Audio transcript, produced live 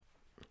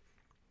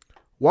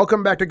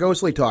Welcome back to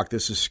Ghostly Talk.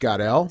 This is Scott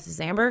L. This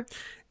is Amber.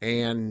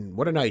 And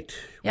what a night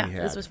we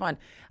had. This was fun.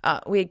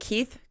 We had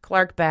Keith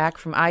Clark back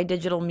from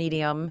iDigital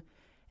Medium,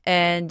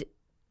 and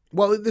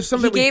there's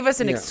something he gave us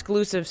an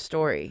exclusive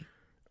story.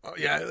 Oh,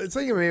 yeah, it's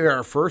like maybe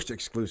our first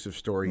exclusive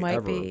story Might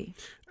ever. be.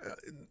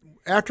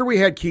 After we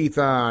had Keith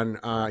on,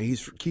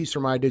 Keith's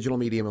from iDigital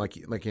Medium,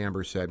 like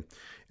Amber said.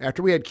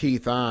 After we had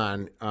Keith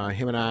on,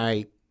 him and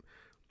I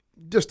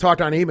just talked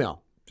on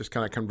email, just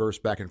kind of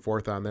conversed back and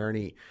forth on there,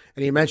 and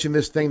he mentioned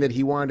this thing that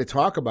he wanted to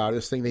talk about,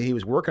 this thing that he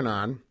was working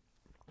on,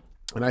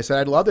 and I said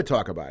I'd love to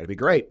talk about it. It'd be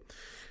great.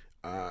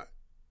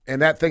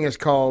 And that thing is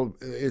called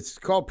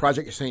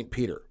Project St.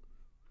 Peter.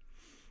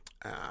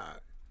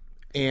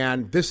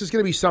 And this is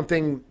going to be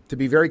something, to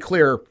be very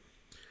clear,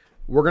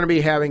 we're going to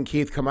be having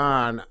Keith come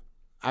on,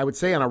 I would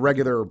say, on a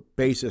regular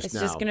basis It's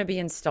now. just going to be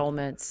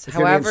installments. It's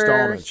gonna be However,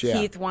 installments, yeah.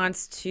 Keith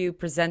wants to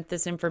present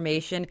this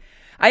information.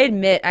 I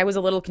admit I was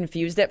a little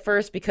confused at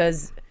first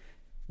because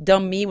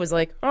dumb me was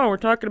like, oh, we're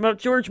talking about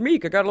George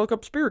Meek. I got to look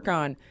up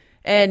SpiritCon.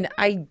 And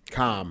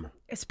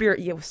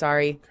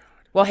sorry.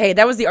 Well, hey,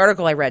 that was the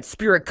article I read.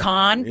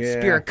 SpiritCon? Yeah.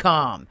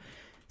 SpiritCom.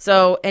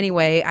 So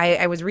anyway,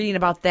 I was reading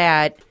about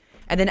that.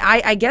 And then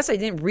I guess I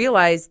didn't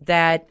realize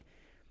that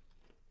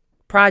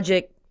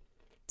Project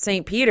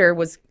St. Peter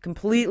was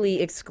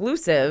completely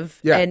exclusive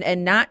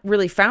and not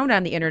really found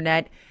on the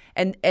internet.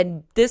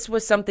 And this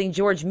was something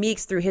George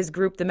Meeks, through his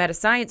group, the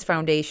Metascience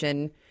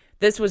Foundation,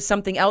 this was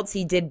something else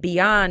he did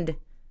beyond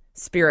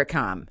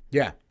SpiritCom.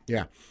 Yeah.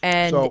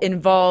 And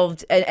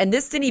involved, and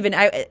this didn't even,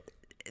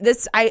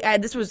 this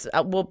was,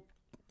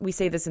 we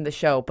say this in the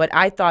show, but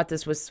I thought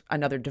this was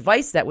another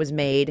device that was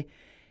made.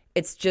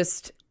 It's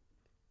just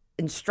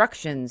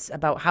instructions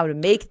about how to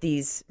make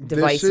these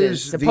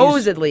devices,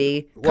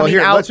 supposedly coming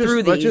out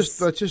through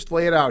these. Let's just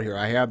lay it out here.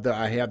 I have the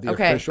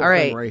okay, official all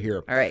right. thing right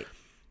here. All right.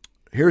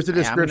 Here's the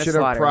description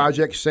of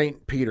Project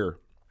St. Peter.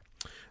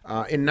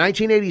 In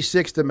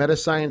 1986, the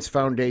Metascience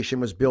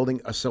Foundation was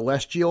building a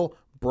celestial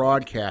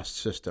broadcast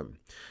system,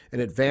 an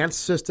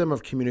advanced system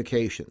of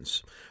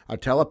communications. A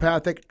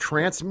telepathic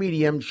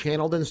transmedium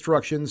channeled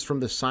instructions from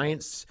the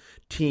science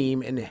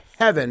team in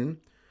heaven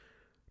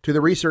to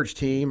the research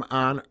team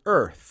on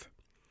Earth.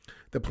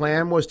 The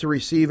plan was to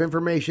receive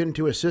information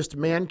to assist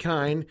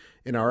mankind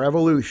in our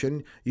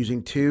evolution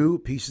using two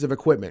pieces of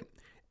equipment,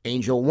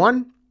 Angel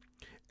 1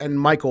 and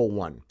Michael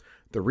 1.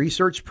 The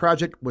research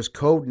project was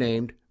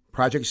codenamed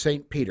Project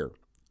St. Peter.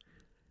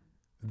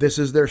 This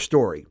is their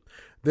story.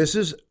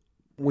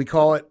 We're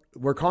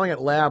calling it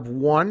Lab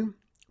 1,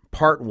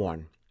 Part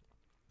 1.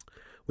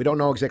 We don't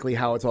know exactly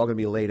how it's all going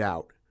to be laid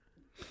out.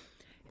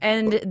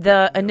 And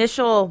the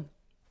initial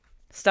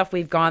stuff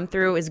we've gone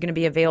through is going to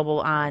be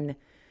available on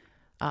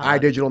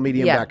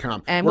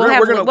iDigitalMedium.com. And we'll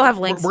have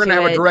links. We're going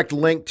to have a direct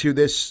link to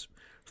this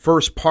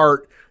first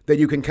part that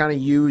you can kind of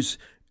use,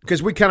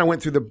 because we kind of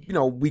went through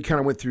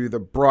the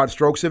broad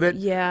strokes of it.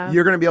 Yeah.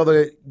 You're going to be able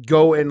to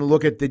go and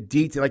look at the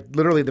detail, like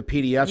literally the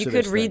PDFs. You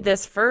could read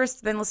this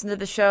first, then listen to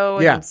the show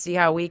and see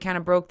how we kind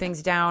of broke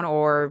things down,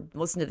 or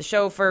listen to the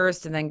show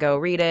first and then go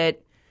read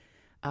it.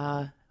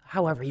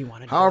 However you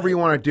want to do it. However you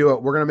want to do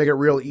it. We're going to make it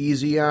real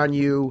easy on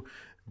you.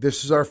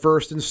 This is our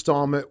first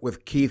installment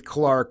with Keith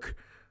Clark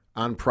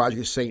on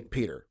Project St.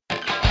 Peter.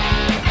 Coming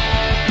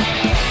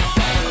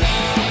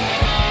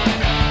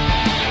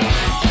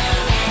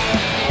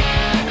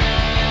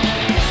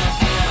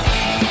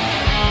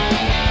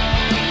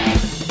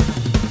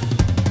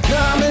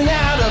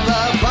out of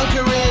a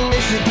bunker in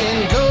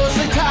Michigan,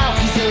 ghostly talk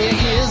is in your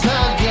ears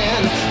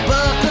again.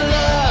 Buckle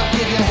up,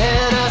 give your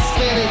head a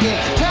spin again.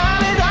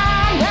 Turn it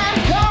on and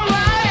come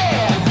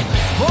right in.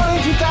 Born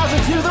in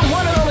 2002, the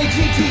one and only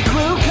GT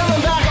crew,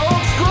 coming back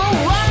old school,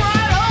 run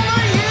right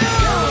over you.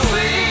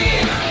 Ghostly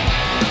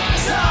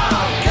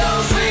talk,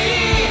 ghostly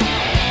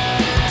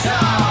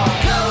talk,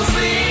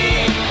 ghostly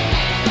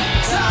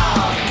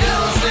talk,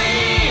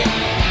 ghostly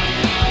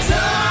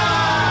talk.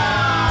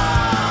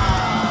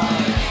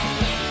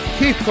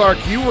 Keith Clark,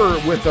 you were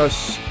with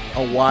us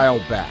a while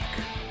back,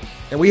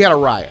 and we had a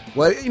riot.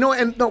 Well,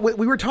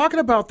 we were talking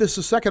about this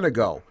a second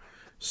ago.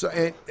 So,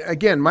 and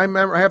again,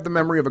 I have the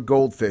memory of a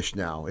goldfish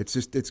now.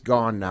 It's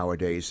gone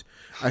nowadays.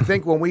 I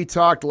think when we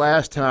talked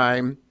last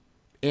time,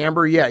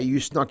 Amber, you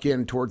snuck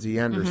in towards the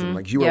end or something,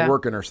 like you were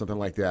working or something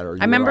like that. Or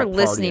I remember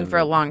listening for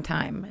a long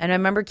time, and I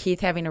remember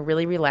Keith having a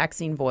really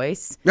relaxing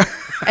voice.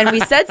 And we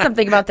said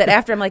something about that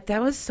after. I'm like,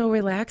 that was so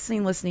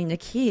relaxing listening to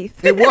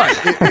Keith. It was.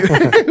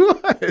 It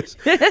was.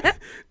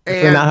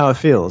 And not how it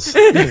feels.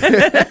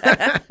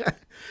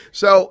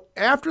 So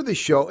after the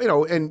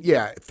show,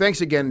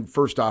 thanks again,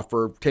 first off,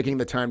 for taking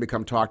the time to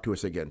come talk to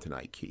us again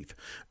tonight, Keith.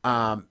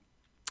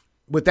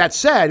 With that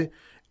said,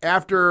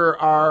 after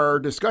our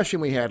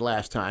discussion we had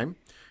last time,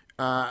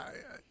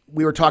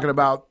 we were talking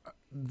about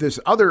this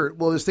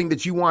thing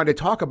that you wanted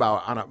to talk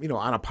about on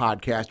a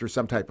podcast or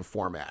some type of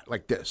format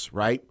like this,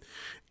 right?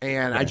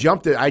 And I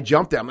jumped it.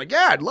 I'm like,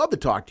 I'd love to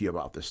talk to you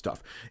about this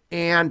stuff.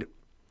 And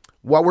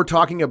what we're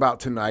talking about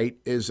tonight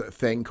is a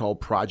thing called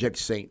Project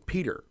St.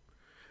 Peter,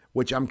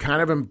 which I'm kind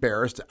of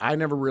embarrassed. I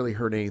never really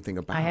heard anything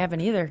about. I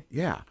haven't either.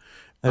 Yeah.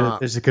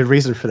 There's a good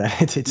reason for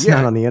that. It's yeah.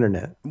 not on the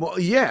internet. Well,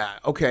 yeah,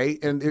 okay,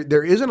 and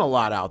there isn't a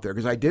lot out there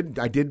because I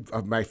did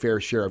my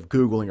fair share of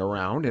Googling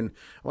around, and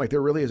I'm like,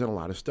 there really isn't a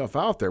lot of stuff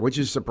out there, which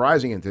is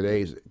surprising in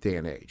today's day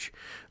and age.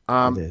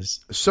 It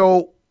is.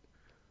 So,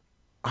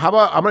 how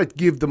about I'm going to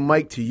give the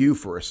mic to you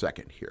for a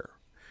second here,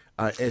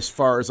 as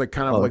far as like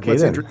kind of like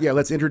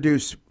let's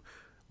introduce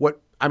what.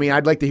 I mean,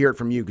 I'd like to hear it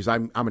from you because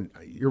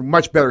you're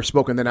much better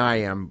spoken than I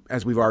am,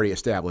 as we've already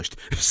established.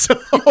 So,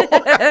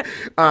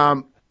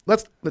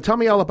 tell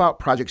me all about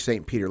Project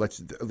St. Peter.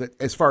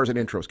 As far as an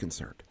intro is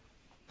concerned.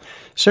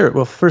 Sure.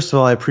 Well, first of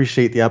all, I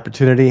appreciate the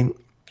opportunity.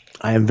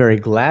 I am very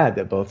glad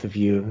that both of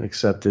you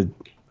accepted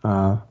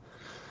my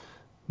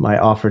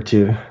offer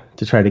to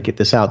try to get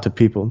this out to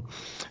people.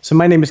 So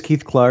my name is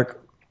Keith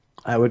Clark.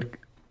 I would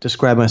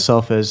describe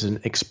myself as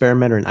an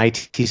experimenter in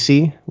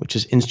ITC, which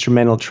is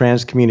instrumental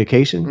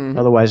transcommunication,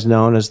 otherwise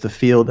known as the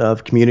field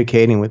of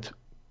communicating with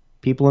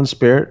people in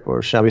spirit,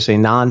 or shall we say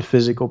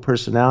non-physical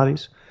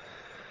personalities,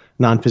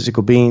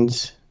 non-physical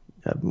beings,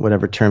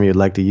 whatever term you'd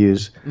like to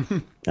use,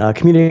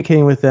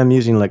 communicating with them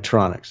using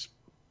electronics.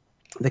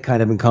 That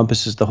kind of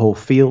encompasses the whole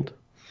field.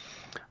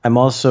 I'm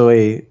also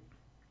a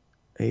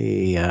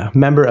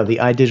member of the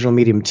iDigital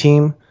Medium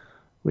team,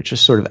 which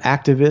is sort of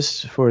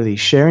activists for the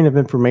sharing of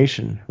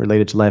information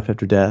related to life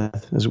after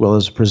death, as well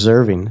as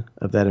preserving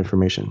of that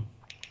information.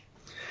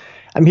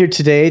 I'm here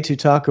today to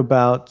talk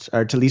about,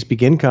 or to at least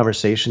begin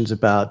conversations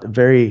about a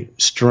very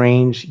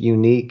strange,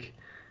 unique,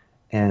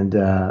 and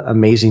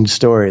amazing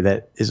story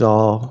that is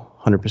all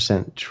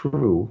 100%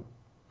 true.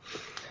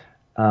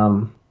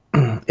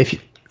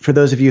 For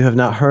those of you who have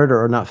not heard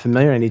or are not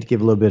familiar, I need to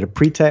give a little bit of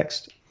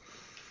pretext.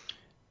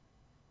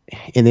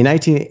 In the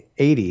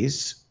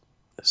 1980s,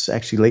 it's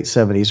actually late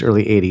 70s,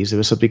 early 80s, there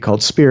was something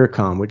called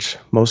Spiricom, which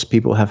most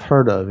people have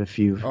heard of if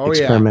you've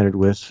experimented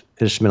with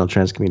instrumental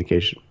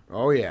transcommunication.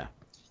 Oh, yeah.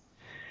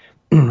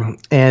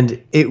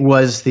 And it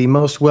was the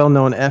most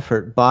well-known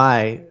effort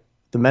by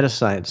the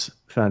Metascience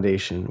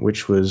Foundation,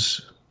 which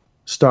was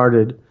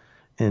started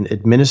and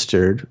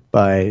administered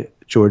by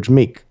George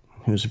Meek,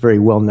 who's a very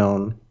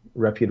well-known,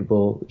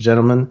 reputable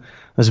gentleman,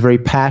 was very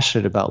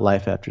passionate about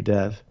life after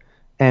death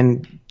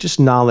and just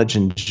knowledge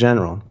in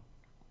general.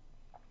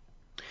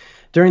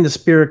 During the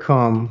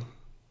Spiricom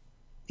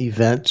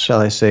event, shall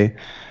I say,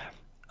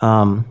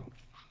 let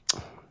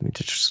me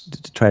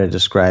just try to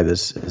describe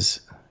this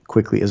as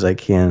quickly as I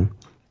can.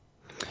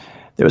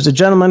 There was a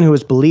gentleman who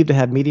was believed to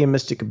have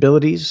mediumistic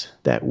abilities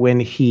that when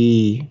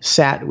he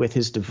sat with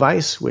his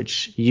device,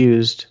 which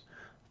used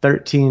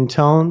 13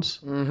 tones,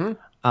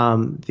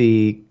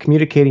 the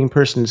communicating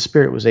person in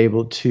spirit was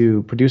able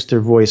to produce their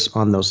voice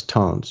on those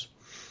tones.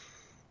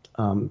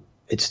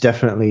 It's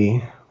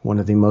definitely one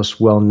of the most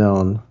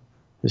well-known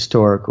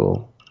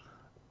historical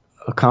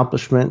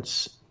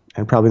accomplishments,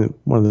 and probably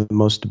one of the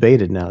most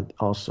debated now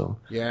also,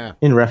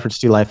 in reference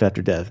to life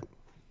after death.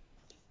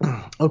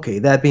 Okay,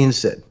 that being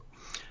said,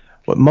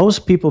 what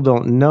most people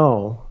don't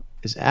know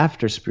is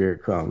after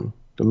Spiricom,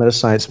 the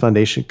Metascience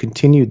Foundation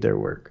continued their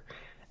work,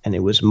 and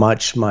it was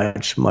much,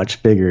 much,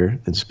 much bigger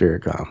than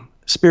Spiricom.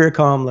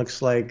 Spiricom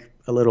looks like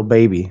a little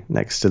baby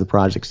next to the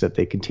projects that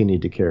they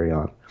continued to carry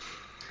on.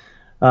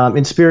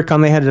 In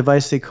Spiricom, they had a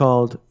device they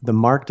called the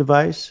Mark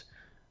device.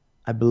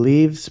 I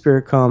believe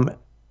Spiricom,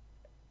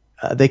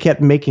 they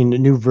kept making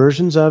new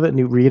versions of it,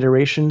 new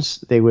reiterations.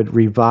 They would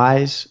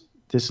revise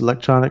this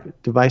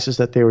electronic devices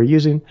that they were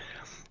using,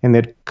 and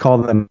they'd call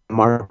them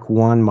Mark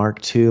 1,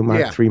 Mark 2,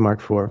 Mark 3,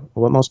 Mark 4.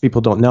 What most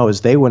people don't know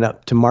is they went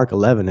up to Mark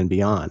 11 and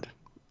beyond.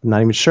 I'm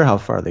not even sure how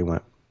far they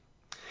went.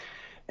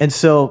 And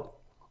so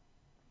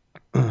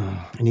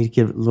I need to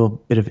give a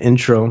little bit of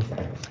intro.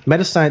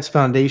 Metascience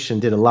Foundation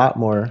did a lot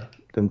more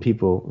than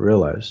people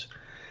realize.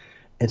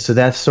 And so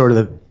that's sort of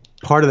the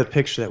part of the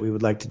picture that we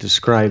would like to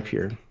describe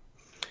here.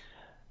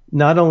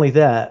 Not only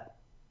that,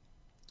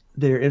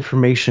 their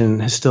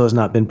information still has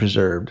not been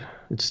preserved.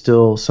 It's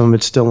still, some of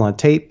it's still on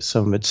tape,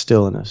 some of it's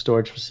still in a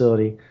storage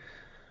facility,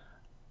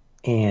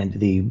 and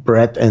the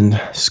breadth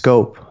and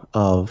scope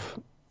of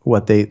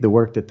the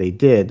work that they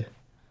did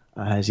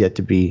has yet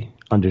to be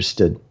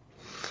understood.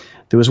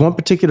 There was one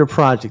particular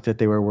project that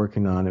they were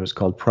working on. It was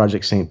called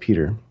Project St.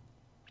 Peter.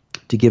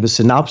 To give a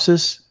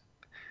synopsis,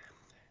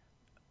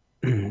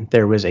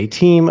 there was a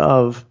team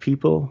of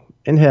people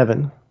in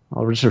heaven.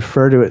 I'll just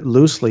refer to it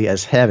loosely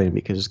as heaven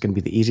because it's going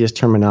to be the easiest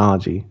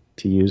terminology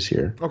to use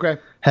here. Okay.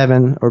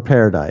 Heaven or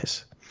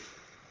paradise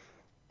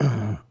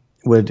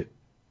would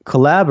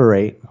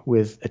collaborate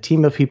with a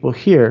team of people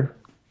here,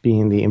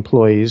 being the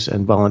employees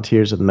and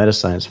volunteers of the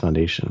Metascience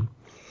Foundation.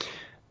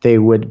 They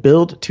would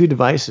build two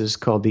devices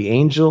called the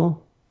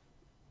Angel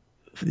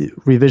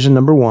Revision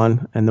Number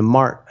 1 and the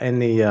Mark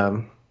and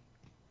the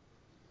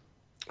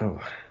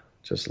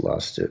just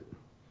lost it.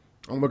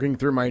 I'm looking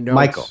through my notes.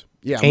 Michael.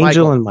 Yeah,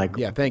 Angel Michael. and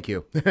Michael. Yeah, thank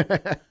you.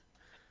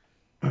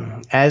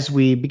 As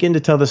we begin to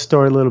tell the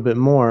story a little bit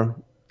more,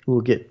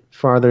 we'll get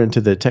farther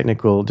into the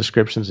technical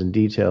descriptions and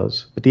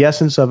details. But the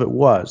essence of it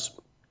was,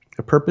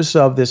 the purpose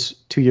of this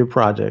 2-year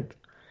project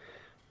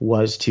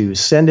was to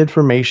send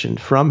information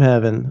from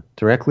heaven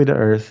directly to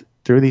earth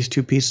through these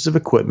two pieces of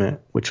equipment,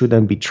 which would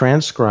then be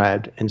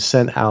transcribed and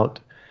sent out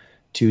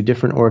to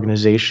different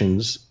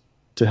organizations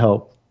to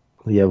help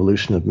the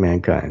evolution of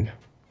mankind.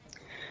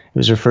 It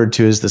was referred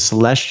to as the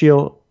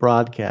Celestial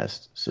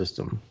Broadcast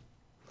System.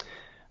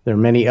 There are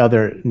many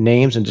other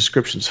names and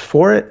descriptions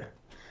for it.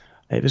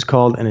 It was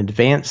called an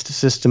Advanced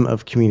System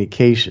of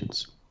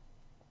Communications.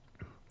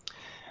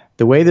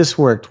 The way this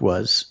worked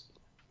was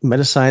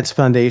Metascience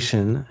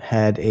Foundation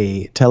had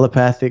a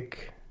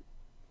telepathic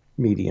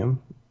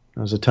medium. It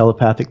was a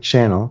telepathic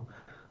channel.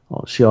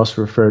 She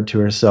also referred to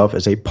herself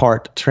as a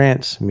part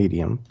trance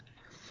medium.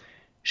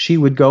 She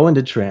would go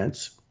into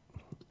trance,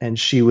 and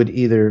she would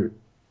either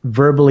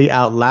verbally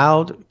out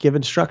loud give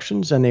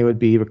instructions, and they would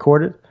be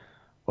recorded,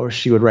 or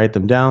she would write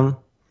them down.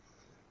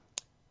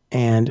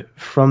 And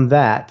from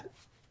that,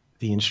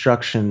 the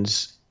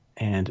instructions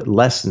and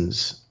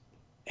lessons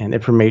and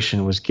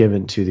information was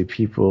given to the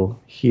people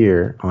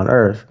here on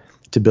Earth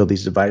to build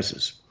these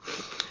devices.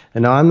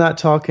 And now I'm not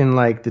talking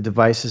like the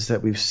devices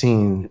that we've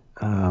seen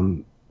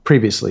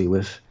previously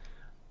with,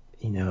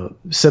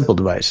 simple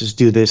devices,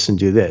 do this and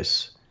do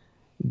this.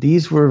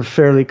 These were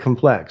fairly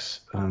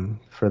complex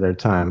for their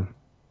time.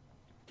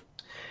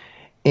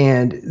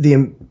 And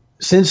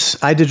since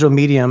iDigital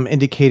Medium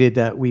indicated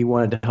that we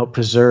wanted to help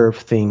preserve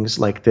things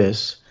like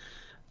this,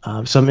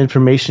 some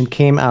information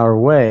came our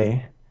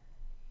way,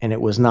 and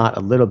it was not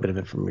a little bit of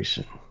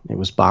information. It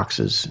was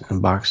boxes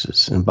and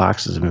boxes and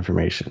boxes of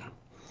information.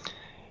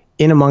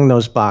 In among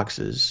those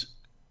boxes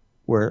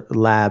were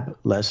lab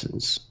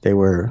lessons. They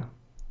were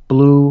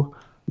blue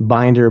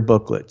binder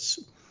booklets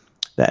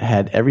that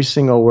had every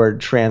single word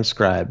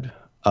transcribed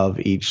of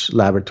each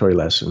laboratory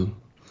lesson.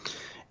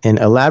 And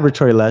a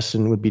laboratory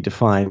lesson would be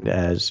defined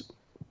as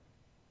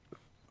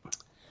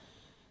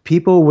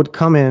people would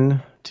come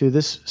in to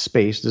this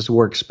space, this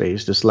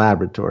workspace, this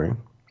laboratory.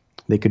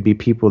 They could be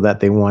people that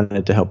they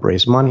wanted to help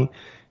raise money.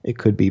 It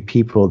could be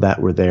people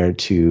that were there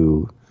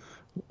to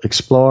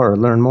explore or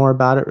learn more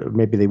about it, or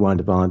maybe they wanted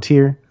to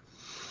volunteer.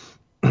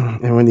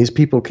 And when these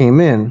people came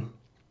in,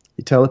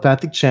 the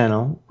telepathic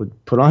channel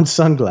would put on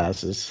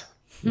sunglasses.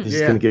 This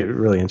is going to get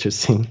really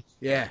interesting.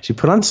 Yeah. She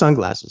put on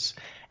sunglasses,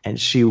 and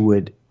she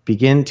would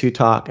begin to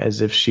talk as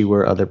if she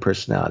were other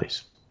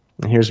personalities.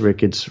 And here's where it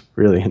gets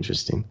really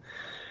interesting.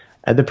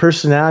 At the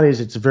personalities,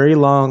 it's a very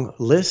long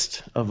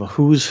list of a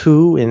who's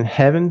who in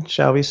heaven,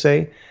 shall we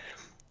say.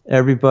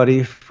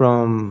 Everybody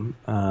from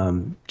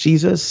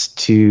Jesus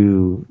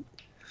to,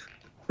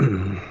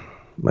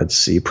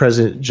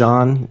 President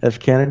John F.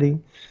 Kennedy,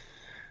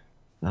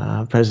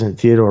 President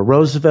Theodore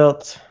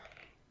Roosevelt,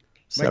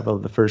 several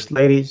of the first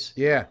ladies.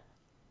 Yeah.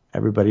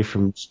 Everybody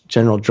from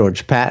General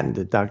George Patton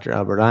to Dr.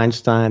 Albert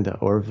Einstein to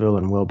Orville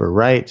and Wilbur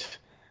Wright.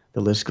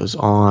 The list goes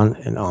on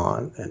and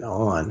on and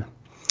on.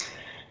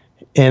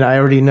 And I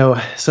already know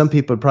some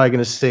people are probably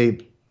going to say,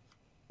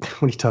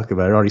 what are you talking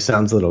about? It already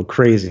sounds a little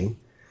crazy.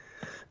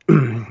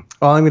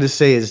 All I'm going to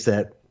say is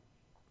that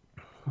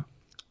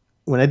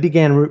when I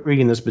began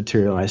reading this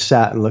material, I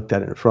sat and looked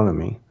at it in front of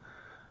me.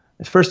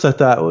 At first I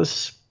thought it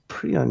was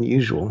pretty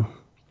unusual.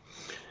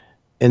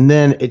 And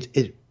then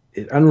it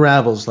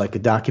unravels like a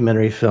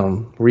documentary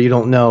film where you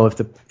don't know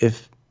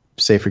if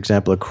say, for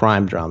example, a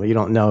crime drama, you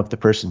don't know if the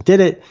person did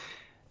it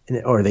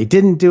or they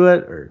didn't do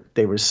it, or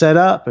they were set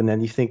up and then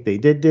you think they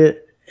did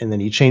it, and then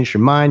you change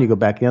your mind, you go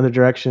back the other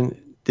direction.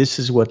 This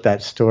is what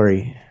that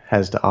story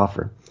has to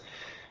offer.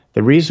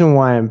 The reason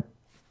why I'm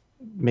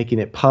making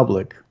it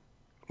public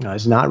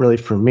is not really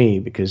for me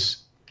because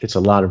it's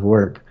a lot of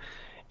work.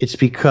 It's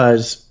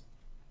because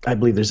I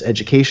believe there's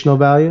educational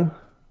value,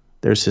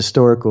 there's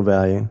historical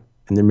value,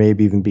 and there may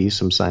even be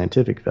some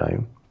scientific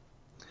value.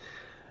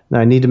 Now,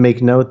 I need to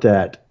make note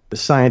that the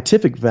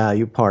scientific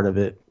value part of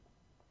it,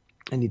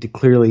 I need to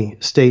clearly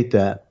state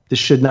that this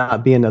should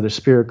not be another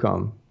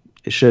Spiricom.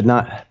 It should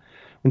not.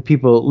 When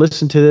people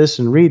listen to this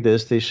and read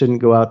this, they shouldn't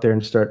go out there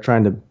and start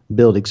trying to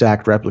build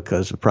exact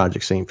replicas of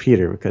Project St.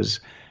 Peter, because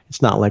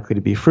it's not likely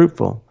to be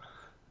fruitful.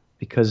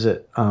 Because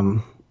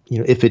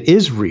if it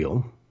is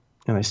real,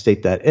 and I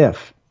state that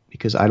if,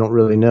 because I don't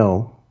really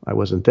know, I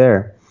wasn't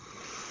there.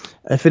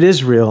 If it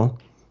is real,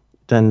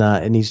 then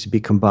it needs to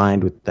be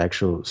combined with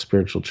actual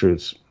spiritual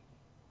truths.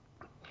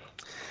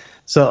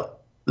 So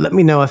let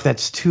me know if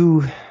that's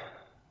too.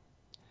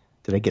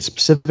 Did I get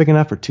specific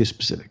enough or too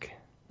specific?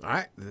 All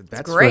right,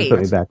 that's great.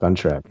 Put me back on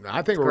track.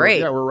 I think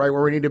great. We're right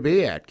where we need to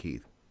be at,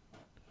 Keith.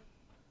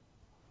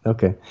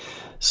 Okay.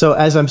 So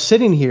as I'm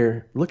sitting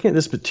here looking at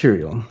this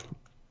material,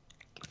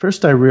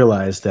 first I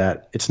realized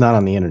that it's not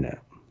on the internet.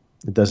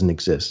 It doesn't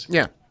exist.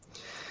 Yeah.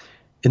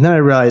 And then I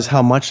realized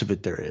how much of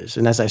it there is.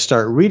 And as I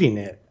start reading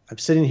it, I'm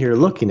sitting here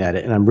looking at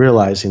it, and I'm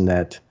realizing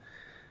that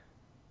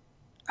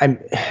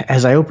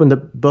as I open the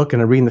book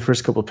and I'm reading the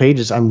first couple of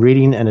pages, I'm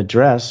reading an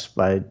address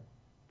by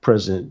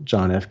President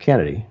John F.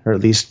 Kennedy, or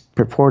at least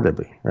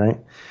purportedly, right?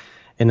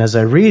 And as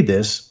I read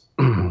this,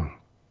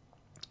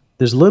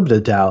 there's a little bit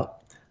of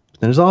doubt,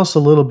 but there's also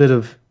a little bit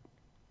of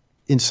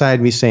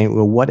inside me saying,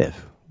 well, what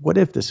if? What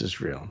if this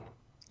is real?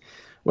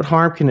 What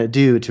harm can it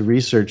do to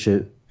research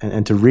it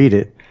and to read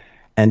it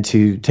and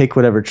to take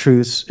whatever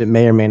truths it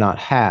may or may not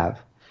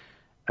have.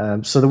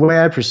 So the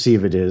way I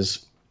perceive it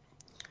is,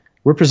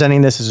 we're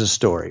presenting this as a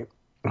story.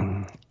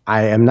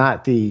 I am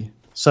not the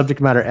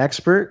subject matter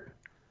expert,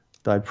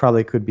 though I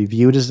probably could be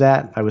viewed as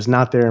that. I was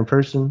not there in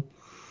person.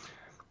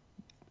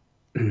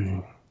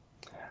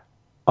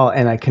 Oh,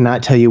 and I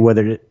cannot tell you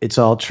whether it's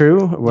all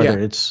true or whether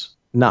it's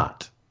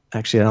not.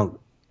 Actually,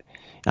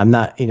 I'm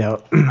not,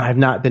 I've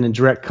not been in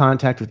direct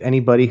contact with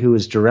anybody who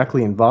was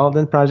directly involved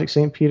in Project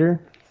St. Peter.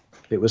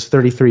 It was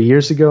 33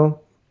 years ago.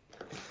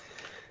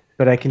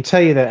 But I can tell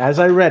you that as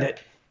I read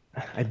it,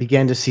 I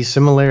began to see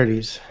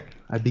similarities.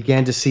 I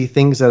began to see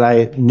things that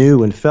I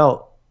knew and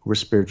felt were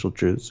spiritual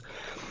truths.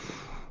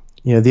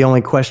 The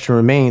only question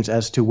remains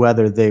as to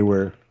whether they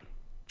were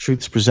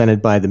truths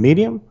presented by the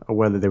medium or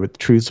whether they were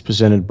truths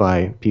presented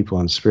by people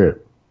in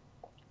spirit.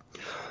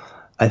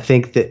 I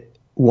think that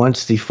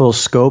once the full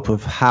scope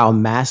of how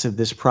massive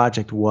this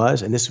project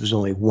was, and this was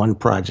only one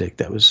project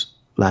that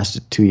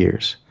lasted 2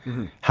 years,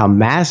 how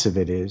massive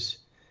it is,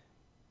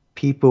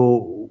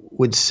 people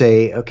would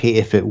say, okay,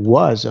 if it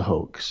was a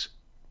hoax,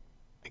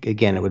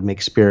 again, it would make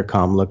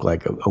Spiritcom look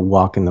like a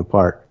walk in the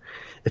park.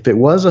 If it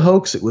was a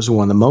hoax, it was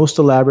one of the most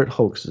elaborate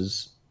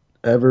hoaxes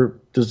ever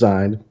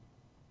designed,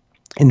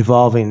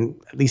 involving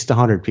at least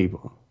 100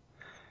 people,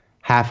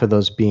 half of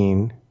those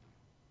being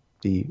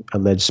the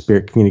alleged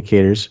spirit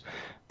communicators,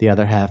 the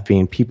other half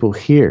being people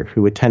here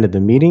who attended the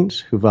meetings,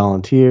 who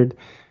volunteered,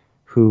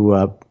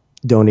 who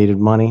donated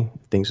money,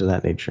 things of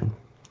that nature.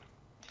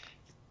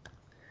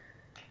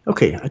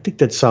 Okay, I think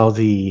that's all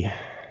the...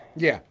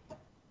 Yeah.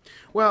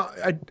 Well,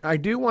 I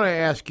do want to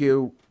ask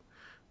you,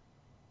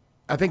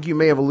 I think you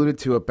may have alluded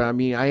to it, but I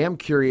mean, I am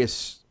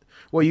curious.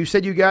 Well, you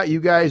said you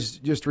guys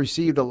just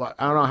received a lot.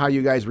 I don't know how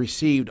you guys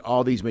received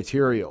all these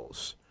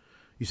materials.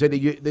 You said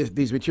that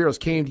these materials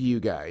came to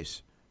you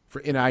guys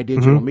in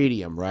iDigital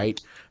medium,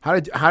 right? How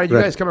did you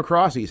guys come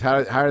across these?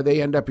 How did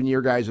they end up in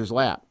your guys'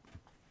 lap?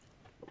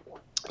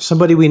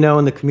 Somebody we know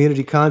in the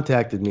community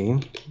contacted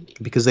me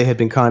because they had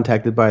been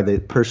contacted by the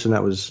person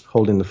that was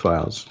holding the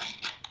files.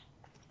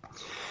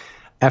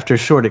 After a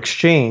short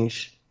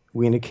exchange,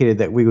 we indicated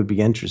that we would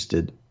be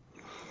interested.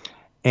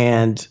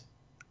 And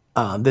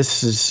I'm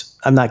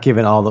not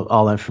giving all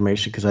the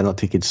information because I don't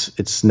think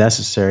it's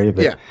necessary,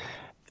 but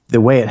the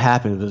way it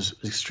happened was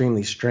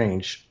extremely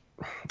strange.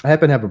 I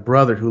happen to have a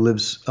brother who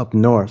lives up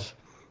north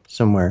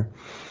somewhere,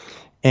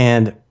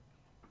 and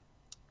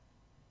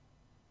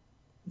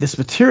this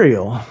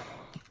material,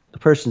 the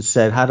person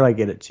said, "How do I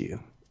get it to you?"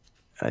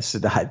 And I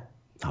said,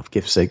 "I'll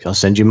give sake, I'll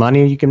send you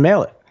money, or you can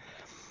mail it."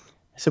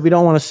 I said, "We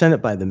don't want to send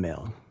it by the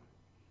mail."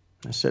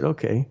 I said,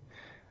 "Okay."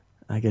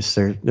 I guess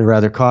they're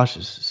rather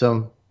cautious.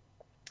 So,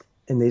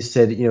 and they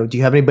said, "Do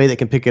you have anybody that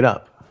can pick it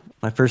up?"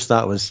 My first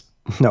thought was,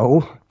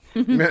 "No." I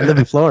live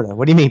in Florida.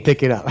 What do you mean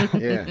pick it up?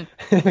 Yeah.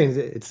 I mean,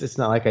 it's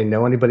not like I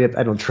know anybody.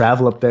 I don't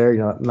travel up there.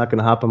 I'm not going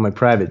to hop on my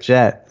private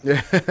jet.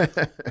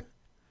 A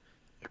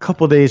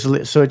couple days,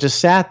 so it just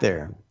sat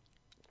there.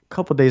 A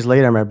couple days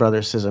later, my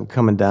brother says, "I'm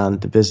coming down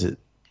to visit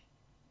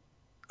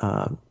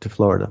to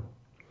Florida."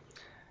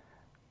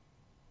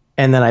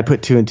 And then I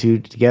put two and two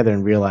together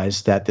and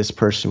realized that this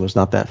person was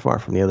not that far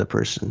from the other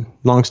person.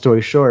 Long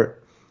story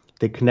short,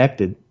 they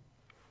connected,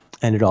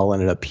 and it all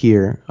ended up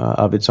here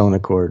of its own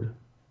accord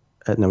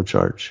at no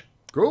charge.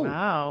 Cool.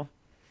 Wow.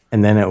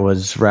 And then it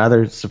was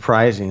rather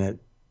surprising at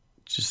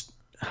just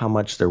how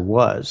much there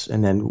was.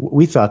 And then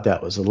we thought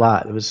that was a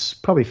lot. It was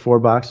probably 4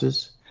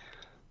 boxes.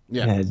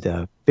 Yeah. It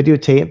had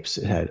videotapes,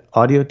 it had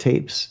audio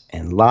tapes,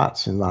 and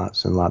lots and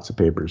lots and lots of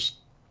papers.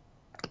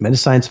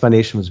 Metascience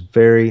Foundation was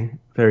very,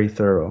 very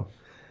thorough.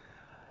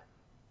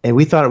 And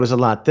we thought it was a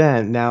lot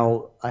then.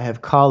 Now I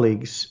have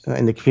colleagues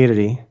in the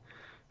community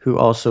who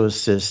also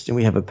assist, and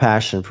we have a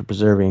passion for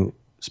preserving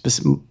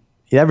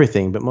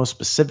everything, but most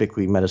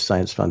specifically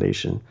Metascience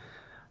Foundation.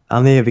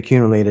 They have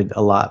accumulated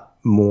a lot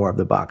more of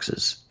the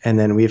boxes. And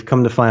then we've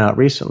come to find out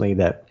recently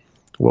that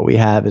what we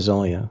have is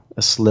only a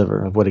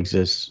sliver of what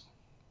exists.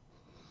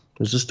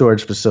 There's a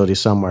storage facility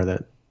somewhere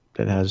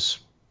that has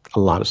a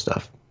lot of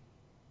stuff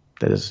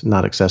that is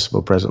not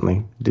accessible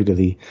presently due to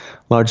the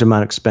large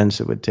amount of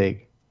expense it would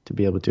take to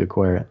be able to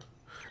acquire it.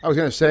 I was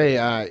going to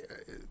say,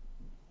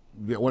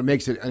 what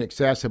makes it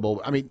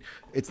inaccessible, I mean,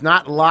 it's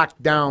not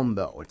locked down,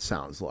 though, it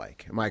sounds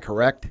like. Am I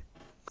correct?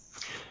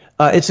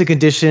 It's a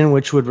condition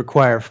which would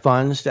require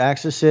funds to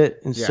access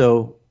it, and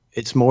so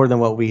it's more than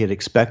what we had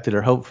expected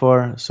or hoped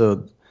for.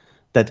 So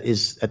that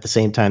is, at the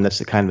same time, that's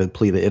the kind of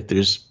plea that if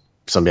there's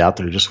somebody out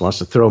there who just wants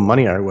to throw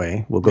money our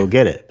way, we'll go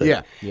get it. But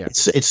yeah.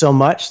 It's so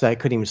much that I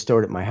couldn't even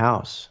store it at my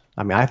house.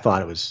 I mean, I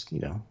thought it was,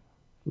 a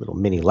little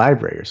mini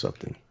library or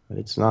something, but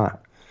it's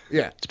not.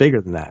 Yeah. It's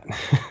bigger than that.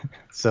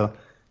 So...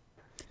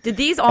 Did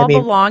these all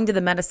belong to the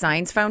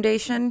Metascience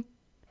Foundation?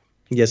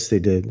 Yes, they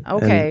did.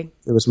 Okay. And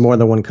there was more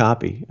than one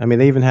copy. I mean,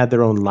 they even had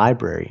their own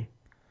library.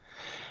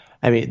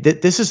 I mean,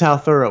 this is how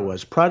thorough it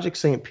was. Project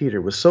St.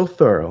 Peter was so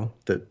thorough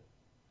that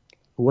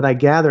what I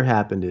gather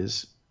happened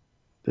is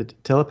the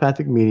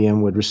telepathic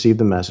medium would receive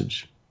the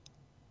message,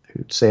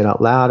 would say it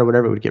out loud or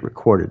whatever, it would get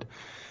recorded.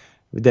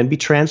 would then be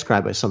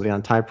transcribed by somebody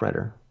on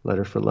typewriter,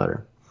 letter for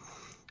letter.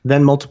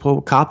 Then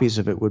multiple copies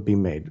of it would be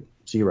made,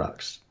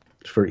 Xerox,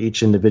 for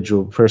each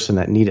individual person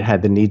that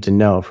had the need to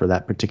know for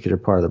that particular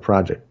part of the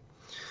project.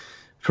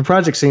 For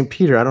Project St.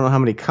 Peter, I don't know how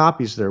many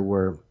copies there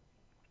were,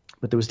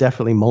 but there was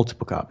definitely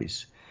multiple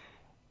copies.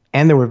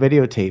 And there were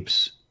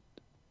videotapes,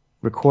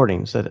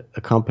 recordings that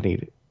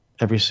accompanied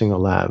every single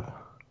lab.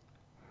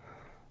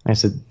 I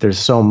said, there's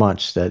so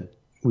much that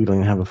we don't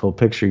even have a full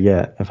picture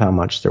yet of how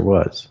much there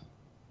was.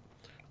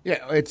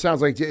 Yeah, it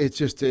sounds like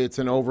it's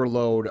an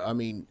overload. I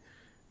mean,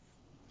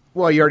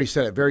 well, you already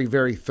said it, very,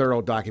 very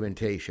thorough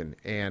documentation.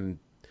 And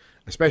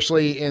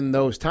especially in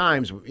those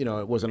times,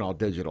 it wasn't all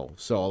digital.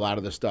 So a lot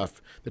of the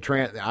stuff,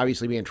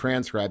 obviously being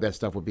transcribed, that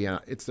stuff would be on,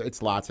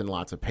 it's lots and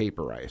lots of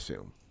paper, I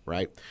assume,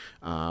 right?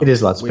 It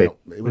is lots of paper.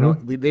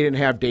 They didn't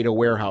have data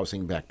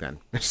warehousing back then.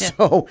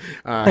 So,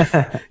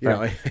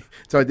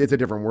 so it's a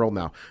different world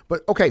now.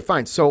 But okay,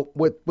 fine. So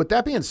with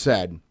that being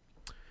said,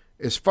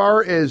 as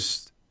far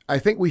as, I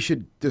think we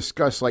should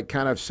discuss, like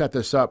kind of set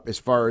this up as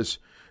far as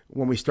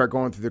when we start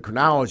going through the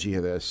chronology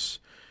of this,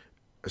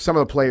 some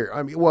of the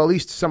at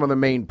least some of the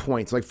main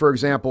points. Like, for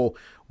example,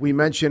 we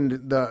mentioned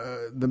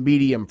the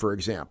medium, for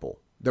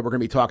example, that we're going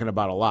to be talking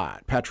about a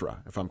lot,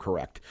 Petra, if I'm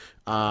correct.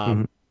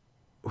 Who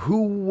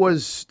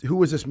was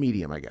this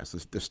medium, I guess,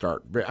 to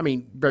start? I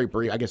mean, very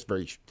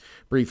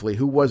briefly,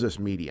 who was this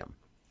medium?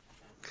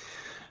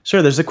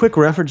 Sure, there's a quick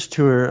reference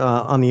to her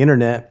on the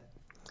internet,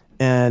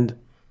 and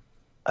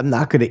I'm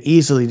not going to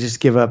easily just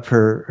give up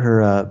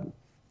her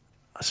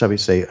shall we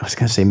say, I was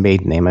going to say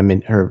maiden name. I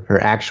mean her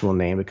actual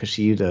name, because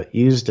she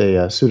used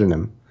a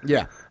pseudonym.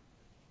 Yeah.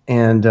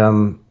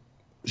 And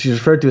she's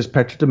referred to as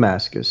Petra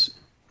Damascus.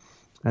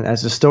 And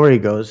as the story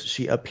goes,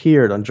 she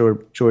appeared on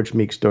George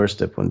Meek's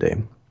doorstep one day.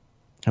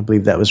 I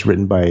believe that was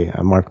written by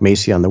Mark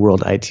Macy on the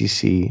World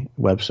ITC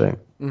website.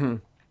 Mm-hmm.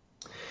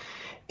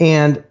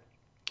 And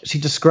she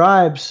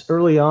describes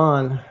early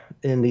on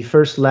in the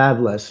first lab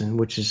lesson,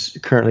 which is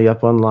currently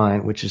up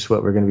online, which is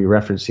what we're going to be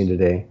referencing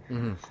today.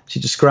 Mm-hmm.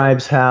 She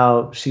describes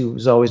how she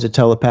was always a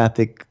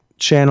telepathic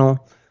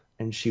channel,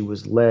 and she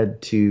was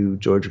led to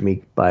George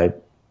Meek by,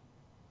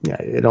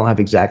 I don't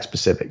have exact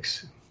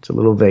specifics. It's a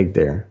little vague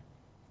there.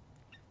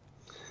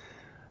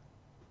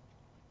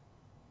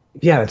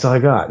 Yeah, that's all I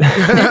got.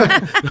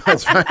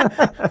 That's fine.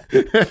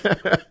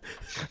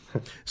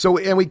 So,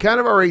 and we kind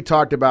of already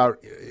talked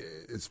about,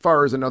 as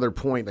far as another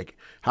point, like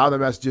how the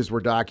messages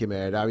were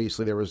documented.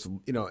 Obviously, there was,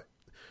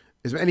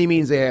 as many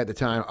means they had at the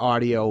time,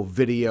 audio,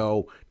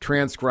 video,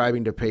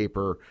 transcribing to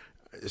paper.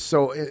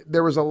 So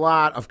there was a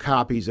lot of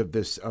copies of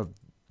this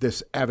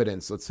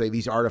evidence, let's say,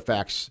 these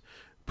artifacts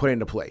put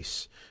into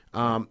place.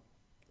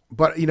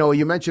 But,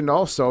 you mentioned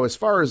also, as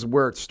far as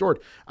where it's stored,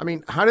 I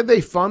mean, how did they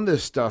fund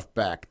this stuff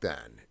back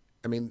then?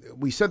 I mean,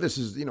 we said this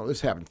is,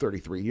 this happened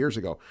 33 years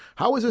ago.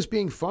 How was this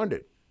being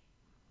funded?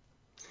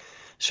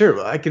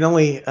 Sure. I can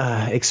only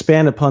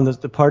expand upon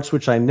the parts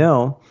which I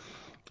know.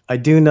 I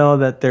do know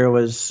that there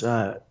was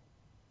an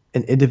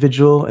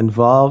individual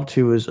involved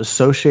who was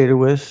associated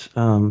with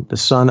the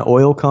Sun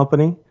Oil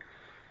Company.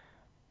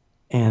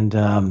 And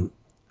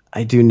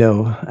I do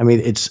know, I mean,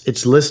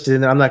 it's listed,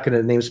 and I'm not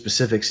going to name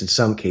specifics in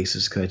some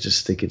cases because I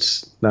just think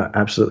it's not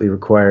absolutely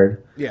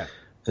required. Yeah.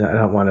 I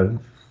don't want to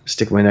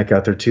stick my neck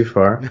out there too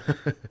far.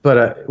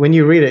 But when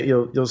you read it,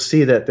 you'll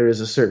see that there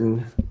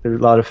are a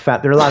lot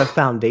of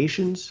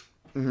foundations.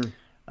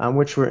 Mm-hmm.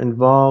 Which were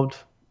involved.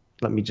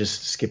 Let me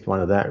just skip one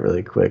of that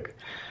really quick.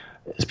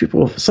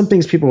 Some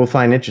things people will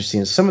find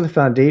interesting. Some of the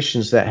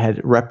foundations that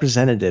had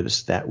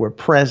representatives that were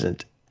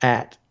present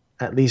at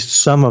least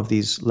some of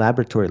these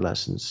laboratory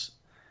lessons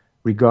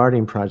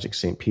regarding Project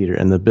St. Peter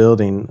and the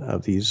building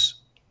of these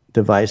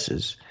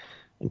devices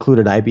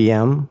included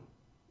IBM,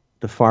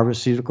 the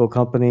pharmaceutical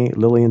company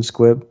Lilly and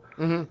Squibb,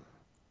 mm-hmm.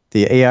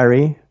 the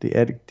ARE,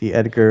 the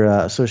Edgar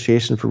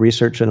Association for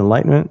Research and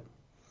Enlightenment,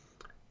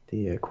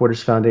 the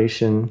Quarters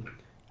Foundation,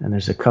 and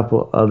there's a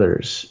couple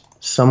others,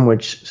 some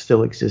which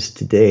still exist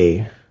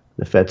today,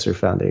 the Fetzer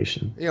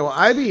Foundation.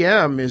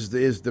 IBM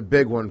is the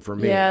big one for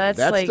me. Yeah,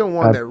 that's the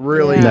one that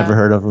really... Never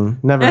heard of them.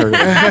 Never heard of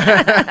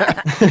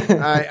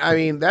them. I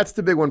mean, that's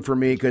the big one for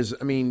me because,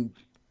 I mean,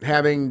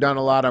 having done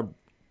a lot of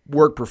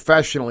work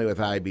professionally with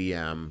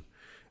IBM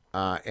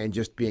and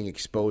just being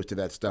exposed to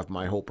that stuff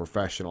my whole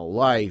professional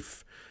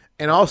life,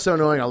 and also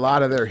knowing a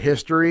lot of their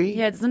history.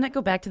 Yeah, doesn't it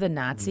go back to the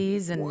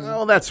Nazis? And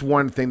well, that's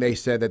one thing they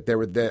said that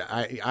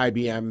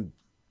IBM.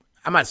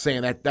 I'm not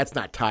saying that's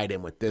not tied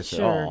in with this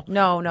at all.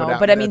 No.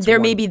 But I mean, there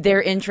may be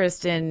their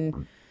interest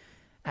in,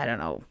 I don't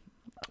know.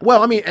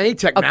 Well, I mean, any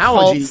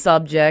technology. Occult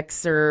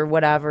subjects or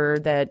whatever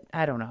that,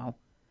 I don't know.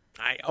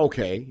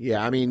 Okay,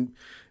 yeah. I mean,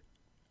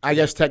 I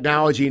guess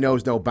technology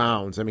knows no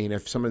bounds. I mean,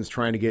 if someone's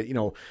trying to get,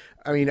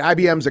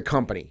 IBM's a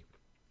company.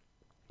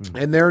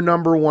 And their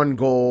number one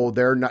goal,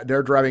 their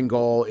driving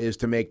goal is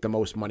to make the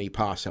most money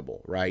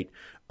possible, right?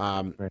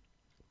 Right.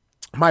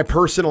 My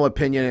personal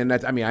opinion, and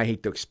I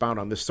hate to expound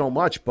on this so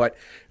much, but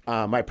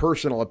my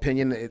personal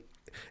opinion,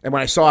 and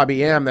when I saw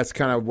IBM, that's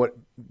kind of what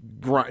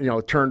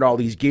turned all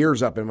these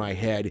gears up in my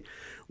head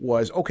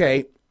was,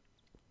 okay,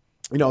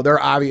 they're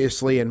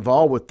obviously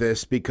involved with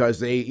this because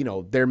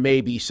there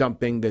may be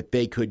something that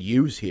they could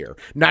use here,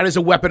 not as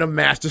a weapon of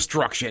mass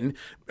destruction,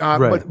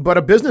 Right. but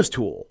a business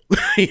tool.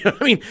 I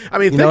mean,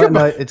 think No,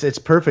 about it's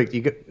perfect.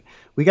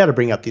 We got to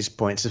bring up these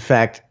points. In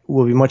fact,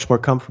 we'll be much more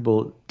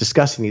comfortable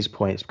discussing these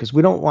points because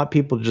we don't want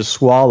people to just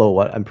swallow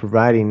what I'm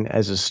providing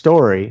as a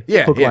story,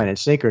 hook, line, and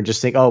sinker, and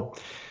just think, oh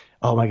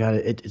my God,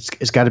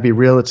 it's got to be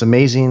real. It's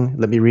amazing.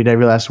 Let me read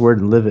every last word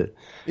and live it.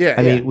 Yeah,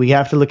 I mean, we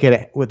have to look at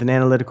it with an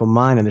analytical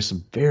mind, and there's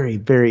some very,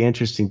 very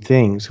interesting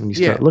things when you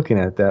start looking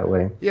at it that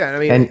way. Yeah, I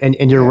mean,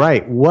 and you're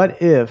right.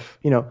 What if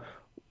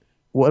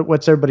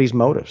what's everybody's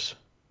motives?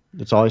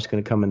 It's always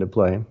going to come into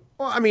play.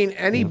 Well, I mean,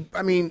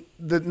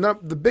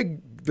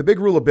 the big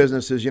rule of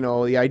business is,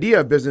 the idea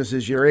of business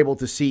is you're able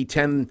to see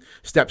 10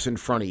 steps in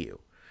front of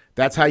you.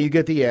 That's how you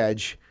get the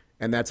edge,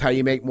 and that's how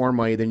you make more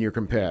money than your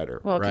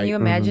competitor. Well, right? can you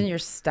imagine your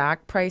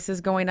stock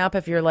prices going up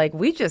if you're like,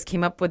 we just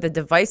came up with a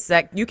device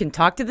that you can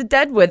talk to the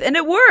dead with, and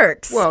it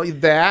works? Well,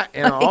 that,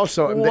 and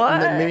also what?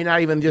 maybe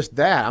not even just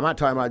that. I'm not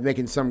talking about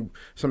making some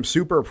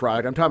super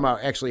product. I'm talking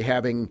about actually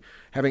having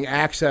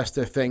access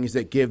to things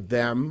that give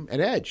them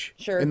an edge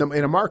in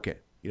a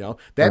market.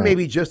 That may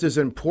be just as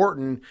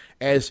important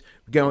as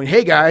going,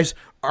 hey guys,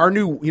 our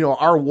new,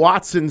 our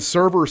Watson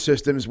server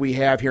systems we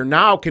have here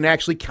now can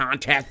actually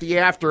contact the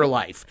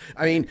afterlife.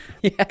 I mean,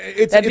 you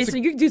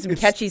can do some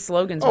catchy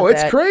slogans. Oh, with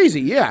it's that. crazy,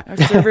 yeah. Our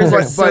servers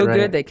are so But-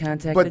 good they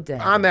contact the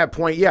dead. on that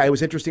point, yeah, it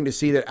was interesting to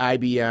see that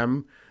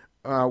IBM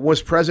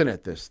was present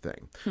at this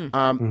thing.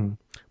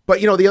 But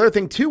the other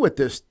thing too with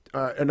this,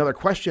 another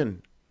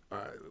question,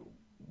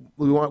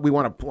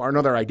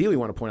 another idea we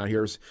want to point out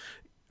here is,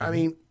 I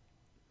mean,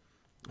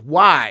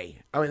 why?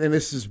 I mean, and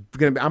this is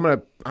going to be, I'm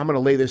going to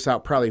lay this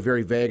out probably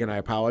very vague, and I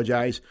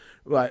apologize,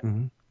 but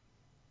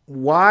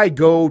why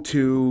go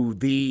to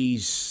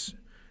these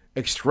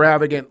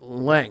extravagant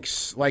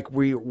lengths?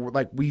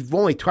 We've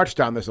only touched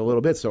on this a little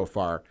bit so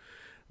far,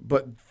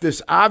 but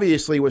this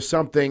obviously was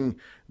something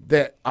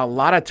that a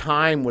lot of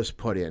time was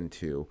put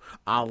into,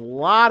 a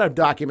lot of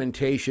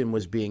documentation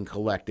was being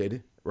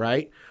collected,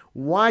 right?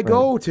 Why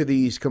go to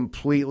these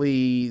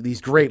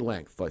great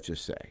lengths, let's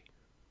just say?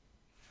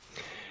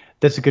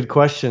 That's a good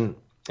question.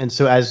 And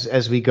so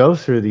as we go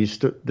through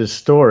this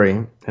story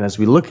and as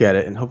we look at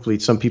it, and hopefully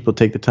some people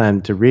take the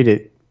time to read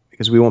it,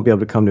 because we won't be able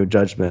to come to a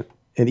judgment.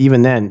 And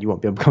even then, you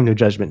won't be able to come to a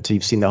judgment until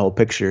you've seen the whole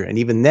picture. And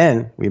even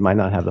then, we might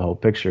not have the whole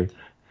picture.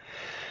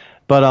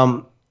 But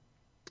from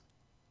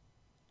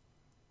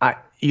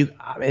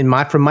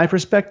my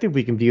perspective,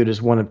 we can view it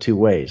as one of two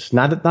ways.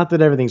 Not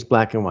that everything's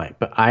black and white,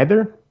 but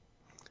either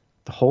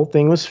the whole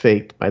thing was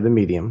faked by the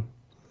medium,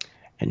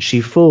 and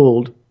she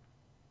fooled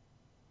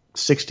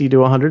 60 to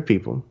 100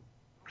 people,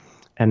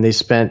 and they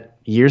spent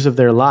years of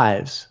their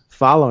lives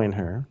following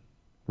her,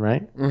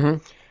 right? Mm-hmm.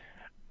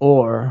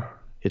 Or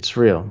it's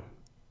real,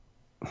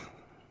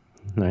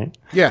 right?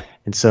 Yeah.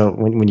 And so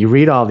when you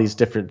read all these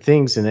different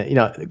things,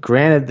 and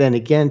granted, then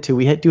again, too,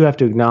 we do have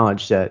to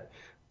acknowledge that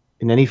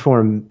in any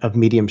form of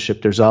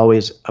mediumship, there's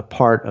always a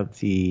part of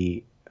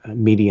the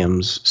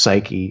medium's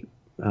psyche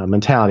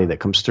mentality that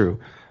comes through.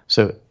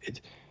 So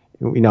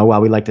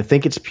while we like to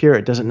think it's pure,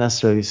 it doesn't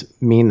necessarily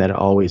mean that it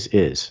always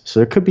is. So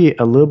there could be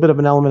a little bit of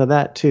an element of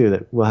that too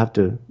that we'll have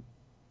to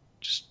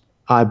just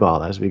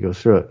eyeball as we go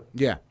through it.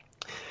 Yeah.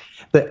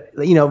 But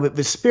with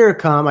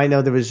Spiricom, I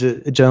know there was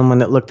a gentleman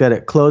that looked at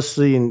it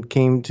closely and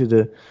came to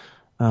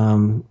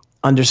the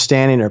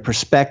understanding or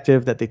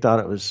perspective that they thought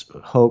it was a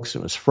hoax,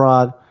 it was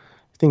fraud,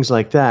 things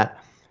like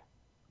that.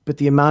 But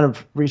the amount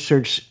of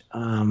research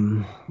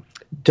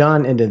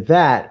done into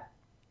that,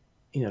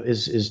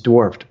 is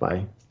dwarfed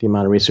by the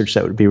amount of research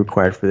that would be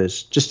required for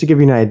this. Just to give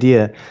you an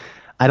idea,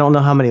 I don't know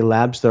how many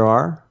labs there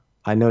are.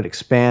 I know it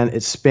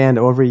spanned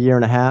over a year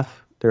and a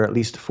half. There are at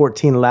least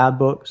 14 lab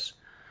books.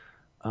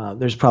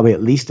 There's probably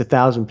at least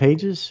 1,000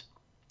 pages,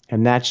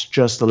 and that's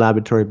just the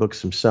laboratory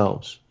books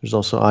themselves. There's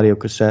also audio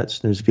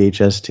cassettes. There's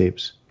VHS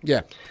tapes.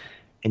 Yeah.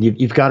 And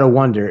you've got to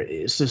wonder,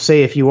 so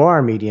say if you are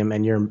a medium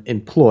and you're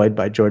employed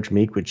by George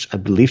Meek, which I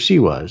believe she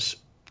was,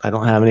 I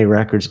don't have any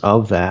records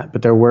of that,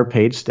 but there were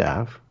paid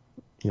staff.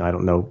 I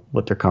don't know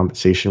what their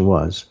compensation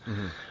was,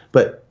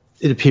 but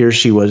it appears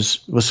she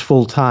was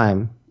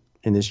full-time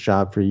in this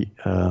job for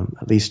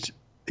at least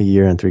a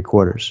year and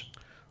 3/4.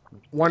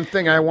 One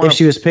thing I want if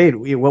she was paid,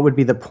 what would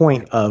be the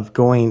point of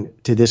going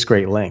to this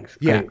great length?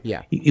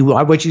 Yeah,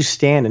 Why would you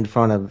stand in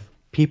front of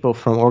people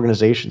from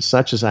organizations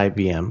such as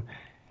IBM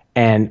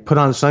and put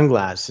on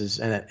sunglasses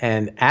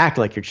and act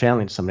like you're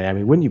channeling somebody? I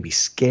mean, wouldn't you be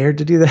scared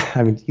to do that?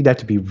 I mean, you'd have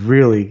to be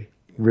really,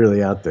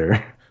 really out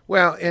there.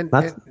 Well, and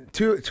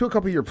to a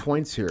couple of your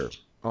points here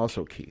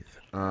also, Keith,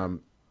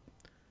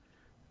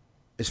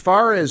 as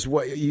far as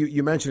what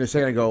you mentioned a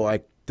second ago,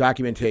 like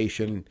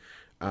documentation,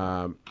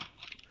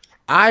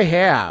 I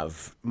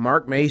have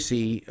Mark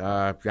Macy,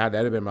 God, that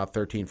had been about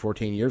 13,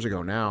 14 years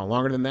ago now,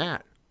 longer than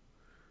that.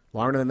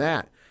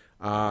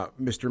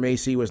 Mr.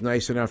 Macy was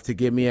nice enough to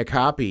give me a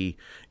copy.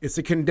 It's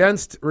a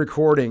condensed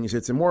recordings.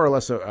 It's a more or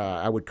less,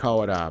 I would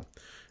call it a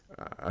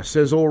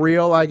sizzle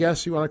reel, I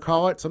guess you want to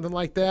call it, something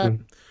like that.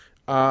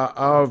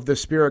 of the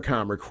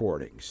Spiricom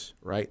recordings,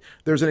 right?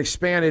 There's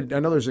expanded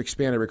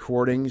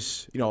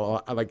recordings,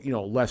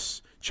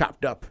 less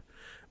chopped up,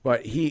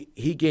 but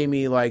he gave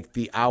me like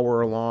the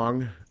hour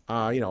long,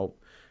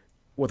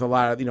 with a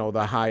lot of,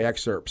 the high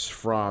excerpts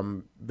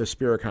from the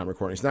Spiricom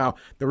recordings. Now,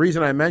 the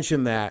reason I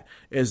mention that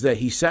is that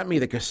he sent me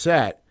the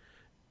cassette,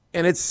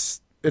 and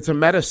it's a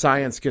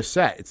Metascience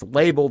cassette. It's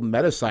labeled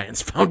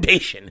Metascience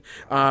Foundation.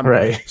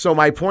 Right. So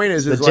my point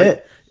is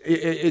legit.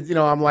 like,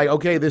 I'm like,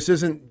 okay, this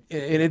isn't,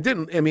 and it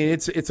didn't. I mean,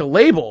 it's a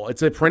label.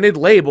 It's a printed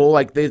label.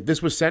 Like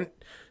this was sent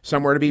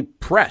somewhere to be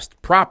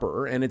pressed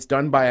proper, and it's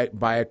done by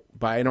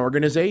an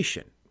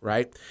organization,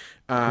 right?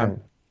 Right.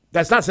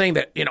 That's not saying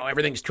that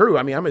everything's true.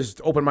 I mean, I'm as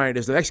open-minded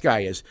as the next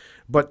guy is.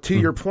 But to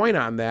your point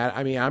on that,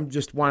 I mean, I'm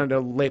just wanted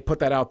to put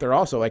that out there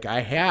also. Like,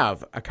 I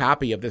have a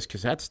copy of this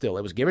cassette still.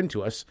 It was given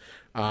to us,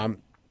 and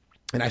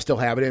I still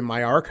have it in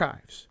my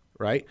archives,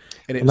 right?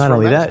 And it's not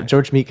only that,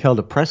 George Meek held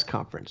a press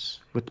conference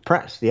with the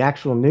press, the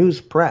actual news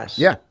press,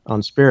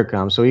 on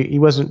Spiricom. So he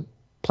wasn't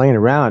playing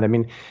around. I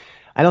mean,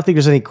 I don't think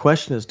there's any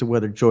question as to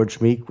whether George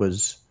Meek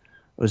was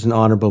an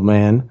honorable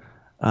man.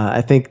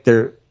 I think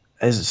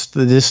as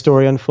this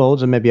story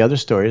unfolds, and maybe other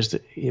stories,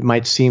 it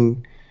might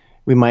seem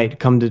we might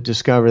come to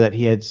discover that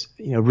he had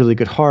really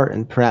good heart,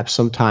 and perhaps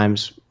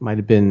sometimes might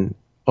have been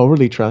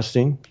overly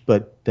trusting.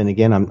 But then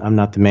again, I'm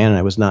not the man, and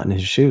I was not in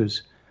his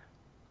shoes.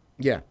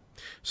 Yeah.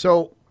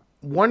 So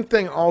one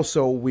thing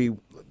also we're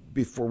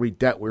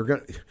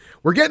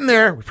getting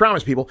there. We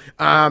promise people.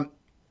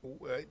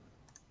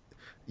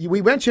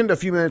 We mentioned a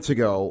few minutes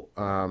ago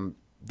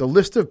the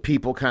list of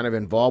people kind of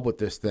involved with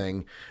this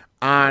thing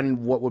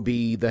on what would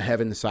be the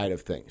heaven side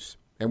of things.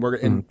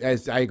 And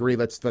as I agree,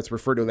 let's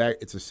refer to that.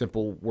 It's a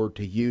simple word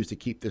to use to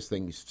keep this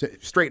thing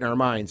straight in our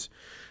minds.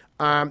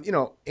 And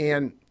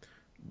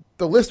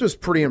the list was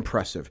pretty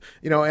impressive.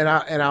 And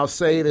I'll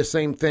say the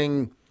same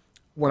thing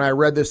when I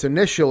read this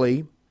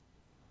initially.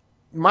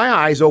 My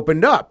eyes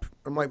opened up.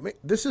 I'm like,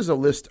 this is a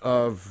list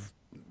of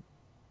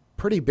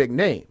pretty big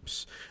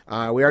names. We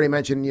already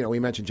mentioned, we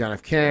mentioned John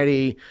F.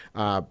 Kennedy,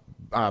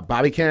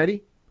 Bobby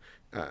Kennedy.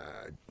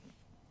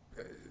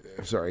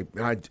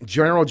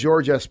 General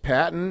George S.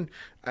 Patton,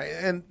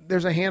 and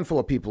there's a handful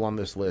of people on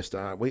this list.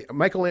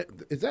 Michael,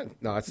 is that?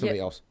 No, that's somebody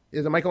else.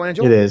 Is it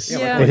Michelangelo? It is.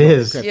 Yeah. It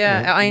is. Okay.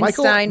 Yeah,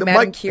 Einstein,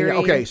 Madame Curie.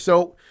 Okay,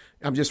 so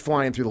I'm just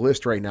flying through the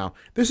list right now.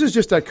 This is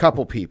just a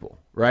couple people,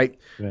 right?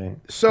 Right.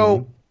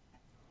 So,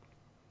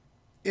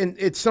 and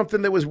it's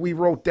something that we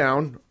wrote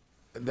down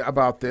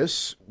about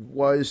this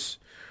was,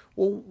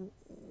 well,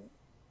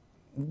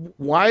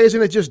 why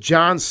isn't it just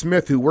John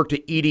Smith, who worked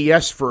at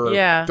EDS for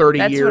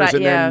 30 years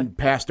and then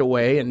passed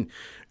away, and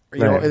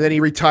and then he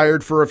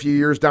retired for a few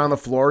years down in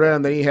Florida,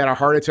 and then he had a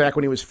heart attack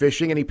when he was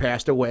fishing and he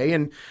passed away,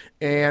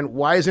 and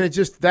why isn't it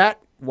just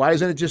that? Why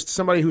isn't it just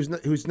somebody who's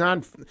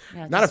not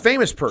a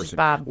famous person?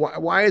 Bob.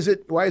 Why is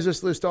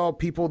this list all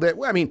people that,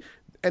 I mean,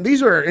 and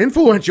these are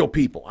influential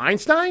people?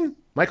 Einstein,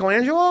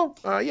 Michelangelo,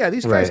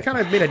 these guys kind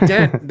of made a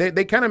dent.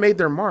 They kind of made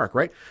their mark,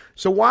 right?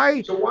 So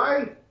why?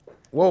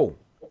 Whoa.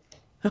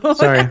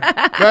 Sorry.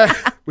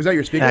 Was that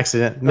your speaker?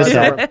 Accident. Missed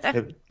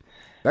that.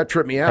 That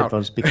tripped me out.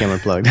 Headphones became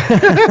unplugged.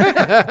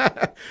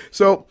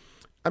 So,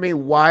 I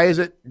mean, why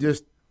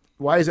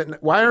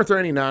aren't there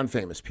any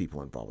non-famous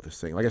people involved with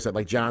this thing? Like I said,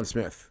 like John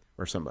Smith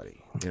or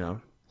somebody,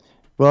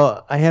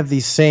 Well, I have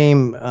the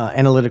same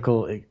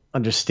analytical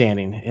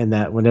understanding in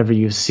that whenever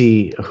you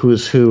see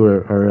who's who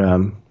or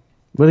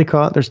what do they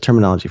call it? There's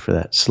terminology for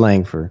that,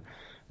 slang for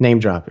name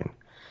dropping.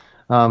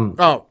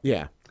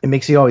 It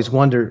makes you always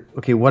wonder,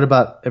 okay, what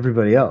about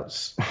everybody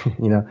else?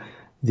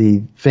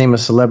 The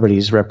famous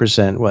celebrities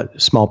represent what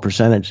small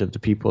percentage of the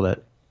people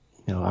that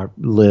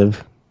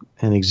live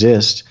and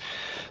exist.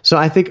 So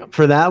I think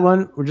for that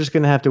one, we're just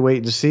going to have to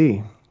wait to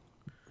see.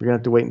 We're going to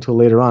have to wait until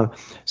later on.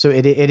 So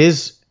it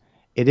is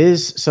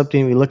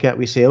something we look at.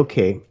 We say,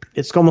 okay,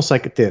 it's almost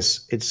like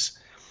this. It's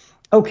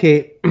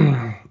okay.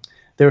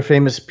 There are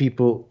famous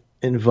people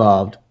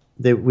involved.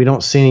 We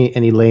don't see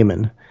any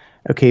laymen.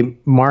 Okay,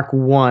 Mark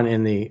 1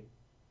 in the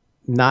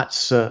not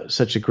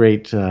such a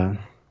great. How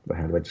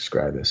do I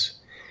describe this?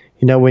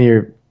 When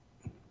you're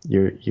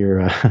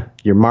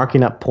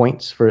marking up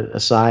points for a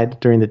side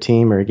during the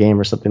team or a game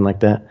or something like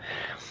that.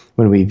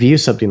 When we view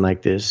something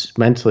like this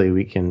mentally,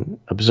 we can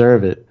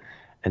observe it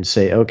and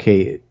say,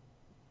 okay,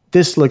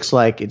 this looks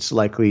like it's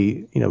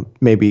likely,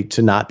 maybe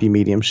to not be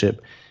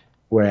mediumship,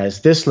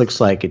 whereas this looks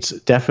like it's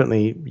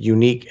definitely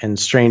unique and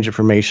strange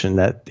information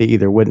that they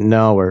either wouldn't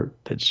know or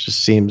it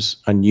just seems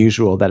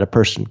unusual that a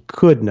person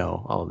could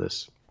know all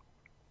this.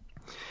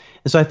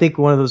 And so I think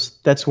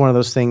that's one of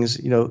those things,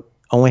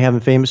 only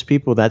having famous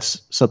people,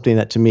 that's something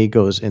that to me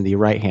goes in the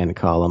right-hand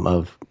column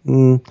of,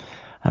 I'm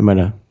going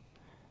to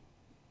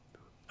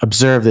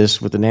observe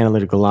this with an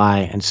analytical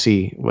eye and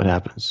see what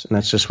happens. And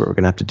that's just what we're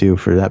going to have to do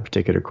for that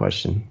particular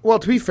question. Well,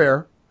 to be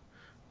fair,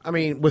 I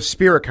mean, with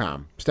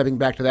Spiricom, stepping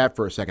back to that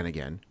for a second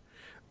again,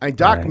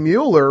 Doc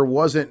Mueller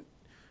wasn't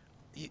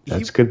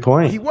That's a good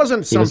point. He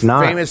wasn't some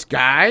famous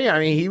guy. I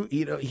mean,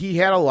 he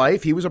had a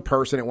life. He was a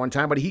person at one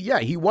time, but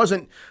he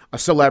wasn't a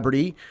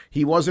celebrity.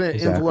 He wasn't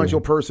an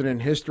influential person in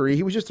history.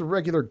 He was just a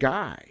regular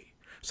guy.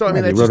 So I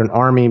mean, he wrote an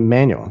army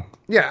manual.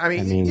 Yeah, I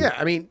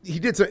mean, he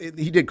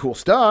did cool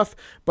stuff,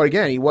 but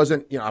again, he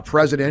wasn't a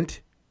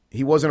president.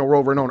 He wasn't a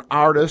world-renowned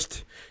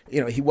artist.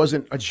 He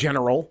wasn't a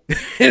general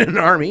in an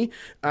army.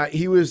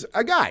 He was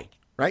a guy,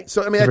 right?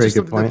 So I mean, that's just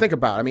something to think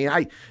about. I mean,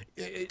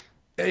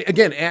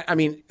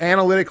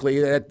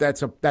 analytically,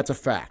 that's a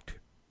fact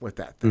with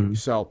that thing. Mm-hmm.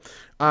 So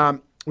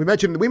we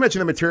mentioned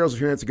the materials a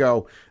few minutes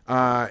ago,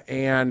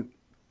 and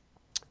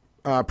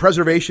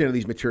preservation of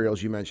these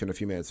materials you mentioned a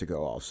few minutes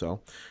ago also.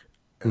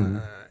 Mm-hmm.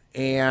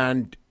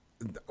 And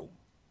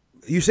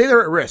you say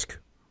they're at risk.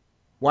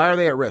 Why are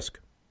they at risk?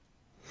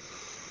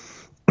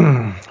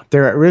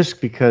 They're at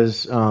risk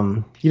because, you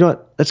know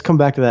what? Let's come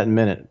back to that in a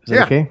minute. Is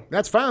that okay?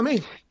 That's fine with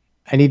me.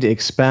 I need to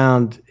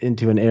expound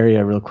into an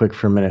area real quick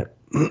for a minute.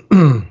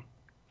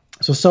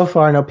 So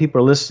far, I know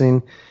people are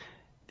listening.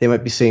 They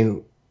might be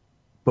saying,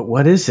 but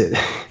what is it?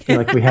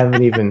 Like we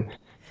haven't even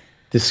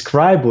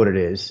described what it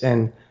is.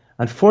 And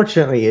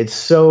unfortunately, it's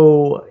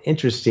so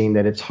interesting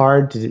that it's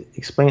hard to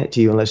explain it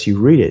to you unless you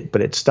read it.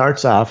 But it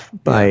starts off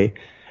by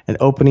an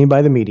opening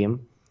by the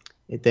medium.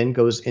 It then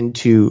goes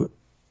into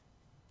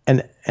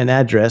an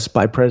address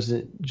by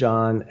President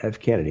John F.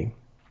 Kennedy.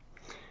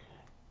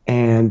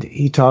 And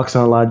he talks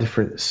on a lot of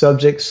different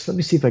subjects. Let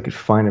me see if I could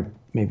find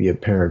maybe a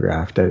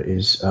paragraph that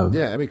is of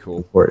that'd be cool.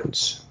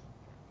 Importance.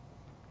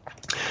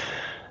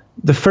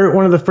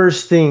 One of the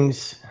first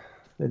things,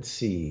 let's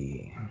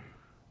see.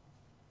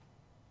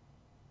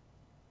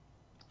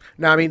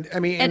 No, I mean,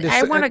 and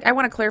I want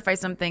to clarify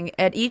something.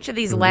 At each of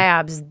these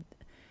labs,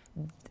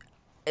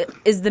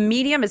 is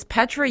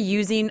Petra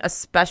using a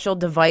special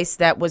device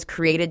that was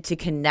created to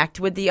connect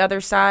with the other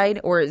side,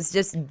 or is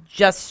this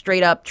just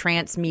straight up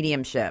trance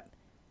mediumship?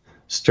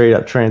 Straight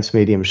up trance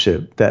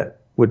mediumship that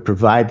would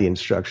provide the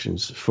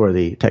instructions for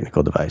the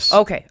technical device.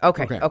 Okay.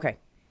 Kind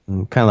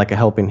of like a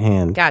helping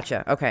hand.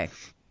 Gotcha. Okay.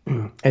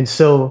 And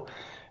so,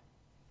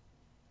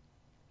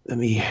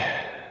 this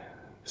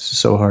is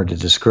so hard to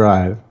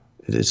describe.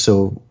 It is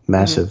so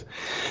massive.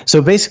 Mm-hmm.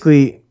 So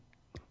basically,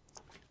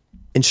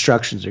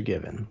 instructions are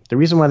given. The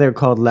reason why they're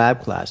called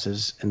lab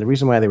classes and the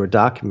reason why they were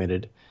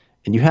documented,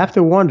 and you have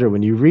to wonder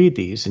when you read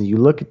these and you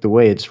look at the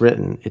way it's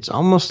written, it's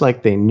almost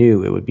like they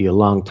knew it would be a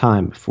long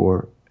time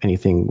before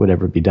anything would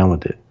ever be done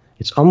with it.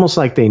 It's almost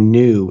like they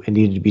knew it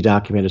needed to be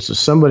documented so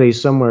somebody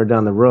somewhere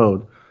down the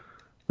road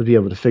would be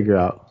able to figure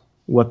out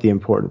what the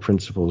important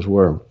principles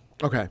were.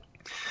 Okay.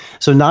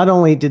 So not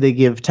only did they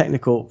give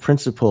technical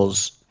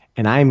principles,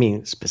 and I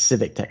mean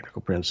specific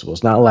technical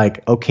principles, not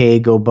like, okay,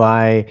 go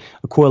buy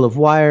a coil of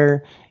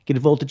wire, get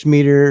a voltage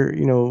meter,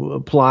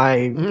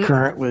 apply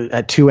current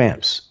at 2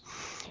 amps.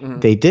 Mm-hmm.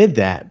 They did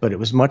that, but it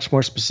was much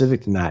more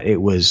specific than that.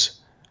 It was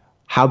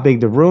how big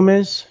the room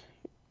is,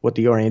 what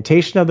the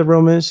orientation of the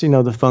room is,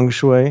 the feng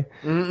shui,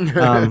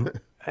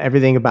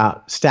 everything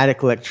about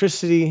static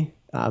electricity,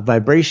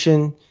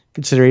 vibration,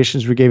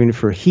 considerations were given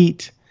for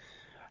heat.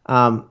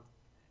 The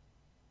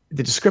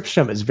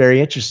description of it is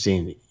very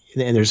interesting.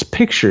 And there's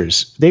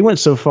pictures. They went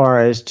so far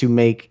as to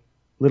make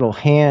little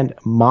hand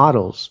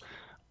models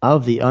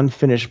of the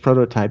unfinished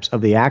prototypes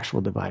of the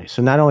actual device.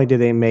 So not only did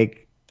they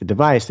make the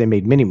device, they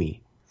made Mini-Me.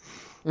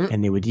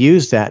 And they would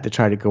use that to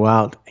try to go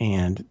out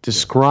and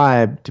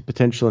describe to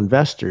potential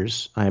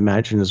investors, I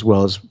imagine, as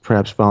well as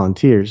perhaps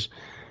volunteers,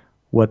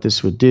 what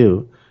this would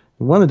do.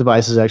 And one of the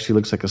devices actually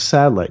looks like a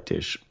satellite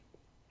dish.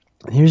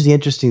 And here's the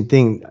interesting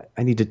thing.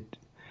 I need to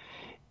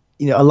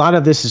a lot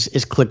of this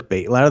is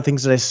clickbait. A lot of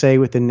things that I say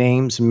with the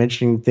names and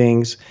mentioning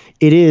things,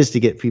 it is to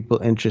get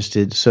people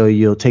interested. So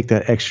you'll take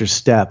that extra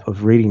step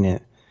of reading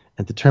it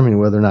and determining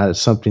whether or not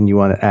it's something you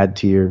want to add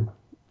to your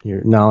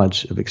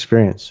knowledge of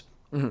experience.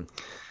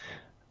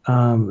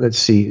 Mm-hmm. Let's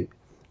see.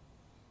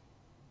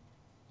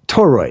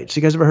 Toroids.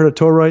 You guys ever heard of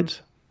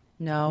toroids?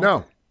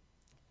 No.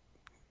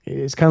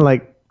 It's kind of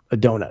like a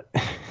donut.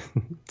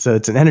 So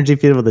it's an energy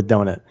field with a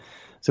donut.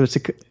 So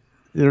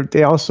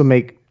they also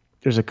make.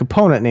 There's a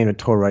component named a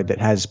toroid that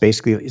has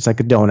basically, it's like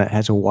a donut,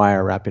 has a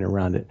wire wrapping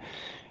around it.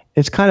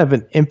 It's kind of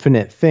an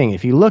infinite thing.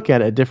 If you look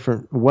at it a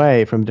different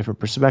way, from a different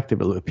perspective,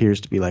 it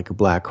appears to be like a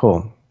black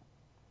hole.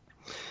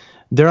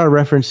 There are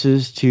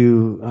references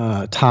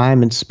to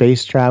time and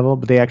space travel,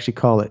 but they actually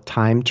call it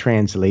time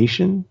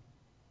translation.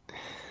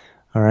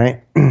 All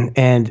right.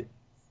 And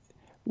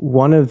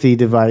one of the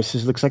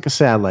devices looks like a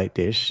satellite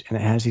dish, and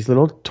it has these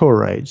little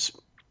toroids,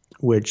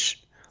 which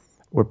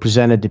were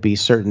presented to be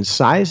certain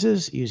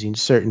sizes, using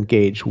certain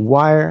gauge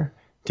wire,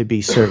 to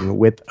be certain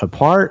width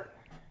apart,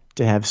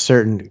 to have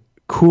certain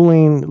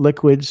cooling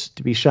liquids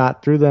to be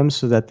shot through them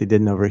so that they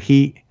didn't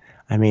overheat.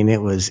 I mean,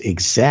 it was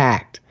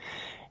exact.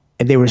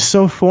 And they were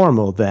so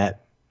formal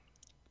that,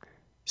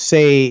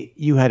 say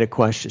you had a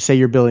question, say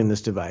you're building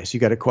this device, you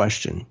got a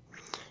question.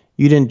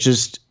 You didn't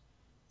just,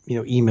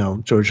 email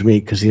George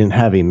Meek because he didn't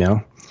have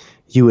email.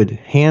 You would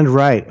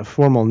handwrite a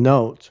formal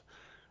note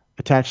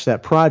attached to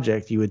that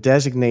project, you would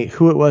designate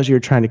who it was you were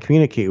trying to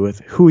communicate with,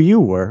 who you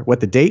were, what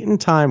the date and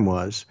time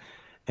was,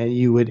 and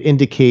you would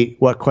indicate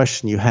what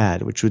question you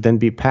had, which would then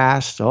be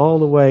passed all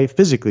the way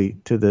physically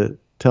to the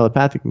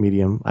telepathic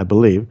medium, I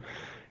believe,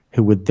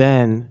 who would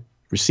then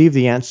receive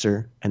the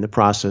answer, and the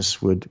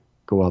process would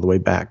go all the way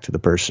back to the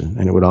person,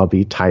 and it would all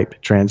be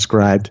typed,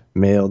 transcribed,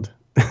 mailed,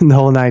 the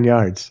whole 9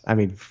 yards. I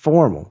mean,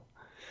 formal.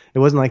 It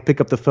wasn't like pick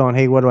up the phone,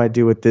 hey, what do I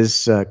do with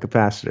this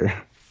capacitor?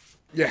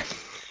 Yeah.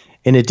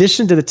 In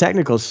addition to the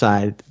technical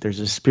side, there's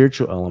a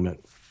spiritual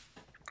element.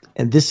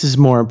 And this is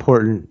more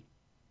important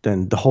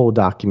than the whole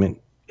document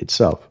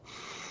itself.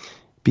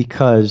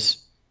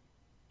 Because,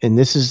 and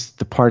this is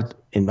the part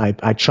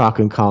I chalk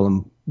in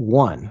column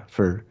 1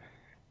 for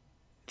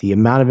the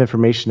amount of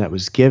information that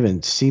was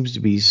given seems to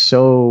be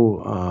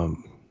so,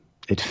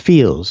 it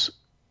feels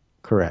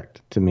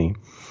correct to me.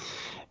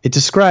 It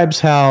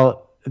describes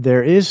how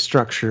there is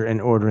structure and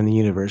order in the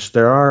universe.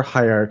 There are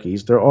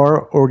hierarchies. There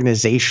are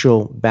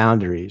organizational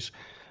boundaries.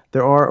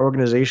 There are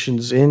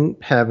organizations in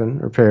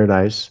heaven or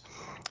paradise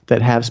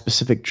that have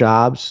specific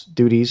jobs,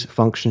 duties,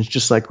 functions,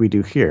 just like we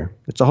do here.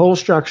 It's a whole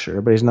structure.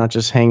 Everybody's not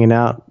just hanging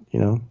out,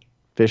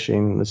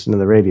 fishing, listening to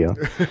the radio.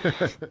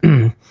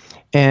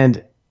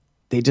 And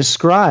they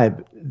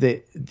describe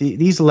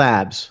these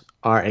labs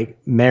are a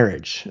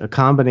marriage, a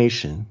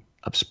combination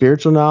of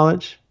spiritual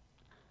knowledge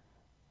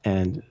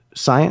and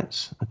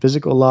science,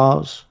 physical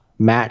laws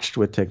matched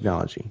with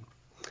technology.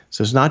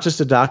 So it's not just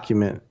a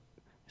document,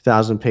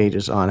 1,000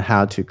 pages on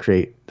how to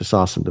create this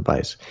awesome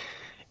device.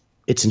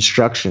 It's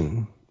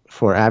instruction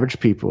for average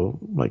people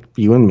like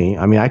you and me.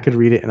 I mean, I could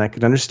read it and I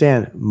could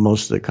understand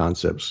most of the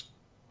concepts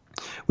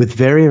with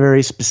very,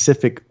 very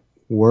specific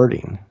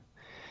wording.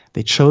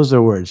 They chose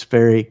their words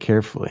very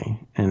carefully.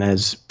 And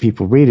as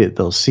people read it,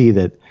 they'll see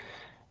that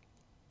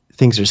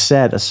things are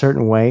said a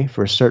certain way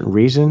for a certain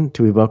reason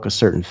to evoke a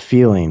certain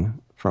feeling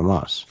from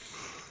us.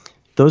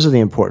 Those are the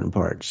important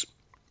parts.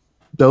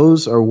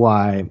 Those are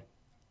why,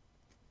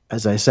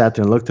 as I sat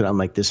there and looked at it, I'm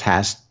like, this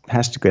has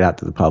to get out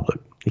to the public.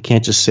 It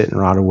can't just sit and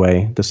rot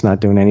away. That's not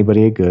doing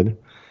anybody a good.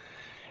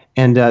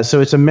 And so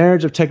it's a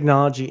marriage of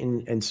technology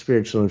and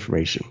spiritual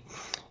information.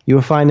 You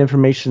will find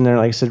information there,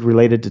 like I said,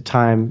 related to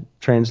time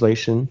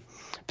translation.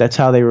 That's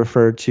how they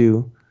refer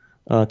to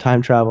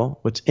time travel.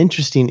 What's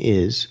interesting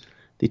is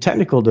the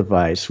technical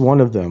device,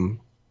 one of them,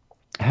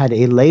 had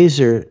a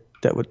laser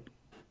that would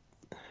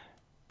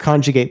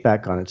conjugate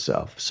back on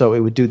itself. So it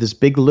would do this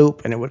big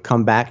loop and it would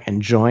come back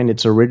and join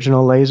its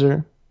original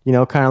laser,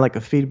 kind of like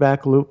a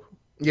feedback loop.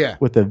 Yeah.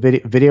 With a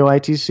video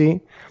ITC.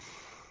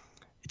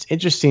 It's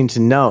interesting to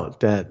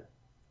note that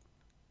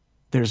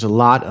there's a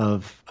lot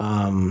of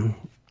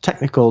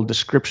technical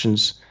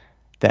descriptions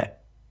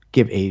that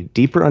give a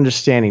deeper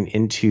understanding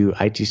into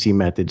ITC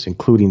methods,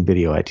 including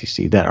video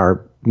ITC, that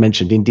are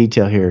mentioned in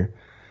detail here.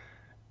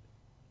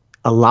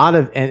 A lot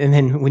of, and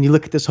then when you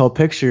look at this whole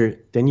picture,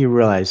 then you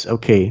realize,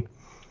 okay,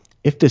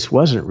 if this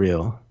wasn't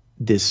real,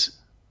 this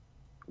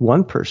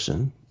one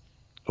person,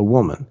 a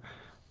woman,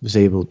 was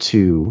able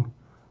to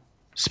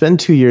spend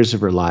 2 years of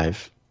her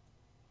life,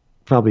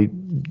 probably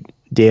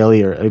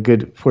daily or a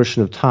good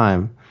portion of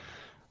time,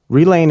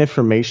 relaying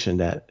information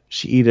that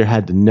she either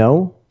had to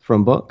know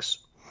from books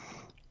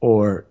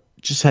or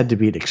just had to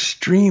be an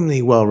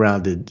extremely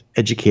well-rounded,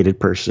 educated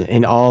person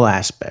in all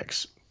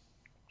aspects,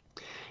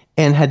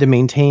 and had to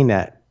maintain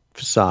that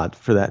facade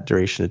for that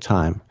duration of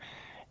time.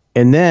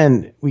 And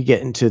then we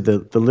get into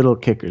the little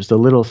kickers, the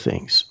little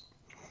things.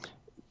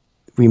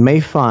 We may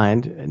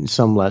find in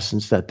some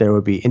lessons that there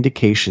would be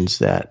indications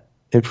that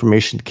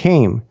information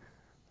came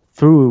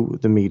through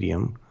the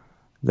medium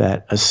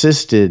that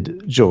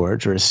assisted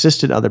George or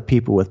assisted other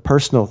people with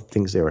personal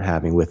things they were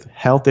having, with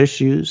health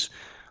issues,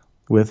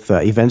 with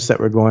events that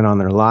were going on in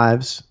their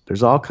lives.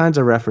 There's all kinds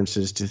of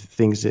references to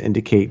things that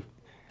indicate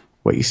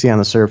what you see on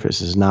the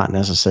surface is not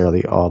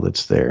necessarily all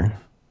that's there.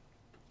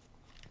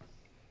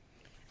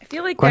 I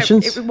feel like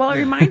questions? It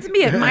reminds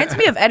me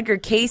of Edgar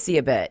Cayce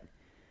a bit.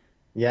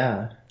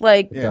 Yeah.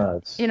 Like, Yeah.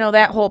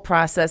 that whole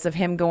process of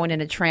him going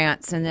into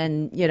trance and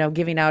then,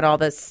 giving out all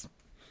this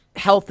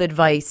health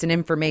advice and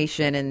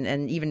information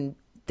and even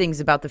things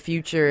about the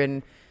future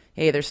and,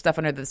 hey, there's stuff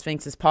under the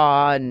Sphinx's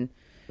paw and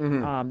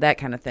that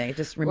kind of thing. It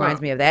just reminds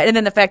me of that. And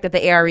then the fact that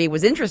the ARE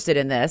was interested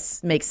in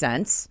this makes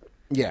sense.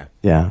 Yeah.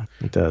 Yeah,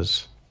 it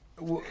does.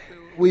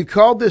 We've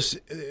called this,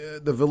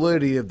 the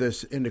validity of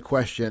this into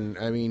question,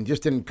 I mean,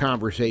 just in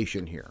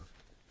conversation here,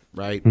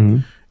 right?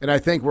 Mm-hmm. And I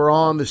think we're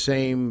all on the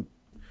same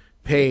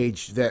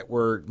page that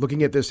we're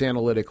looking at this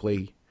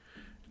analytically,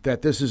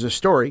 that this is a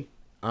story.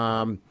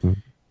 But,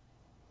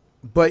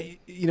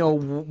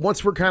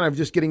 once we're kind of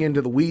just getting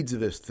into the weeds of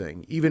this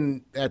thing,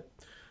 even at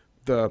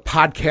the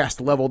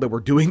podcast level that we're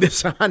doing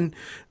this on,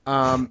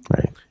 right.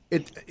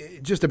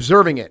 it just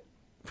observing it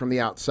from the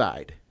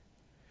outside.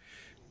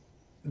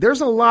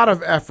 There's a lot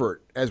of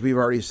effort, as we've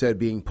already said,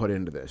 being put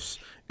into this.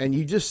 And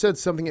you just said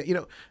something,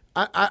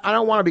 I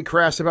don't want to be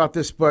crass about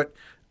this, but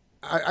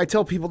I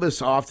tell people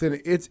this often.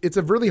 It's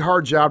a really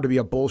hard job to be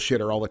a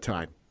bullshitter all the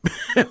time.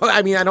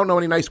 I mean, I don't know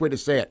any nice way to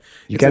say it.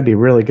 You got to be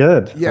really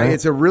good. Yeah, right?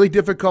 it's a really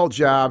difficult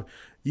job.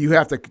 You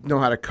have to know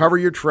how to cover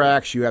your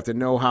tracks. You have to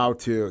know how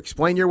to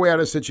explain your way out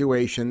of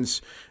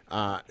situations.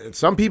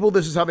 Some people,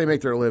 this is how they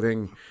make their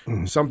living.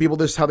 Some people,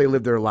 this is how they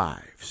live their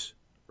lives,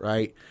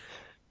 right?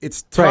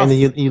 It's tough. Right, and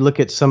then you look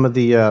at some of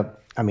the,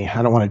 I mean,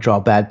 I don't want to draw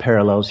bad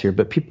parallels here,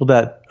 but people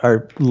that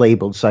are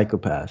labeled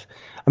psychopath,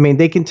 I mean,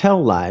 they can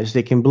tell lies.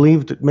 They can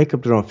make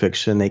up their own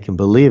fiction. They can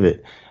believe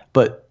it.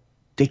 But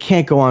they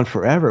can't go on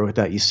forever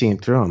without you seeing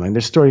through them. And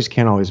their stories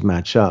can't always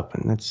match up.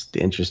 And that's the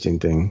interesting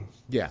thing.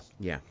 Yeah.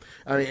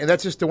 I mean, and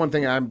that's just the one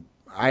thing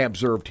I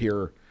observed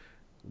here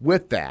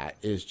with that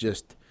is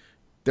just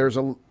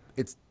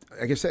it's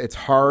like I said, it's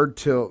hard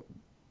to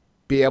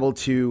be able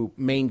to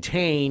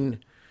maintain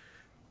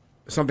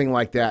something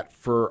like that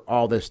for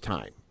all this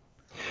time.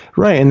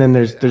 Right, and then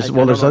there's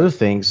other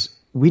things.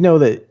 We know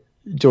that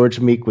George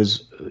Meek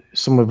was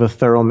somewhat of a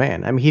thorough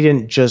man. I mean, he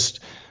didn't just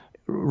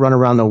run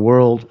around the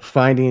world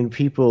finding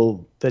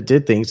people that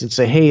did things and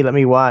say, "Hey, let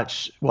me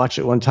watch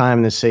it one time,"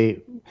 and then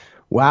say,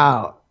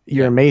 "Wow,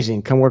 you're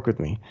amazing. Come work with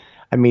me."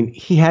 I mean,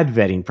 he had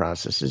vetting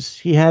processes.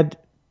 He had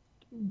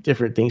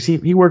different things.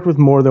 He worked with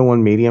more than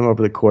one medium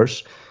over the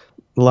course.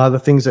 A lot of the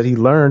things that he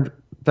learned,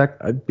 in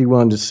fact, I'd be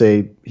willing to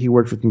say he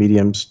worked with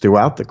mediums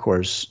throughout the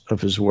course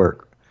of his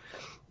work.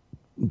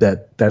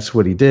 That's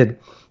what he did.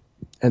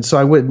 And so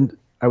I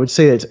would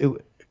say that it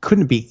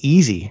couldn't be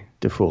easy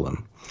to fool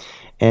him.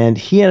 And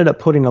he ended up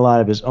putting a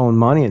lot of his own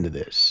money into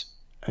this.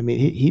 I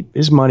mean,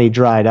 his money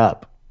dried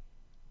up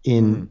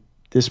in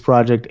this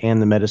project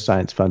and the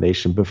Metascience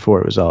Foundation before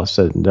it was all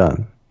said and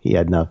done. He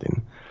had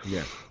nothing.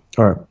 Yeah.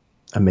 Or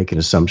I'm making an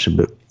assumption,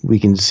 but we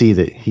can see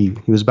that he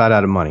was about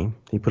out of money.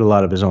 He put a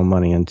lot of his own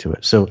money into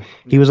it. So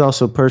he was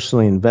also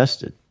personally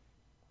invested.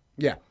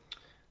 Yeah.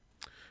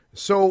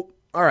 So,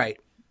 all right.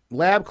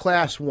 Lab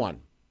Class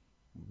 1.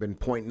 Been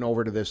pointing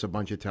over to this a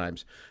bunch of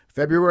times.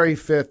 February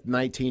 5th,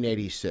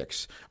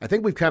 1986. I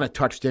think we've kind of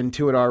touched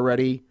into it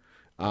already.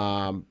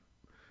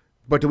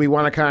 But do we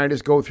want to kind of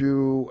just go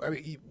through? I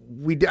mean,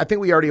 I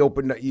think we already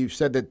opened. You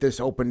said that this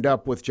opened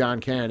up with John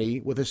Kennedy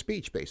with a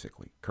speech,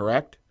 basically,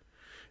 correct?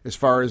 As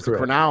far as the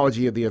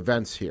chronology of the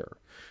events here,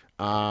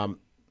 and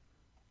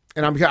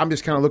I'm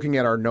just kind of looking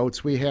at our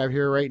notes we have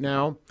here right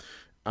now.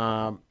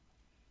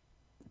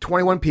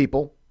 21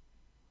 people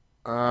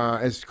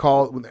is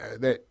called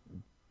that.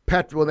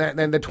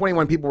 And the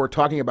 21 people we're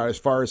talking about, as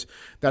far as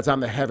that's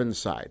on the heaven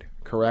side,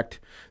 correct?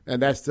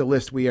 And that's the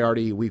list we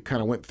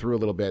kind of went through a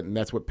little bit, and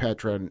that's what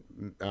Petra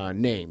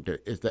named.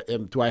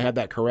 Do I have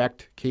that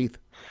correct, Keith?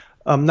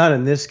 Not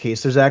in this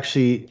case. There's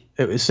actually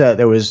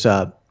there was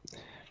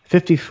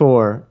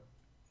 54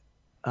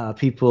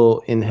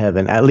 people in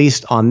heaven, at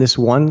least on this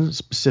one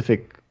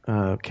specific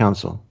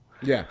council.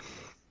 Yeah.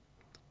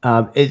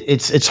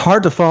 It's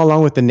hard to follow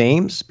along with the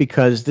names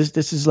because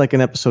this is like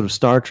an episode of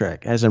Star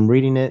Trek. As I'm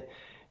reading it,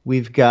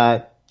 we've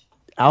got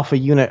Alpha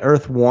Unit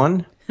Earth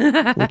 1,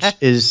 which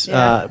is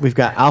we've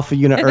got Alpha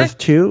Unit Earth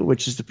 2,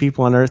 which is the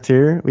people on Earth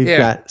here. We've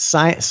got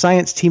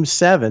Science Team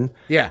 7.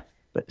 Yeah.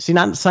 But see,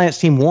 not Science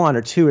Team 1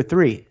 or 2 or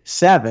 3,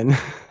 7,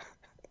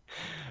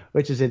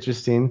 which is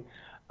interesting.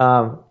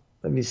 Let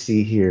me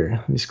see here.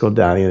 Let me scroll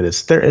down into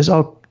this. There is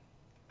all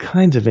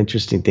kinds of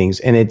interesting things,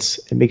 and it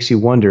makes you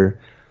wonder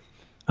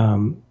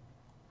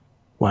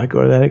why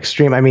go to that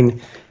extreme. I mean,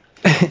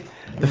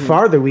 the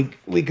farther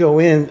we go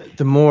in,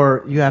 the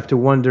more you have to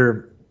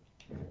wonder,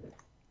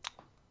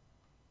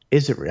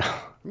 is it real?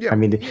 Yeah. I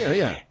mean,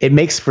 yeah. It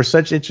makes for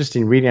such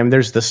interesting reading. I mean,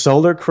 there's the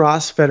Solar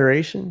Cross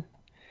Federation.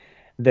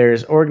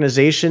 There's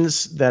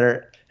organizations that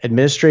are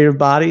administrative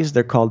bodies.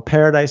 They're called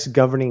Paradise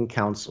Governing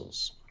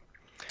Councils.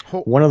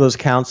 One of those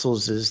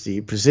councils is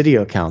the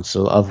Presidio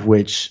Council, of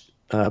which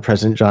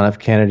President John F.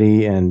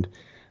 Kennedy and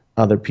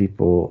other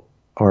people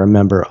are a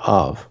member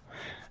of.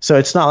 So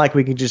it's not like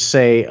we can just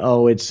say,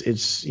 oh, it's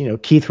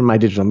Keith from My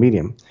Digital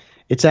Medium.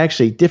 It's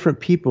actually different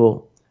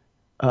people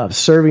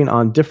serving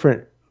on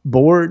different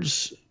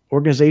boards,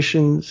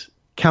 organizations,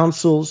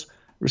 councils,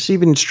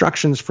 receiving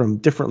instructions from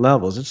different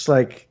levels. It's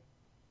kind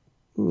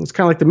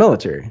of like the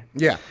military.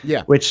 Yeah.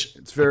 Which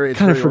it's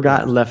kind of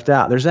forgotten, left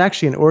out. There's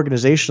actually an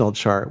organizational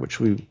chart, which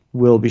we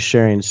will be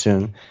sharing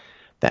soon,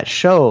 that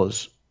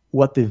shows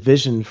what the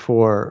vision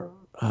for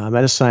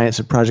Metascience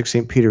and Project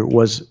St. Peter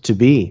was to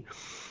be.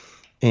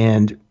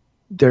 And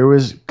there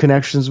was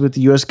connections with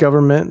the U.S.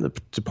 government, the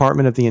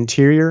Department of the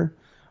Interior.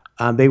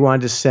 They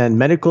wanted to send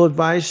medical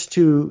advice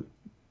to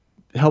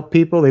help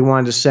people. They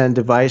wanted to send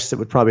advice that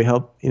would probably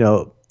help,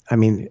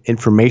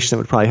 information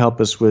that would probably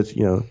help us with,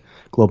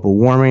 global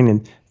warming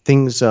and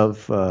things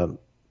of,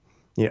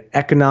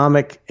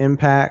 economic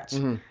impact.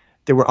 Mm-hmm.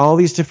 There were all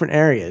these different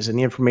areas, and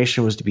the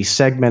information was to be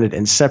segmented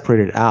and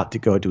separated out to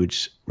go to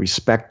its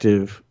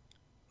respective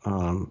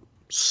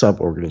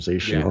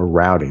sub-organization or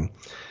routing.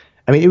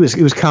 I mean, it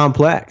was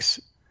complex.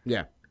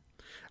 Yeah.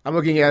 I'm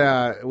looking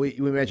at, we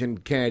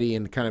mentioned Kennedy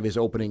and kind of his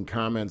opening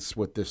comments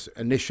with the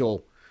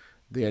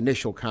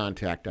initial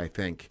contact, I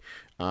think.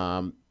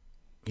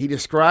 He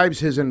describes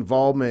his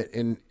involvement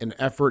in an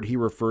effort he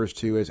refers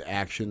to as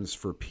Actions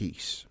for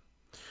Peace.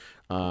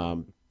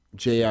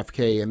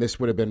 JFK, and this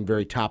would have been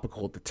very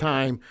topical at the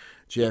time.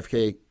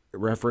 JFK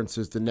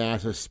references the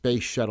NASA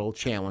Space Shuttle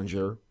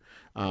Challenger,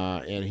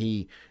 and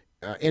he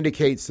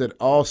indicates that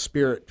all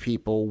Spirit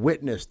people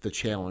witnessed the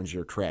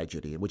Challenger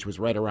tragedy, which was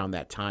right around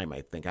that time,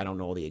 I think. I don't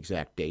know the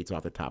exact dates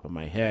off the top of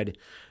my head,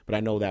 but I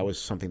know that was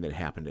something that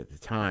happened at the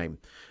time.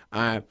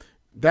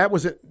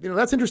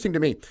 That's interesting to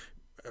me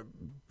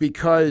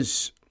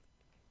because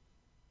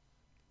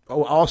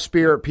all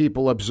Spirit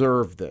people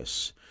observed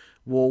this.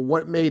 Well,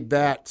 what made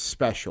that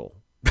special?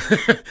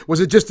 Was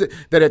it just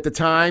that at the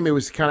time it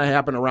was kind of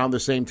happened around the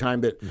same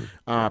time that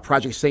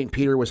Project St.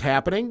 Peter was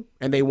happening,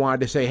 and they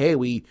wanted to say,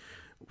 "Hey,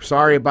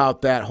 sorry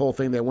about that whole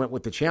thing that went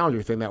with the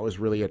Challenger thing. That was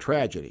really a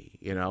tragedy."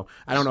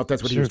 I don't know if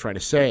that's what he was trying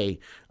to say,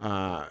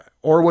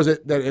 or was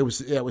it that it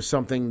was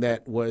something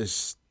that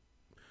was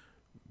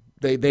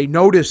they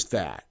noticed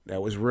that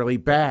was really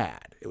bad.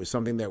 It was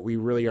something that we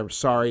really are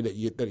sorry that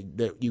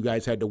you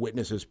guys had to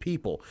witness as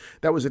people.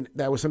 That was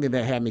something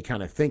that had me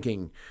kind of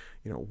thinking,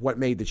 what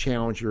made the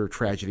Challenger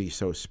tragedy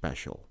so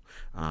special.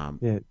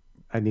 Yeah,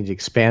 I need to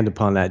expand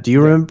upon that. Do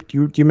you remember? Do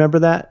you remember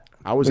that?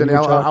 I was in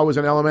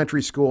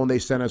elementary school and they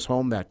sent us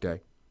home that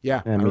day.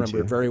 Yeah, I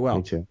remember it very well.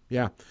 Me too.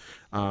 Yeah,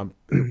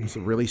 it was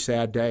a really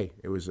sad day.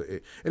 It was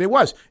the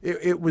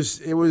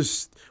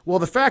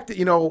fact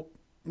that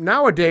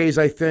nowadays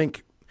I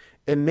think.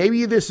 And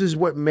maybe this is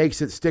what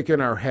makes it stick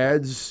in our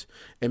heads,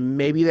 and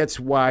maybe that's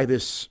why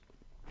this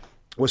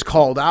was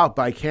called out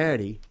by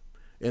Kennedy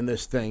in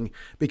this thing,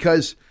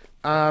 because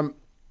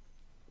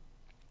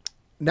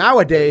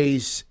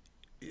nowadays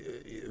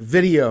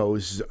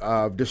videos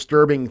of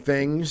disturbing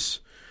things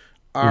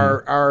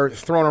are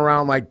thrown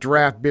around like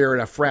draft beer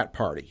at a frat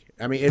party.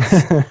 I mean,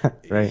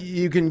 it's right.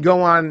 You can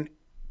go on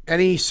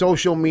any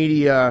social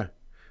media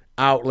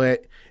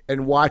outlet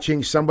and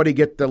watching somebody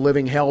get the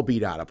living hell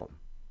beat out of them.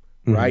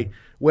 Right,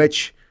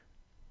 which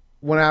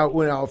when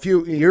a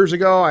few years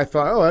ago I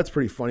thought, oh, that's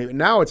pretty funny. But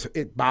now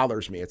it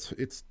bothers me.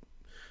 It's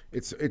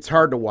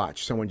hard to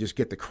watch someone just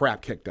get the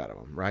crap kicked out of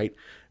them. Right.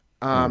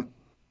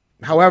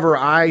 However,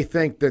 I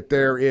think that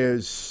there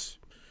is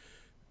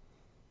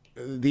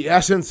the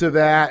essence of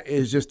that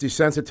is just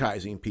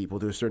desensitizing people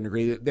to a certain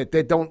degree that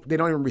they don't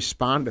even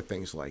respond to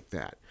things like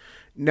that.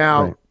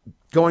 Now,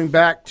 going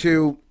back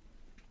to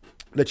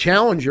the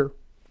Challenger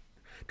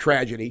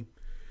tragedy.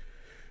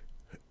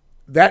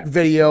 That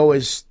video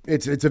it's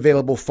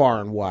available far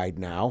and wide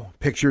now.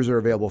 Pictures are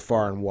available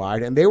far and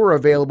wide, and they were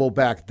available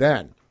back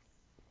then.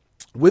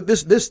 With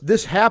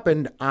this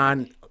happened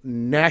on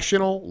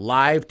national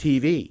live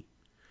TV.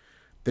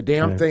 The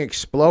damn thing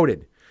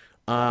exploded,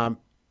 and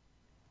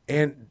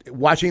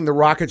watching the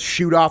rockets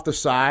shoot off the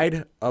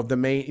side of the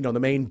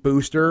main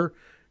booster,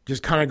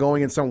 just kind of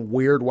going in some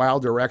weird,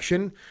 wild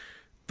direction.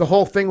 The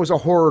whole thing was a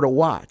horror to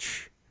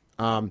watch.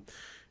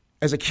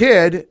 As a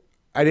kid,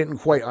 I didn't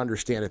quite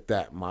understand it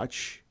that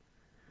much.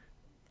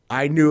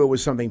 I knew it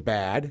was something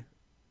bad.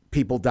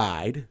 People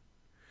died.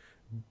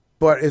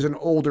 But as an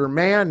older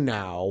man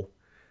now,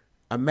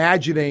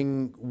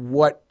 imagining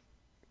what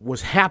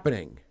was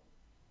happening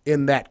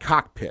in that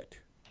cockpit,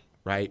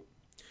 right?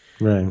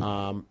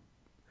 Right.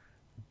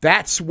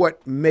 That's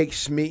what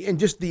makes me, and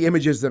just the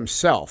images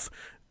themselves,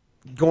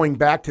 going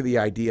back to the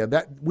idea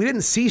that we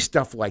didn't see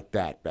stuff like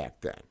that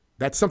back then.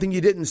 That's something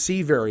you didn't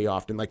see very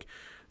often, like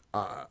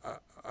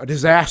a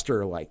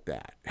disaster like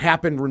that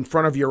happened in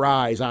front of your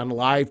eyes on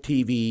live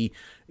TV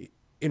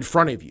in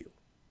front of you.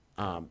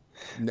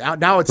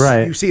 Now it's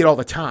you see it all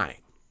the time.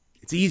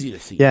 It's easy to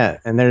see. Yeah,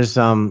 and there's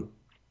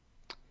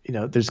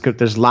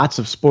there's lots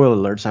of spoiler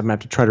alerts. I'm gonna have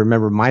to try to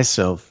remember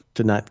myself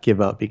to not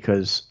give up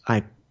because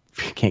I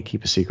can't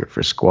keep a secret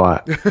for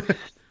squat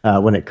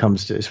when it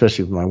comes to,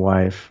 especially with my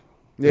wife.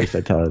 At least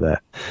I tell her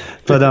that.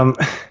 But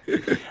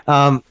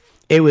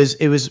it was.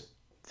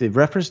 The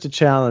reference to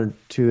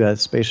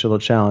Space Shuttle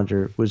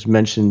Challenger was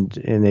mentioned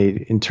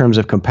in terms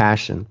of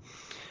compassion,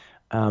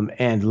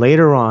 and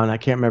later on, I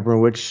can't remember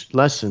in which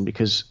lesson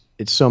because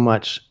it's so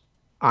much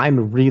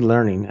I'm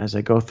relearning as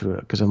I go through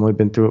it because I've only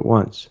been through it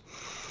once,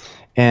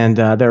 and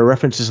there are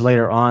references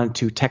later on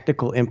to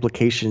technical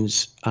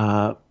implications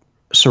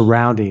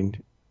surrounding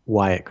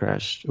why it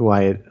crashed,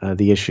 why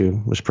the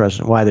issue was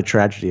present, why the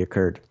tragedy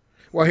occurred.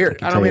 Well, here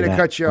I don't mean to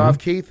cut you off,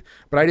 Keith,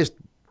 but I just.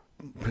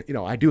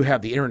 I do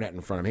have the internet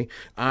in front of me.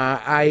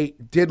 I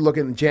did look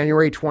in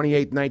January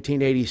 28,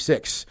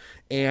 1986,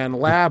 and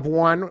Lab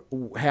 1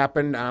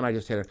 happened on, I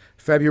just had it,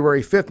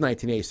 February 5th,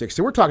 1986.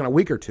 So we're talking a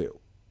week or two,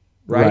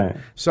 right?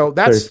 So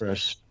that's, very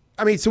fresh.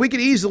 I mean, so we could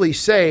easily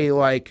say,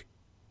 like,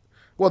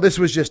 well, this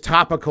was just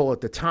topical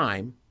at the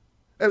time.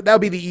 That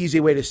would be the easy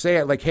way to say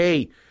it. Like,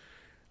 hey,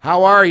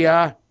 how are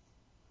ya?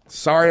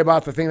 Sorry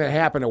about the thing that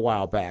happened a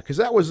while back, because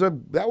that was a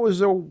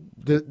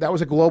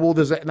global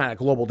disaster, not a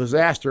global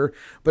disaster,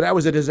 but that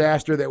was a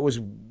disaster that was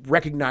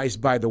recognized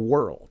by the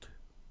world,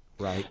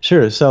 right?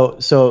 Sure.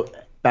 So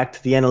back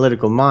to the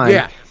analytical mind.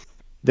 Yeah.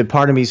 The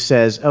part of me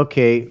says,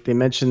 okay, they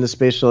mentioned the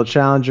Space Shuttle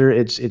Challenger.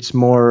 It's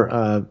more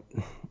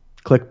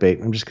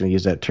clickbait. I'm just going to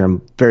use that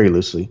term very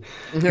loosely.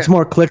 Mm-hmm. It's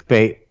more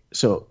clickbait.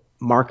 So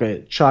mark a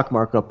chalk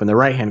mark up in the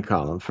right-hand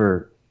column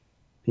for,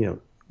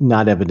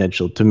 not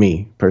evidential to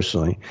me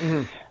personally.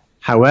 Mm-hmm.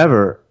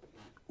 However,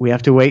 we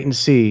have to wait and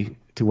see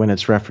to when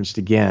it's referenced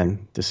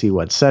again to see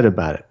what's said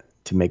about it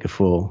to make a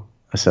full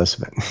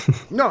assessment.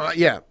 No,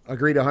 yeah,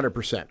 agreed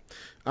 100%.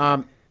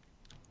 I'm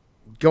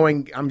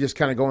just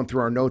kind of going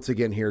through our notes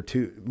again here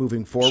too,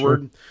 moving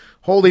forward. Sure.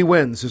 Holy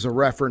winds is a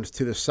reference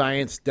to the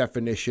science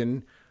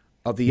definition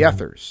of the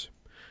ethers.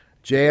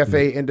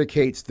 JFA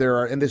indicates there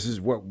are, and this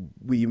is what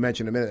we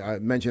mentioned a minute, I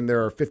mentioned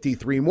there are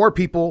 53 more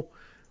people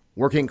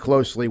working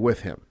closely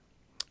with him.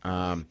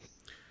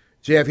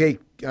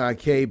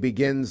 JFK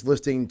begins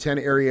listing 10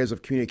 areas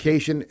of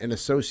communication and the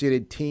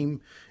associated team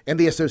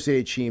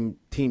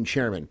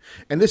chairman.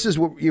 And this is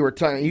what you were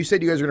talking. You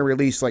said you guys were going to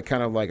release like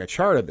kind of like a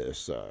chart of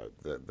this,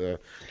 the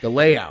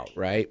layout,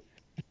 right?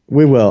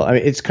 We will. I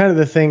mean, it's kind of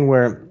the thing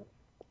where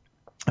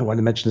I wanted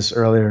to mention this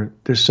earlier.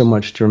 There's so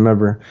much to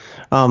remember.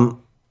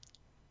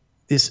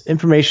 This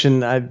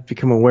information, I've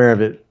become aware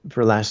of it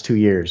for the last 2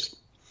 years.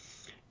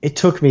 It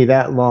took me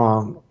that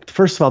long,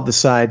 first of all,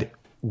 decide,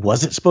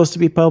 was it supposed to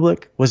be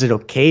public? Was it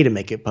okay to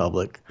make it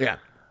public? Yeah.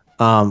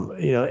 And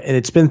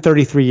it's been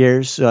 33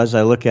 years. So as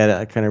I look at it,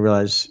 I kind of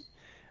realize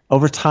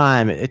over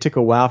time, it took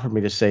a while for me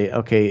to say,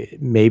 okay,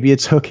 maybe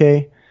it's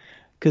okay.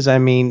 Because I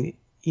mean,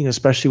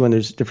 especially when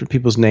there's different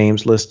people's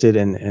names listed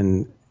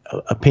and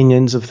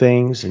opinions of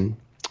things. And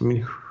I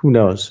mean, who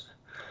knows?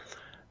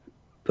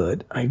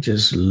 But I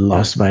just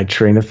lost my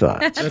train of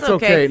thought. That's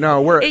okay.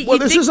 No,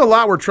 this is a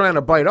lot we're trying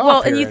to bite off.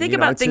 Well, here, and you think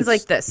about things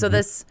like this. So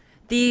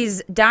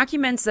these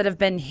documents that have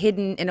been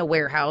hidden in a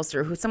warehouse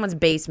or someone's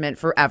basement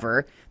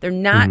forever, they're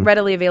not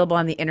readily available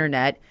on the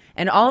internet.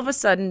 And all of a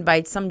sudden,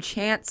 by some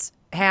chance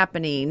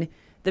happening,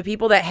 the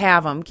people that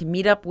have them can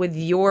meet up with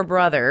your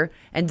brother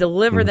and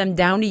deliver them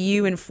down to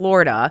you in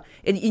Florida.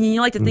 And you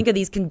like to think of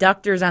these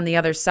conductors on the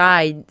other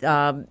side.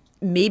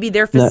 Maybe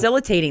they're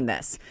facilitating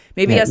this.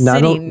 Maybe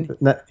not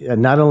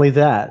only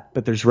that,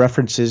 but there's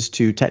references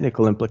to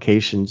technical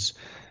implications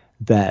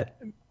that,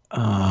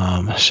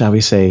 shall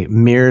we say,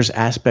 mirrors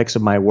aspects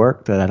of my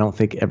work that I don't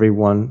think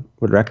everyone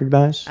would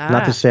recognize.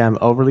 Not to say I'm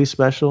overly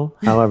special.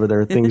 However,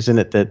 there are things in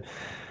it that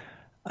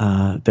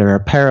there are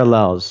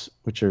parallels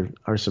which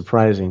are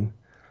surprising.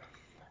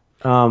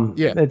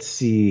 Let's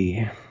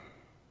see.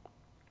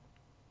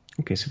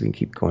 Okay, so we can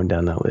keep going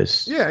down that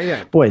list.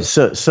 Yeah. Boys,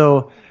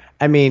 so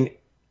I mean,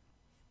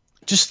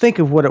 just think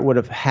of what it would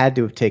have had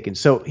to have taken.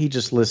 So he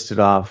just listed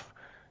off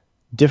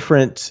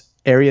different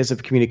areas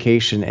of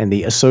communication and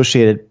the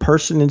associated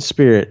person in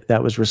spirit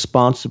that was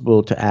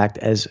responsible to act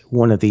as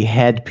one of the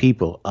head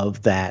people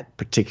of that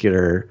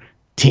particular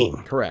team.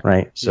 Correct.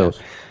 Right? So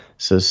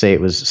say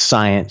it was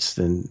science,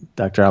 then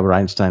Dr. Albert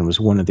Einstein was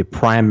one of the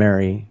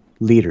primary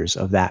leaders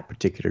of that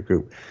particular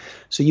group.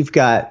 So you've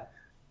got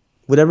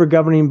whatever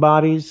governing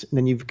bodies, and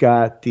then you've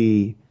got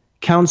the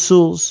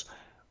councils,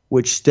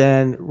 which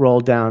then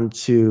roll down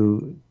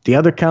to the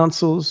other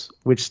councils,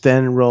 which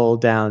then roll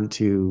down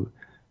to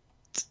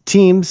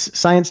teams,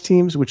 science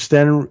teams, which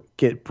then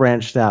get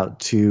branched out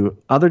to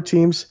other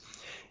teams.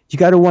 You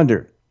got to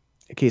wonder,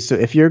 okay, so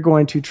if you're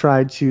going to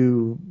try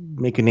to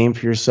make a name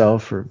for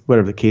yourself or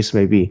whatever the case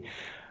may be,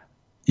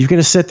 you're going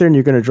to sit there and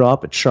you're going to draw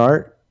up a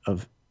chart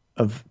of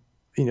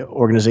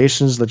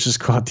organizations. Let's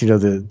just call it,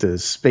 the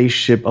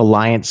Spaceship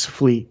Alliance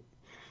Fleet,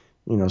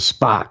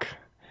 Spock.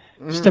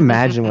 Just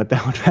imagine what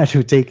that would have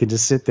to take to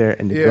sit there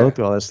and to go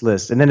through all this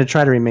list and then to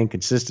try to remain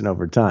consistent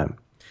over time.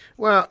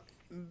 Well,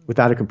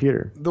 without a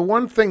computer. The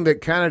one thing that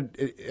kind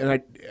of,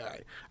 and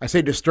I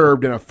say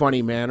disturbed in a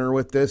funny manner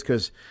with this,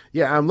 because,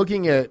 I'm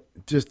looking at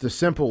just the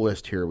simple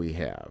list here we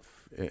have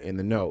in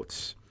the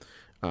notes.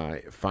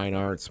 Fine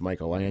arts,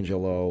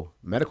 Michelangelo,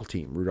 medical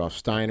team, Rudolf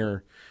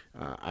Steiner,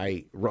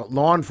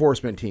 law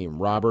enforcement team,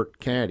 Bobby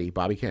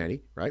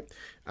Kennedy, right?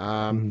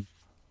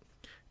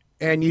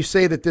 And you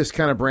say that this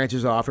kind of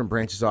branches off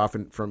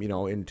from,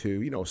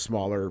 into,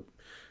 smaller,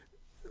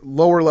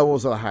 lower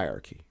levels of the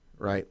hierarchy,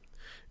 right?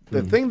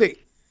 The thing that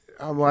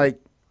I'm like,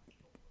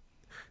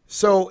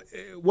 so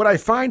what I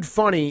find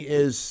funny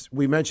is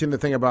we mentioned the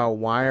thing about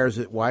why is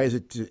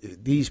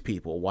it these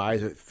people? Why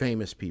is it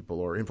famous people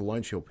or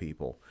influential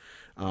people?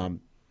 And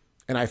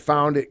I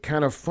found it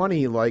kind of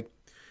funny, like,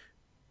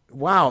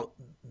 wow,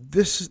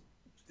 this,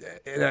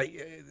 and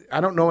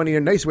I don't know any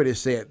nice way to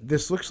say it.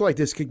 This looks like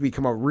this could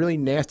become a really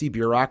nasty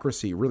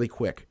bureaucracy really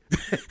quick,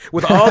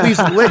 with all these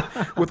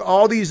with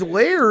all these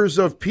layers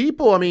of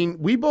people. I mean,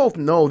 we both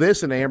know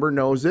this, and Amber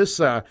knows this.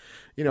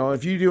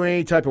 If you do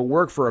any type of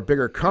work for a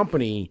bigger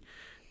company,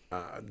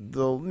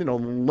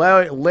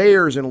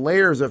 layers and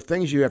layers of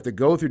things you have to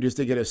go through just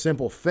to get a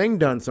simple thing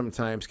done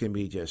sometimes can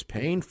be just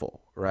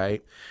painful,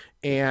 right?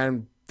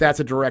 And that's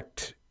a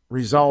direct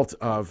result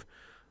of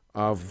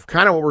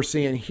kind of what we're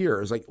seeing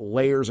here is like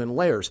layers and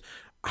layers.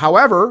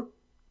 However,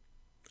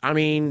 I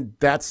mean,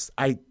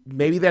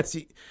 maybe that's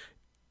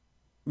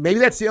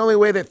the only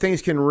way that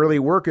things can really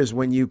work is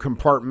when you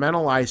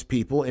compartmentalize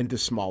people into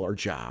smaller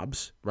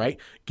jobs, right?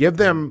 Give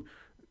them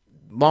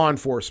law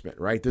enforcement,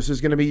 right? This is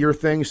going to be your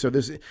thing. So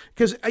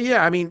because,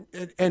 I mean,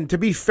 and to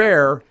be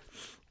fair,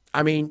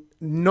 I mean,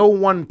 no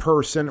one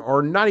person,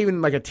 or not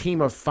even like a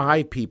team of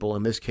 5 people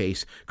in this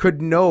case,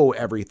 could know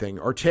everything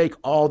or take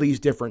all these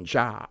different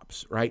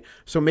jobs, right?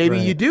 So maybe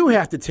you do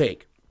have to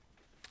take,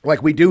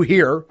 like we do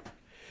here,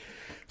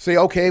 say,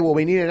 okay, well,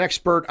 we need an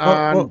expert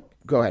on.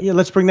 Go ahead. Yeah,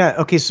 let's bring that.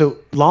 Okay, so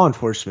law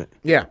enforcement.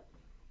 Yeah.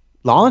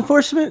 Law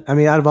enforcement? I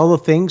mean, out of all the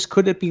things,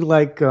 could it be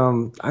like,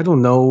 I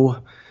don't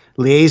know,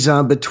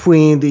 liaison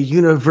between the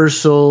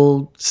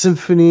Universal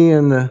Symphony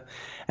and the,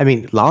 I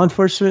mean, law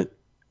enforcement?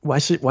 Why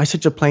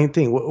such a plain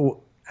thing?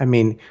 I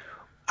mean,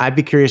 I'd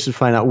be curious to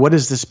find out what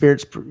is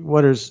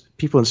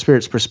people in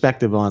spirits'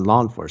 perspective on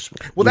law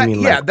enforcement? Well, do you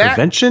mean like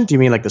prevention? Do you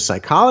mean like the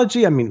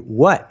psychology? I mean,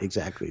 what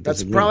exactly?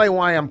 That's probably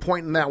why I'm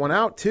pointing that one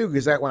out too,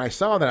 because when I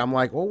saw that, I'm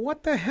like, well,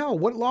 what the hell?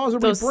 What laws are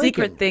we breaking? Those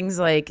secret things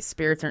like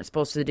spirits aren't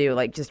supposed to do,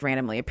 like just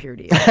randomly appear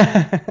to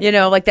you.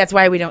 Like that's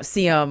why we don't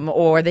see them,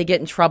 or they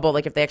get in trouble.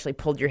 Like if they actually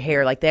pulled your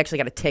hair, like they actually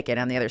got a ticket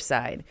on the other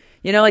side.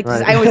 Right.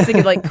 I always think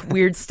of like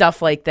weird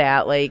stuff like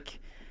that, like.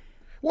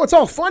 Well, it's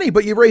all funny,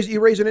 but you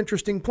raise an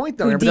interesting point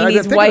though.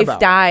 Houdini's wife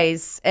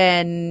dies,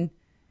 and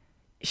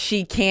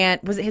she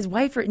can't. Was it his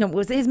wife or no?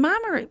 Was it his mom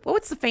or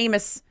what's the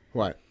famous?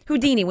 What?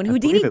 Houdini. When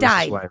Houdini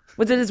died,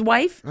 was it his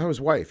wife? That was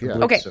his wife. Yeah.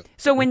 Okay.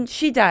 So when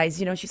she dies,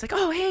 she's like,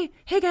 "Oh, hey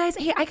guys,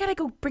 I gotta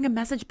go bring a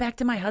message back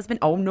to my husband."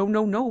 Oh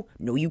no,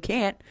 you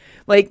can't.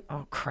 Like,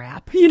 oh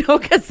crap,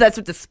 because that's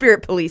what the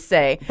spirit police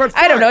say. But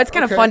I don't know. It's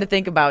kind of fun to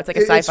think about. It's like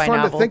a sci-fi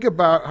novel. It's fun to think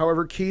about.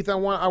 However, Keith, I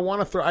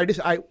want to throw.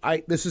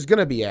 This is going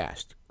to be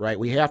asked, right?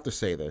 We have to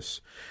say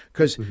this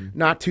because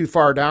not too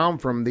far down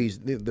from the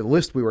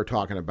list we were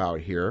talking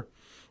about here,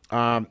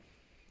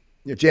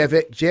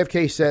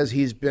 JFK says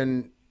he's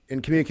been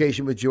in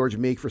communication with George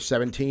Meek for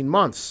 17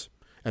 months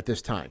at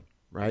this time,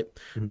 right?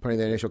 Putting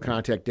the initial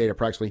contact date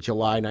approximately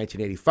July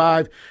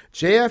 1985.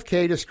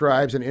 JFK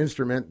describes an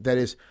instrument that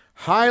is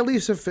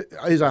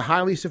a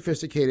highly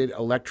sophisticated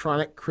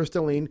electronic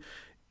crystalline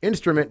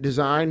instrument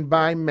designed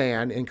by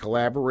man in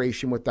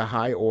collaboration with the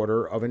high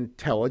order of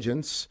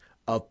intelligence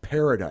of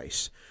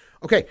paradise.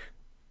 Okay,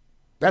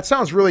 that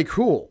sounds really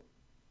cool,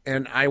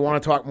 and I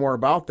want to talk more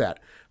about that.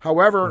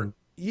 However,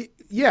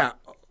 yeah.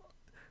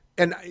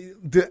 And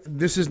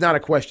this is not a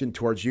question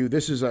towards you.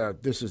 This is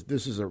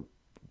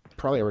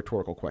probably a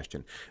rhetorical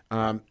question.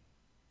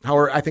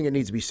 However, I think it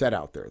needs to be said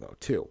out there though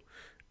too.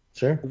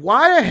 Sure.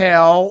 Why the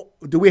hell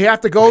do we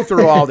have to go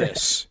through all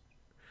this?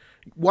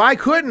 Why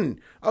couldn't?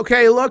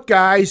 Okay, look,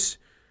 guys,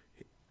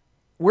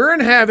 we're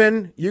in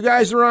heaven. You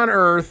guys are on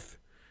earth,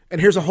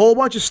 and here's a whole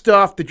bunch of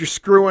stuff that you're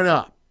screwing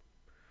up.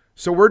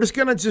 So we're just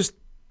gonna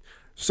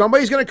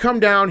somebody's gonna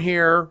come down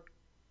here.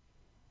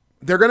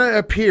 They're gonna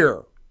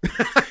appear.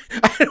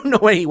 I don't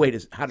know any way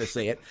how to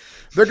say it.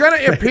 They're going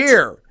to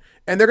appear,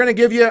 and they're going to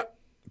give you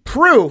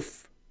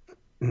proof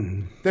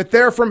that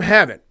they're from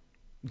heaven.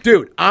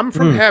 Dude, I'm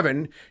from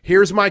heaven.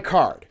 Here's my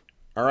card.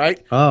 All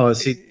right? Oh,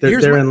 see,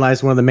 therein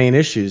lies one of the main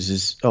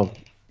issues Go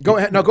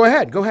ahead. No, go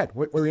ahead. Go ahead.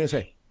 What were you going to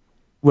say?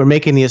 We're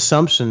making the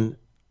assumption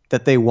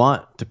that they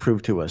want to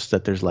prove to us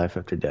that there's life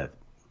after death.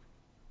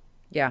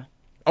 Yeah.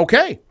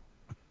 Okay.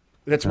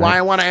 That's why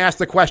I want to ask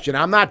the question.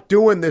 I'm not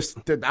doing this.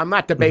 I'm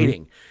not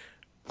debating.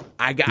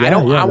 I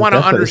want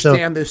to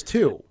understand this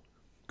too.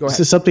 Go ahead. This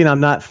is something I'm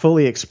not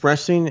fully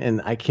expressing,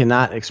 and I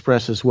cannot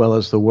express as well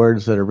as the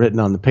words that are written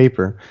on the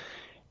paper,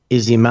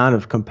 is the amount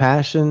of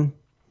compassion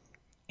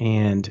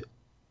and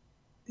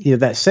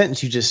that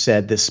sentence you just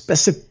said, the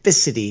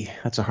specificity,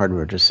 that's a hard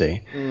word to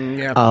say,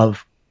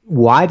 of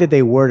why did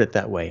they word it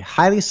that way?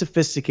 Highly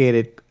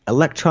sophisticated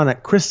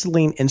electronic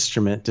crystalline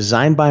instrument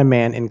designed by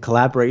man in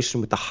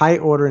collaboration with the high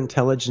order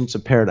intelligence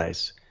of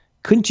paradise.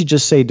 Couldn't you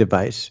just say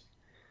device?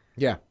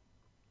 Yeah.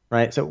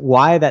 Right. So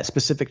why that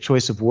specific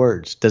choice of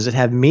words? Does it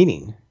have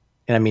meaning?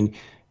 And I mean,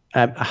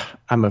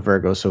 I'm a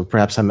Virgo, so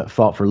perhaps I'm at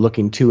fault for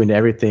looking too into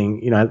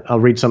everything. I'll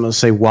read something and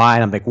say why,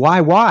 and I'm like,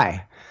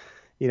 why?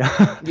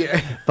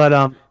 Yeah. But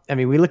I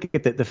mean, we look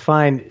at the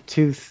fine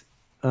tooth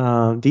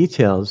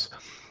details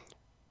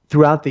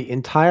throughout the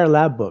entire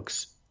lab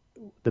books.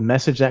 The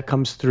message that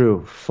comes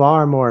through,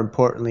 far more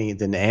importantly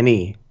than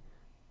any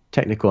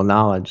technical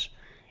knowledge,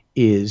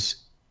 is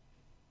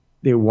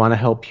they want to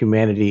help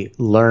humanity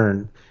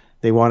learn.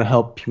 They want to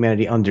help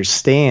humanity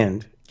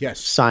understand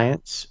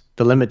science,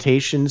 the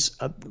limitations.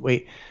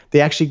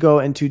 They actually go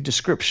into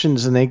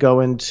descriptions, and they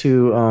go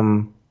into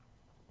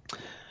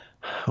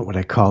what would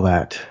I call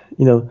that?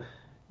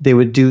 They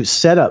would do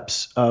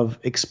setups of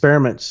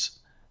experiments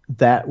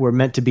that were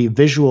meant to be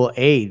visual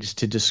aids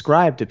to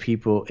describe to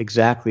people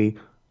exactly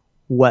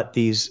what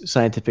these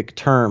scientific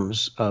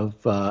terms of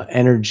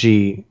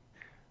energy,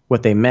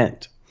 what they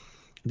meant.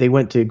 They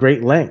went to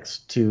great lengths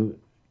to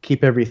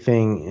keep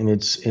everything in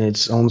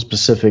its own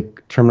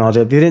specific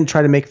terminology. They didn't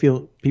try to make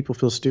people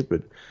feel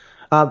stupid.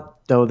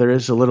 Though there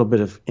is a little bit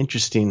of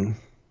interesting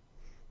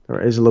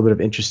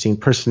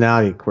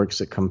personality quirks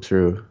that come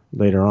through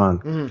later on.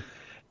 Mm-hmm.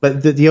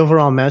 But the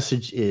overall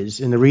message is,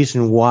 and the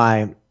reason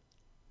why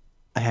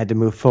I had to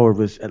move forward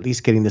with at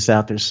least getting this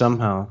out there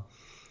somehow,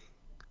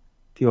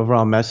 the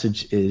overall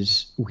message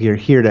is we are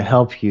here to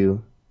help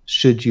you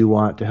should you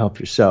want to help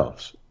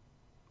yourselves.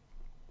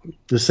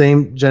 The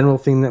same general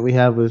theme that we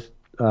have with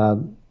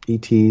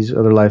ETs,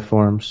 other life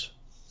forms,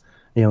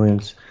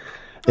 aliens.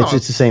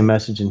 It's the same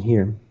message in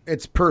here.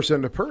 It's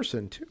person to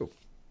person too.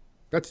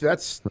 That's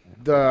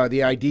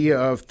the idea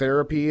of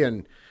therapy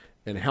and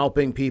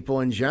helping people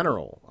in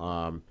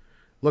general.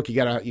 Look, you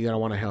gotta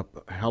want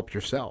to help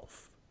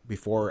yourself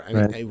before. I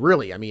mean,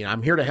 really, I mean,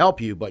 I'm here to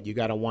help you, but you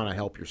gotta want to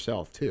help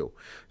yourself too.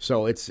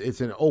 So it's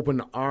an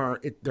open arm.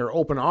 They're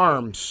open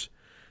arms,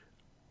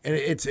 and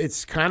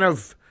it's kind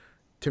of,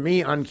 to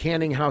me,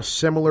 uncanny how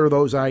similar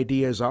those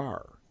ideas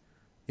are.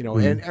 You know,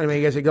 and I mean,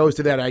 I guess it goes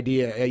to that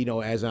idea, you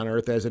know, as on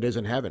earth as it is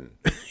in heaven.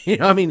 You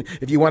know, I mean,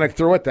 if you want to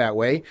throw it that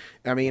way,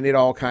 I mean, it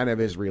all kind of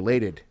is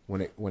related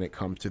when it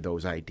comes to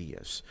those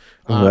ideas.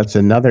 That's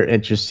another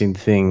interesting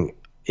thing.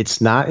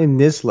 It's not in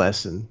this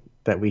lesson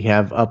that we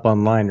have up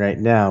online right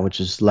now, which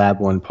is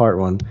Lab 1, Part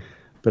 1.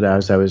 But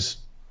as I was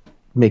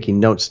making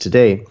notes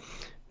today,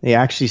 they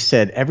actually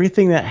said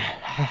everything that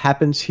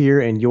happens here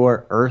in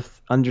your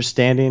earth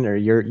understanding or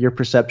your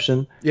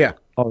perception,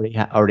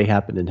 already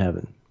happened in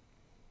heaven.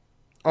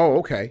 Oh,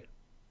 okay.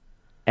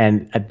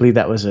 And I believe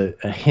that was a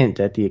hint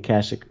at the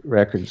Akashic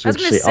Records. I was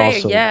going to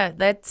say,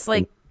 that's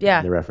like,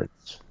 the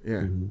reference.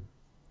 Yeah. Mm-hmm.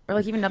 Or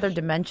like even other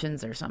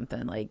dimensions or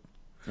something. Like,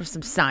 there's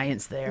some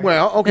science there.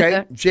 Well,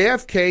 okay.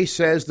 JFK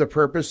says the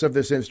purpose of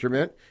this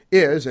instrument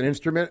is an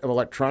instrument of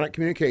electronic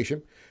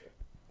communication,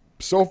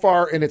 so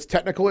far in its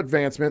technical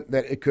advancement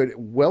that it could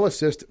well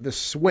assist the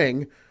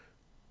swing,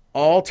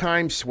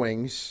 all-time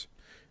swings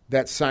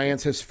that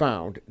science has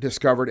found,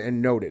 discovered,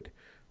 and noted.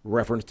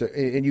 Reference to,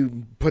 and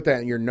you put that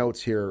in your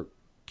notes here,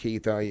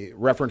 Keith,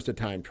 reference to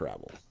time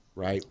travel,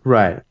 right?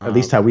 Right. At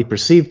least how we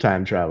perceive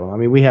time travel. I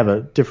mean, we have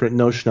a different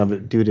notion of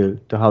it due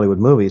to Hollywood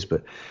movies,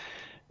 but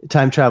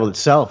time travel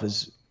itself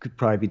could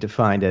probably be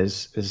defined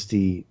as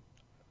a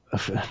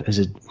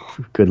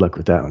good luck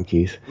with that one,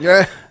 Keith.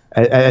 Yeah.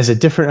 As a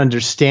different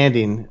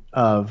understanding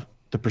of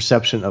the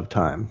perception of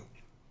time.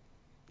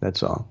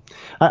 That's all.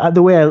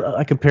 The way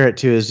I compare it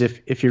to is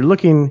if you're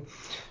looking,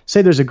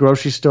 say there's a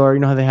grocery store,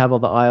 you know how they have all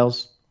the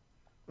aisles?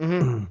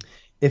 Mm-hmm.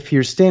 If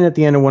you're standing at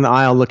the end of one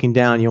aisle looking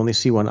down, you only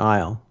see one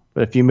aisle.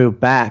 But if you move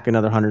back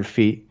another 100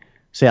 feet,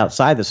 say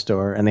outside the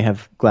store, and they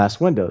have glass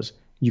windows,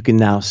 you can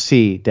now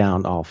see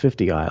down all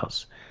 50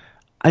 aisles.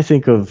 I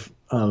think of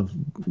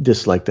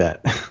this like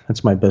that.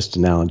 That's my best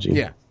analogy.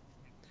 Yeah.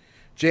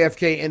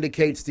 JFK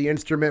indicates the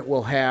instrument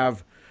will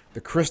have the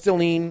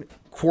crystalline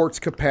quartz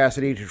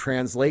capacity to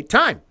translate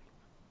time.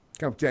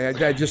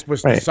 I just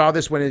saw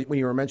this when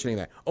you were mentioning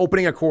that.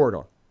 Opening a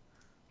corridor.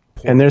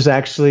 And there's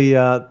actually...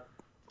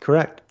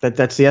 correct.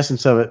 That's the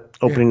essence of it,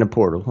 opening a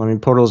portal. I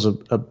mean, portal is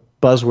a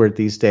buzzword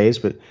these days,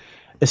 but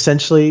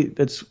essentially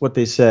that's what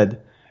they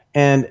said.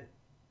 And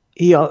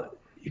you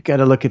got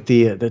to look at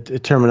the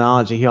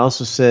terminology. He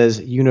also says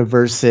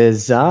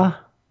universes,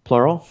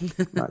 plural,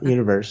 not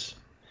universe.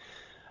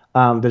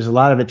 There's a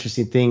lot of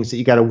interesting things that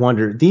you got to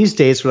wonder. These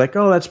days, we're like,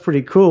 oh, that's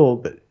pretty cool.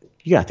 But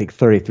you got to think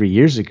 33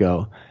 years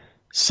ago,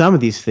 some of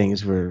these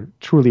things were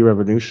truly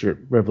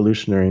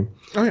revolutionary.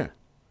 Oh, yeah.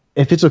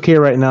 If it's okay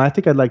right now, I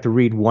think I'd like to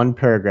read one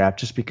paragraph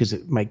just because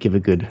it might give a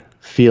good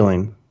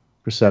feeling,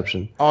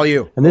 perception. All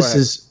you. And this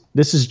is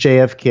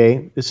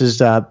JFK. This is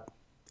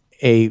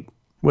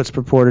what's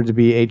purported to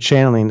be a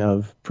channeling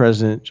of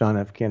President John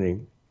F. Kennedy.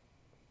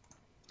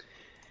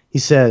 He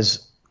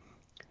says,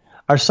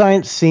 Our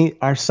Science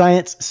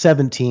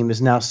 7 team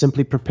is now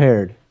simply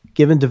prepared,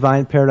 given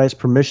Divine Paradise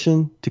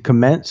permission to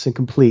commence and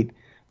complete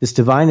this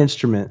divine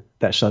instrument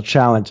that shall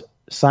challenge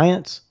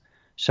science,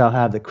 shall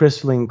have the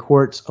crystalline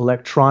quartz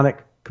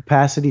electronic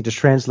capacity to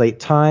translate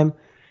time,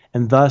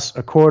 and thus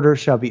a corridor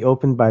shall be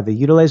opened by the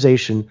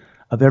utilization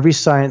of every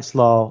science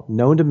law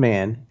known to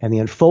man and the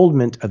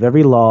unfoldment of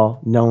every law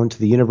known to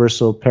the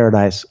universal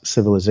paradise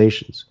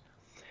civilizations.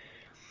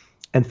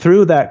 And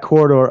through that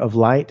corridor of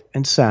light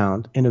and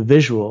sound, in a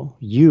visual,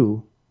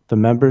 you, the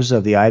members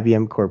of the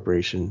IBM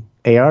Corporation,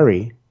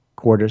 ARE,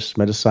 Quartus,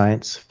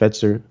 Metascience,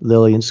 Fetzer,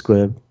 Lilly, and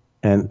Squibb,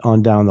 and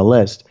on down the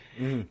list,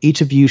 each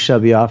of you shall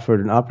be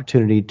offered an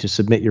opportunity to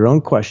submit your own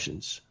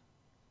questions,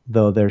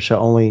 though there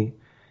shall only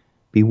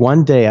be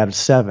one day out of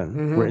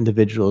 7 where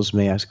individuals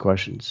may ask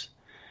questions.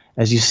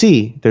 As you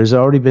see, there's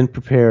already been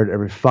prepared a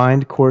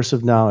refined course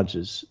of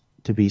knowledges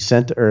to be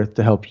sent to Earth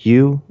to help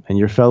you and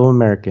your fellow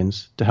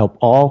Americans, to help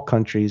all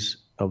countries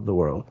of the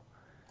world.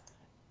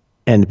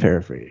 End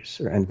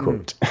paraphrase, or end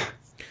quote.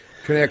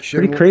 Connection.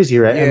 Pretty crazy,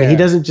 right? Yeah. I mean, he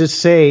doesn't just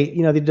say,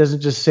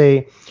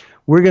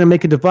 we're going to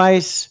make a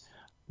device,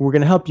 we're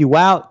going to help you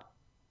out.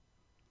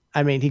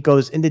 I mean, he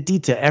goes into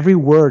detail. Every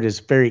word is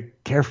very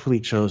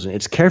carefully chosen.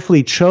 It's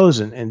carefully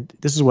chosen, and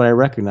this is what I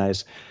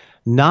recognize,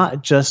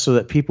 not just so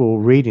that people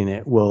reading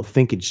it will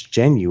think it's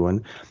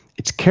genuine.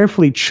 It's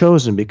carefully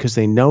chosen because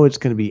they know it's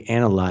going to be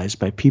analyzed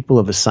by people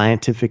of a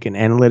scientific and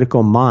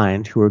analytical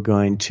mind who are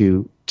going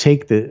to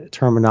take the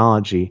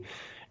terminology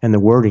and the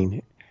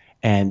wording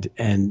and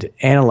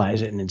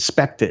analyze it and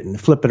inspect it and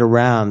flip it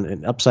around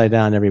and upside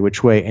down every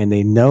which way, and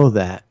they know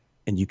that,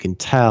 and you can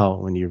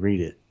tell when you read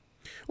it.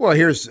 Well,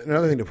 here's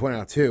another thing to point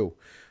out, too.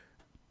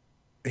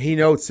 he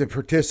notes that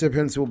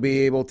participants will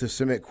be able to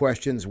submit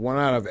questions 1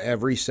 out of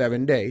every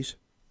 7 days,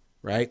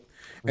 right?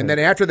 And then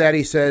after that,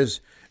 he says,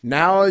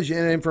 knowledge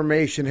and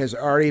information has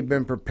already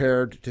been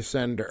prepared to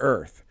send to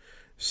Earth.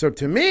 So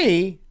to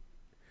me,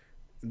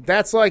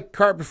 that's like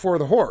cart before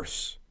the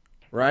horse,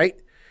 right?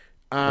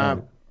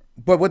 But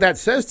what that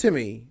says to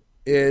me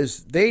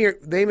is they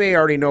may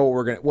already know what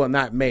we're going to, well,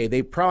 not may,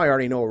 they probably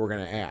already know what we're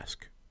going to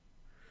ask.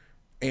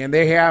 And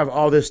they have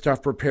all this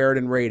stuff prepared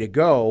and ready to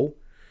go.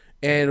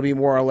 And it'll be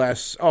more or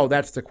less, oh,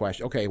 that's the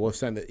question. Okay, we'll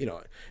send it,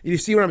 you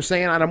see what I'm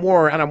saying? On a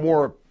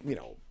more,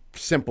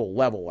 simple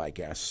level, I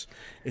guess.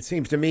 It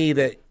seems to me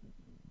that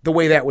the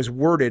way that was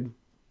worded,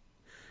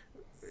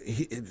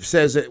 it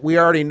says that we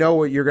already know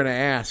what you're going to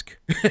ask.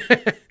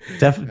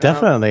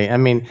 Definitely. I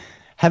mean,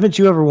 haven't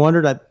you ever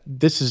wondered?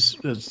 This is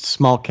a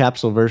small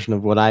capsule version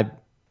of what I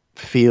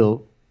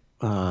feel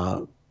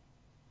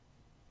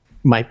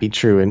might be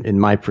true in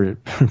my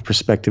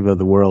perspective of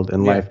the world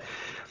and life.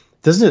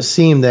 Doesn't it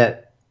seem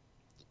that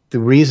the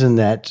reason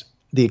that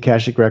the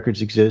Akashic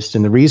Records exist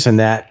and the reason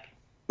that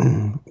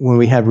when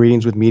we have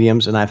readings with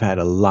mediums, and I've had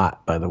a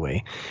lot, by the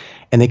way,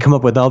 and they come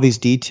up with all these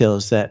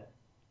details that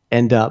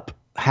end up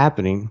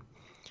happening,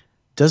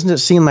 doesn't it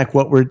seem like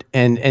what we're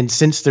and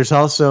since there's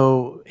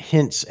also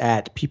hints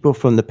at people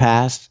from the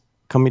past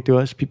coming to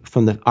us, people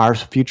from our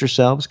future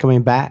selves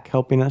coming back,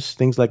 helping us,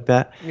 things like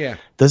that. Yeah.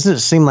 Doesn't it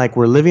seem like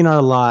we're living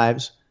our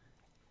lives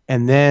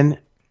and then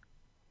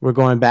we're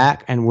going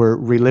back and we're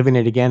reliving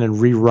it again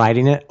and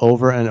rewriting it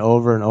over and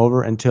over and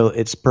over until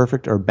it's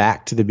perfect or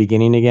back to the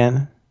beginning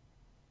again?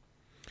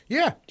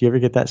 Yeah. Do you ever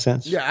get that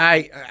sense? Yeah,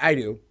 I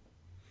do.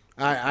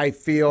 I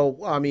feel,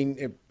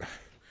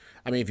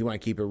 if you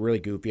want to keep it really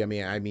goofy,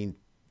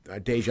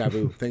 deja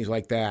vu, things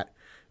like that.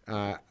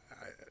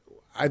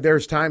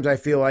 There's times I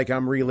feel like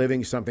I'm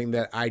reliving something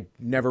that I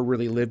never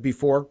really lived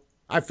before.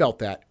 I felt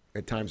that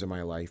at times in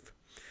my life.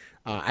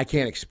 I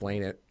can't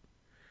explain it.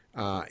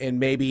 And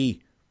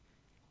maybe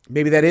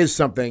that is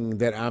something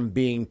that I'm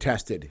being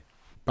tested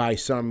by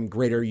some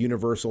greater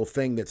universal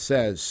thing that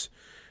says,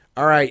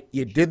 all right,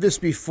 you did this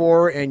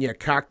before and you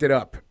cocked it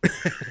up.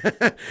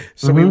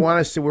 So we're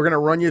going to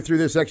run you through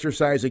this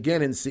exercise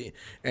again and see,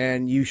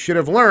 and you should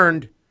have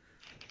learned,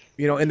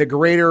 in the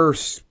greater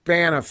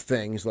span of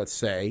things, let's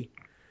say,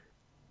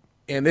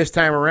 and this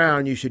time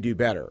around you should do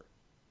better.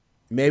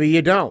 Maybe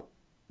you don't.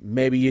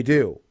 Maybe you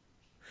do.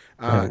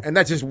 And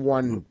that's just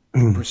one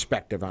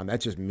perspective on that.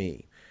 That's just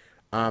me.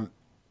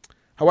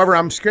 However,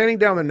 I'm scanning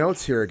down the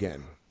notes here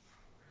again.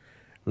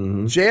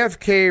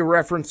 JFK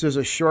references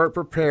a short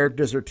prepared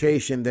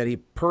dissertation that he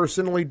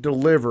personally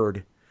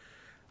delivered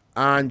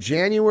on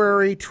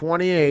January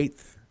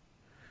 28th,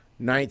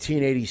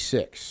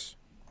 1986.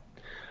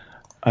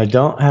 I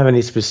don't have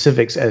any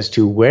specifics as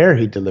to where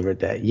he delivered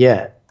that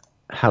yet.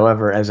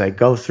 However, as I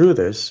go through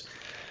this,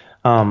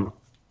 and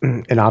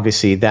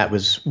obviously that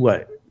was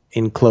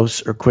in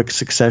close or quick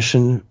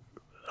succession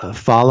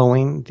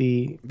following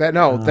the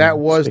that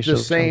was the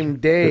same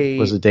day.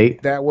 Was the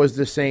date? That was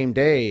the same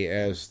day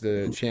as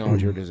the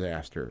Challenger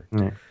disaster.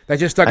 Yeah. That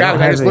just stuck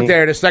out. I just looked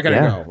at it a second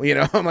ago.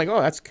 I'm like,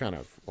 oh, that's kind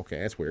of okay.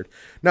 That's weird.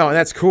 No, and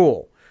that's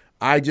cool.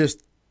 I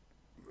just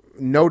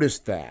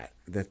noticed that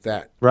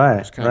right,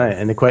 was kind right,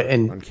 of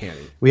and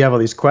uncanny. We have all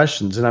these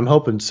questions, and I'm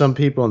hoping some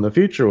people in the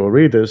future will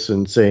read this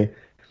and say,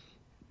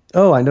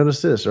 "Oh, I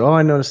noticed this," or "Oh,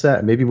 I noticed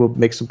that." Maybe we'll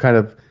make some kind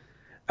of.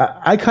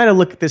 I kind of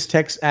look at this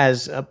text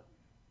as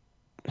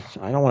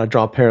I don't want to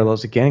draw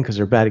parallels again because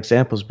they're bad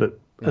examples, but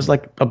as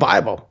like a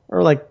Bible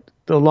or like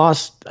the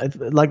lost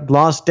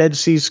Dead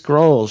Sea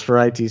Scrolls for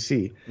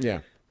ITC. Yeah,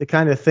 the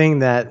kind of thing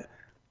that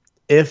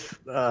if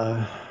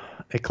a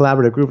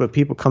collaborative group of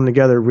people come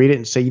together, read it,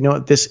 and say, you know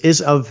what, this is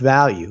of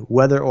value,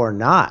 whether or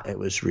not it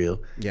was real.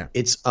 Yeah,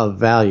 it's of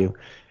value,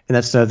 and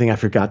that's another thing I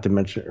forgot to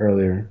mention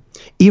earlier.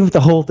 Even if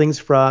the whole thing's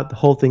fraud, the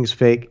whole thing's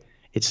fake,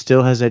 it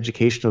still has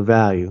educational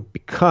value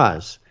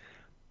because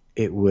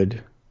we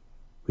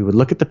would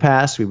look at the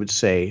past. We would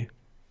say,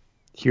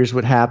 here's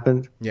what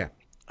happened. Yeah.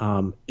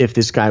 If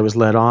this guy was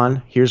led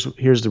on, here's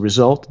the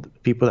result. The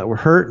people that were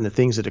hurt and the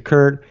things that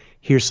occurred.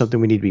 Here's something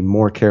we need to be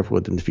more careful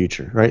with in the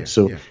future, right?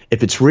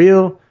 If it's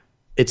real,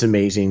 it's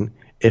amazing.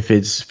 If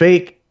it's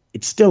fake,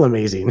 it's still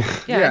amazing.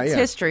 It's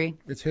history.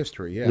 It's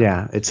history, yeah.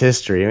 Yeah, it's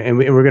history. And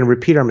we're going to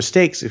repeat our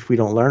mistakes if we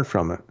don't learn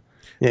from it.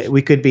 Yeah,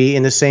 we could be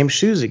in the same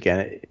shoes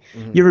again.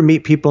 You ever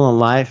meet people in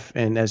life,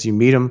 and as you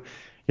meet them,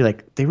 you're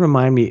like, they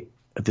remind me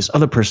of this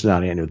other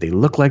personality I knew. They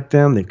look like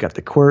them. They've got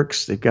the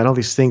quirks. They've got all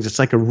these things. It's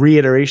like a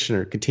reiteration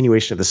or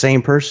continuation of the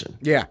same person.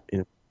 Yeah.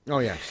 Oh,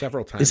 yeah,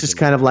 several times. This is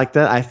kind of like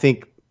that. I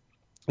think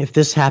if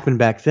this happened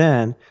back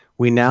then,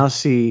 we now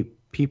see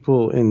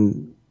people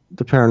in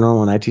the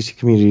paranormal and ITC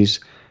communities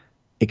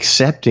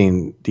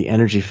accepting the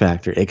energy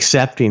factor,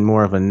 accepting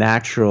more of a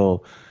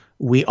natural,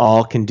 we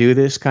all can do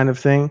this kind of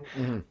thing.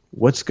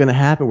 What's going to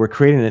happen? We're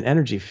creating an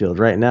energy field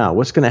right now.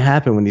 What's going to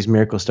happen when these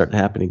miracles start to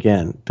happen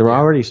again? They're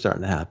already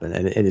starting to happen,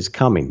 and it is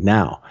coming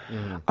now.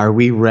 Are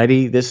we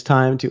ready this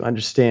time to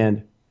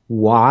understand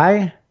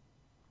why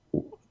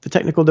the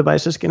technical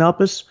devices can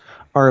help us?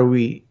 are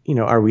we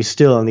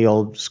still in the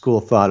old school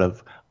thought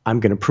of, I'm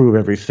going to prove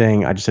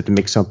everything, I just have to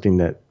make something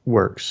that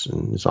works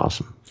and is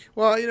awesome?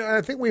 Well,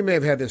 I think we may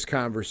have had this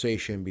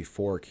conversation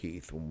before,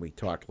 Keith, when we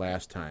talked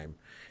last time.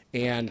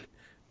 And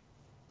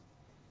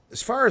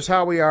as far as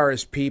how we are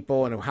as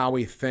people and how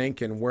we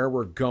think and where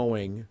we're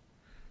going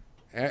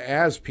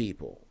as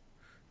people,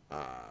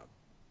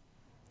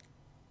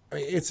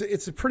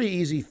 it's a pretty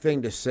easy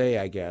thing to say,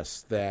 I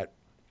guess, that,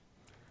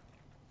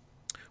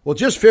 well,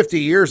 just 50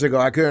 years ago,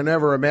 I could have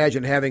never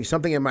imagined having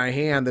something in my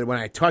hand that when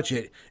I touch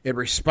it, it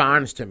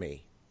responds to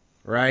me,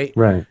 right?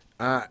 Right.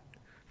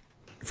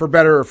 For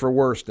better or for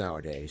worse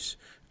nowadays.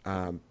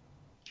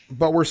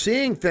 But we're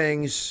seeing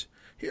things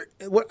here.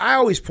 What I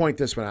always point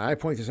this one out. I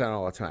point this out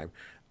all the time.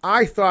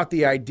 I thought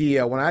the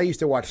idea, when I used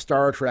to watch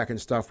Star Trek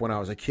and stuff when I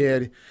was a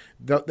kid,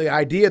 the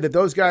idea that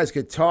those guys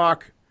could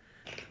talk,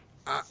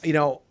 in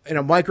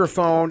a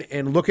microphone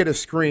and look at a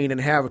screen and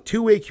have a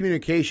two-way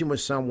communication with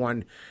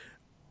someone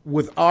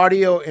with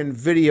audio and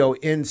video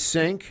in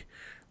sync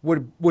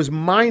was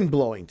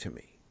mind-blowing to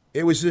me.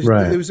 It was just,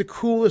 It was the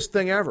coolest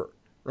thing ever,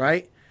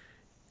 right?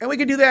 And we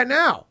can do that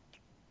now.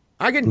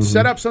 I can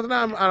set up something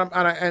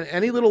on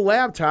any little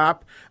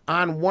laptop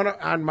on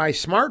my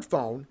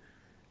smartphone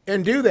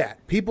and do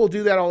that. People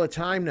do that all the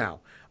time now.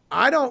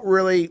 I don't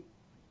really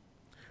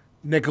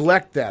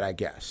neglect that, I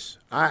guess.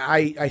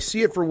 I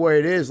see it for what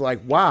it is, like,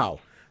 wow,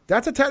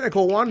 that's a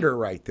technical wonder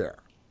right there.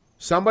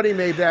 Somebody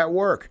made that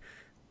work.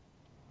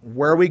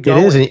 Where are we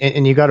going? It is,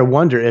 and you got to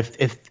wonder if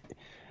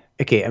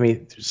okay, I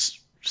mean, there's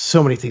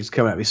so many things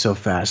coming at me so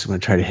fast. I'm going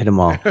to try to hit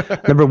them all.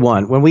 Number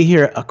one, when we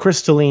hear a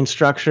crystalline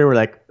structure, we're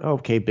like, oh,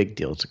 okay, big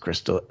deal. It's a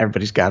crystal.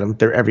 Everybody's got them.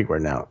 They're everywhere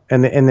now.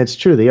 And it's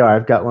true. They are.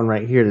 I've got one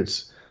right here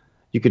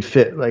you could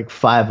fit like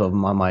 5 of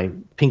them on my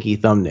pinky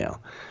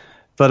thumbnail.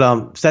 But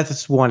so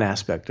that's one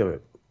aspect of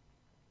it.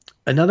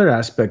 Another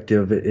aspect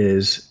of it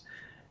is,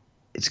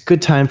 it's a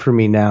good time for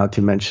me now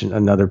to mention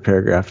another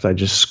paragraph that I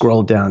just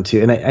scrolled down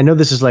to. And I know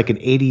this is like an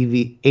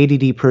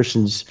ADD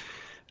person's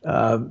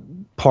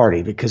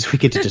party, because we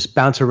get to just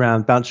bounce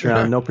around,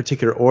 no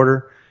particular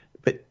order.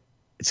 But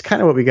it's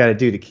kind of what we got to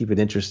do to keep it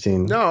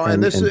interesting. No,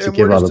 and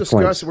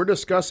we're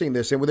discussing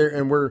this, and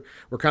we're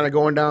kind of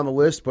going down the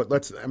list.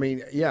 But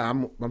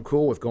I'm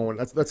cool with going.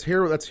 Let's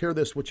hear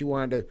this. What you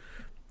wanted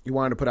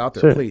to put out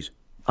there, sure. Please.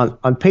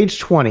 On page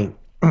 20,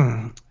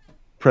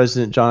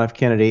 President John F.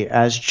 Kennedy,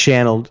 as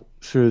channeled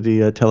through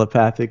the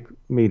telepathic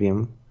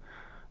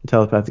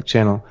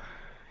channel,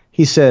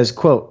 he says,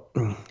 quote,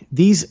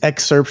 "These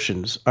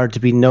excerptions are to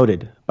be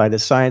noted by the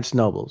science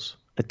nobles,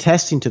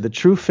 attesting to the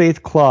true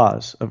faith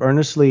clause of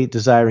earnestly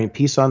desiring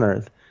peace on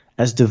earth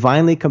as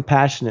divinely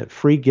compassionate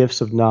free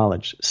gifts of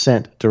knowledge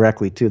sent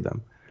directly to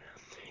them.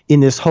 In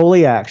this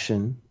holy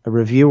action, a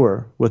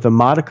reviewer with a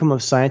modicum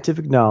of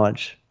scientific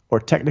knowledge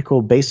or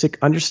technical basic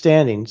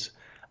understandings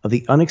of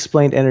the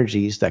unexplained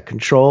energies that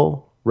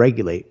control,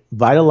 regulate,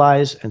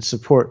 vitalize, and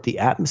support the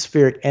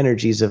atmospheric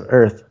energies of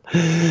Earth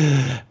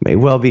may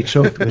well be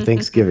choked with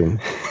thanksgiving."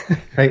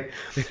 Right?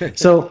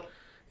 So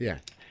yeah,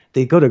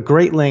 they go to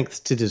great lengths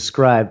to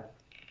describe,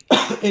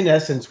 in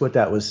essence, what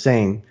that was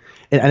saying.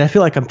 And I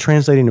feel like I'm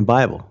translating the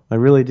Bible. I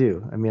really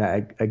do. I mean,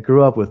 I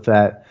grew up with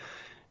that,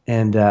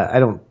 and I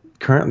don't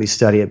currently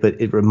study it, but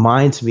it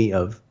reminds me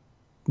of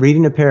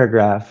reading a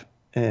paragraph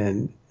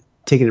and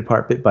taking it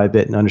apart bit by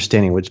bit and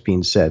understanding what's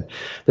being said.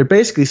 They're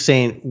basically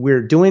saying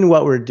we're doing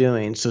what we're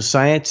doing, so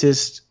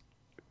scientists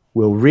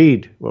will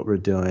read what we're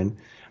doing.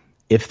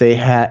 If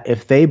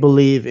they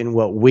believe in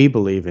what we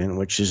believe in,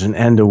 which is an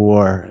end of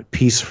war,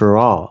 peace for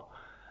all,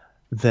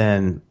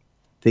 then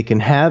they can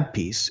have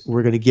peace.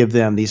 We're going to give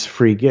them these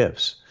free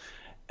gifts.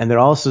 And they're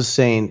also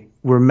saying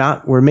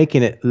we're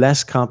making it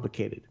less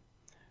complicated.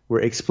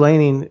 We're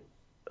explaining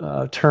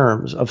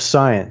terms of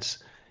science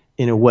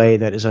in a way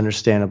that is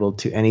understandable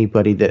to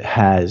anybody that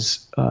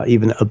has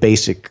even a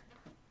basic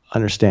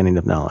understanding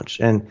of knowledge.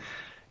 And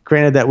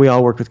granted that we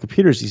all work with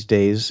computers these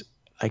days,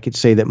 I could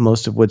say that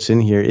most of what's in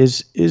here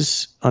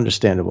is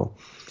understandable.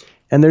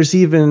 And there's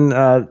even,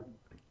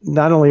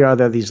 not only are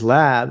there these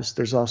labs,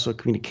 there's also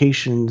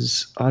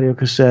communications, audio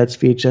cassettes,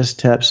 VHS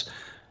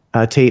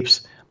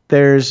tapes.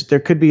 There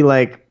could be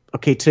like,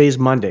 okay, today's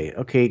Monday.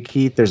 Okay,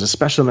 Keith, there's a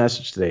special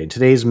message today.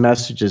 Today's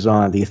message is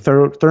on the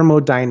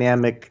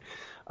thermodynamic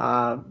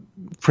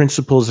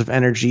principles of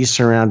energy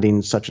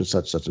surrounding such and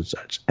such, such and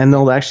such. And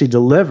they'll actually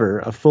deliver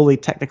a fully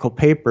technical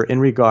paper in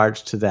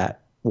regards to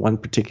that one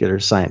particular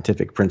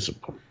scientific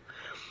principle.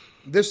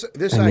 Go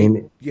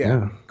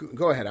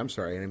ahead. I'm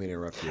sorry. I didn't mean to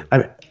interrupt you.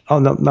 No,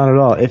 not at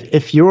all.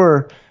 If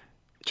you're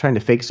trying to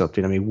fake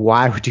something, I mean,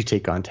 why would you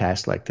take on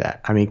tasks like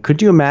that? I mean,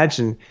 could you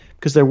imagine,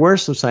 because there were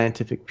some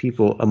scientific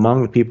people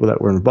among the people that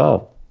were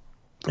involved.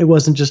 It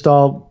wasn't just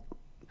all,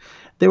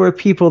 there were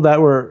people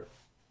that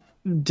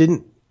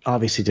didn't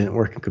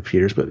work in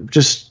computers, but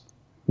just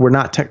were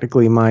not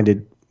technically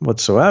minded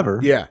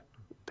whatsoever. Yeah.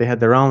 They had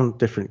their own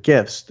different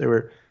gifts. There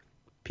were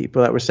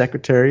people that were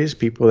secretaries,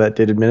 people that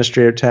did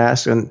administrative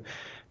tasks, and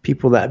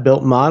people that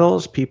built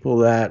models, people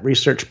that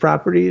researched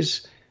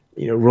properties,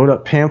 wrote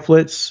up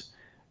pamphlets.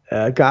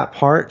 got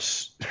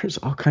parts. There's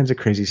all kinds of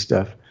crazy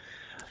stuff.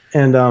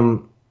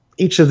 And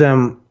each of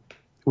them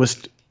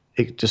was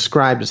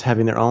described as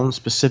having their own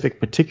specific,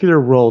 particular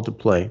role to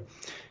play.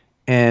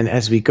 And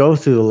as we go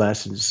through the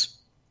lessons,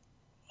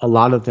 a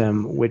lot of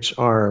them, which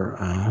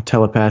are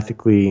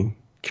telepathically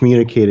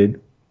communicated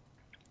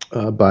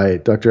by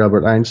Dr.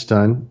 Albert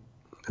Einstein,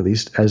 at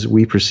least as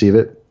we perceive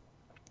it,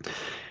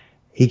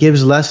 he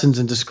gives lessons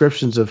and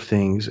descriptions of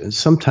things, and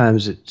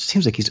sometimes it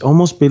seems like he's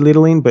almost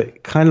belittling,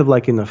 but kind of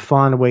like in the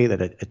fond way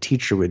that a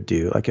teacher would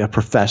do, like a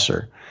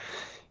professor.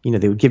 You know,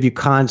 they would give you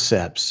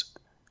concepts,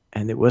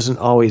 and it wasn't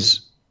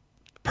always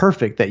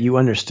perfect that you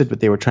understood what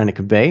they were trying to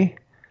convey,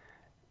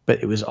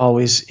 but it was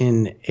always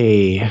in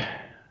a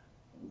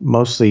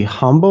mostly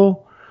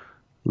humble,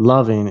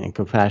 loving, and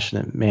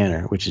compassionate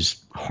manner, which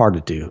is hard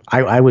to do.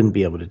 I wouldn't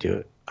be able to do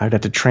it. I'd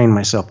have to train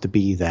myself to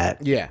be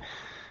that. Yeah.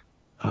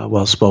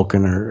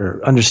 Well-spoken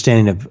or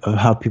understanding of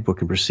how people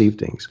can perceive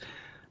things.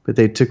 But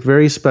they took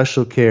very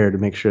special care to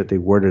make sure that they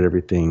worded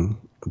everything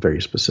a very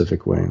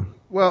specific way.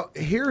 Well,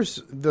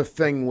 here's the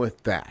thing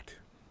with that.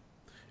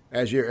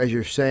 As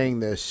you're saying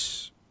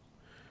this,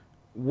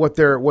 what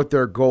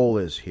their goal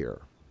is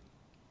here.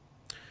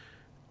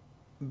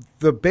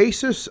 The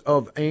basis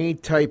of any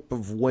type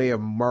of way of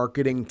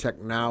marketing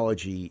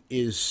technology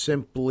is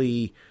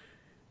simply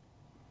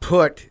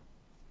put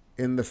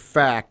in the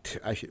fact,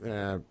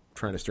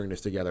 trying to string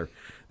this together.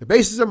 The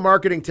basis of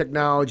marketing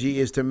technology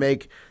is to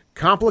make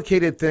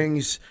complicated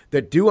things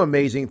that do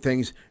amazing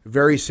things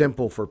very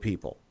simple for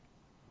people.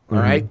 All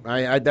right?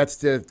 I that's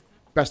the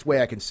best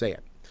way I can say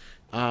it.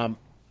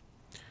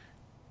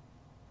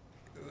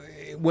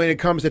 When it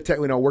comes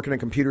to working on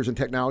computers and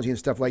technology and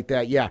stuff like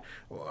that, yeah,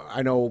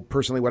 I know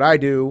personally what I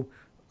do.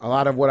 A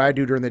lot of what I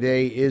do during the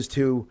day is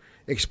to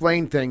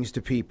explain things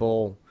to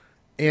people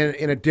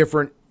in a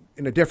different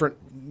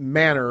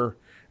manner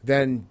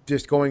than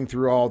just going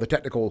through all the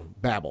technical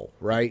babble,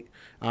 right?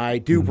 I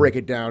do break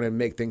it down and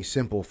make things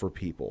simple for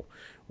people.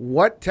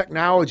 What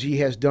technology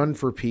has done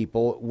for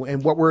people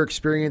and what we're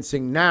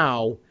experiencing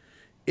now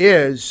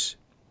is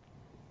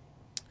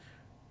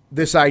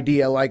this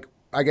idea, like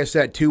I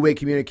said, two-way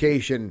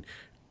communication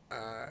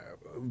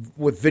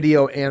with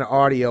video and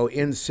audio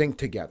in sync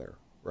together,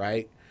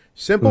 right?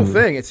 Simple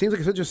thing. It seems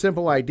like such a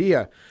simple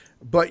idea,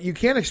 but you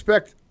can't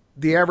expect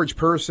the average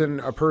person,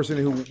 a person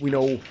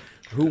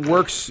who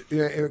works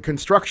in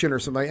construction or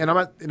something.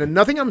 And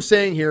nothing I'm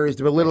saying here is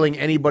belittling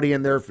anybody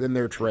in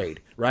their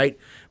trade, right?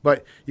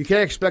 But you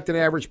can't expect an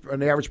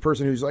average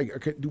person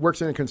who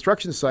works in a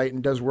construction site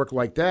and does work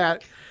like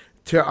that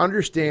to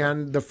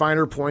understand the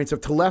finer points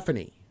of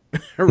telephony,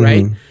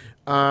 right?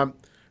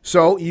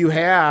 So you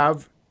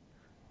have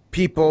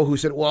people who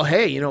said, well,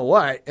 hey, you know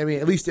what? I mean,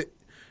 at least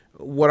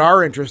what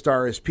our interests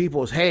are as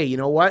people is, hey, you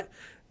know what?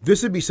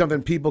 This would be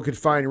something people could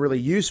find really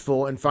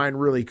useful and find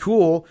really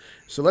cool.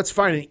 So let's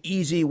find an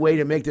easy way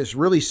to make this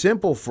really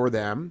simple for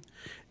them.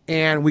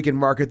 And we can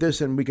market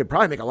this and we could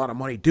probably make a lot of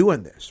money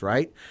doing this,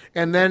 right?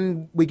 And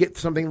then we get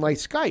something like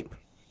Skype,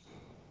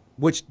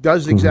 which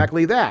does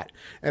exactly that.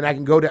 And I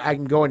can go and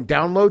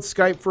download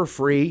Skype for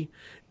free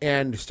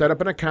and set up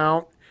an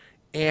account,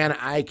 and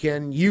I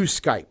can use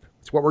Skype.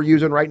 It's what we're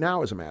using right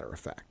now, as a matter of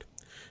fact.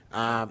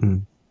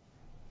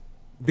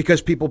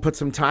 Because people put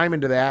some time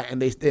into that,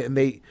 and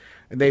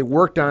they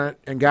worked on it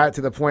and got it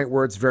to the point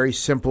where it's very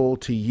simple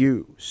to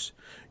use.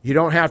 You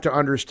don't have to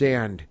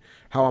understand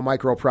how a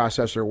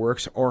microprocessor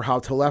works or how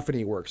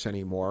telephony works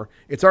anymore.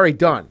 It's already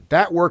done.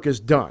 That work is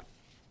done,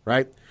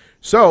 right?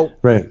 So,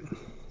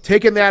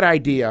 taking that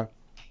idea,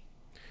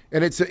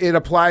 and it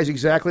applies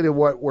exactly to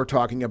what we're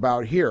talking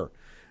about here.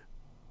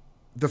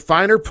 The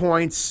finer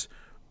points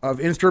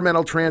of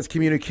instrumental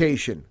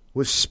transcommunication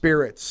with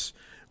spirits,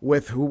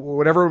 with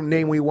whatever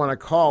name we want to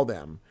call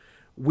them.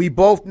 We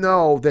both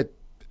know that,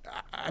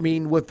 I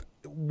mean, with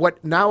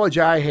what knowledge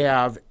I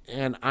have,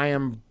 and I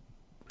am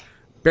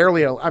I'm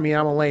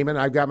a layman,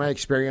 I've got my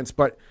experience,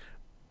 but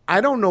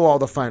I don't know all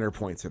the finer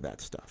points of that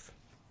stuff.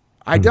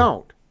 I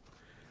don't.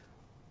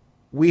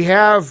 We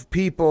have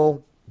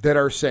people that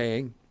are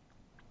saying,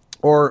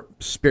 or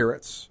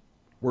spirits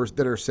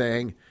that are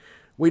saying,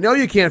 we know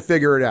you can't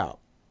figure it out.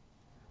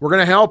 We're going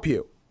to help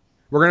you.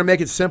 We're going to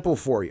make it simple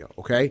for you,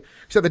 okay?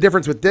 Except the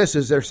difference with this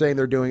is they're saying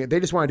they're doing it. They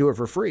just want to do it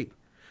for free.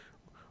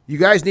 You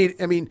guys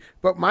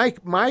but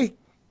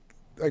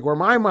where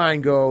my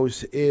mind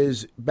goes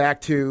is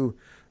back to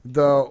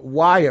the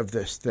why of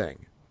this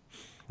thing.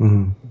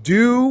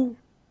 Do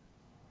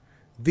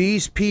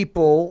these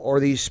people or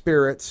these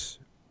spirits,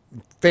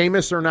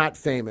 famous or not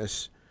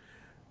famous,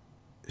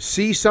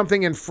 see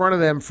something in front of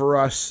them for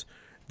us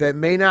that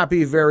may not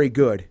be very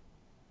good?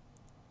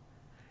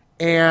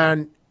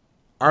 And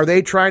are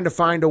they trying to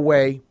find a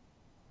way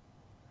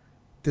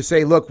to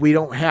say, look, we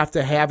don't have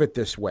to have it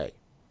this way.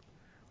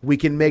 We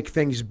can make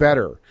things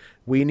better.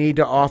 We need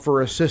to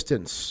offer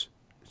assistance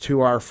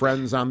to our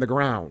friends on the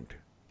ground.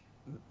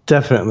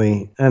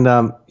 Definitely. And,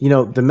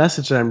 the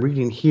message that I'm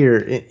reading here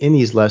in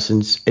these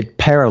lessons, it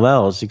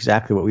parallels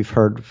exactly what we've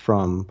heard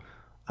from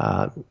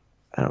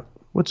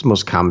what's the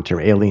most common term?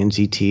 Aliens,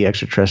 ET,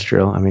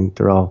 extraterrestrial. I mean,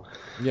 they're all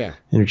Yeah.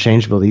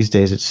 interchangeable these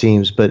days, it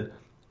seems. But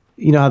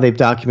you know how they've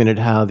documented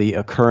how the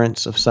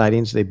occurrence of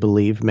sightings they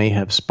believe may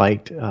have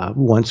spiked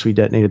once we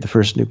detonated the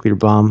first nuclear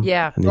bomb.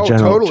 Yeah. And the Oh,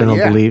 general totally,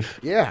 yeah. belief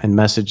Yeah. and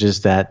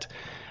messages that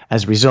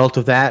as a result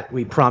of that,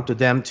 we prompted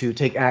them to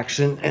take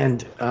action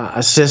and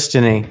assist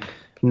in a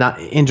not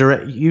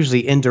indirect,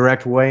 usually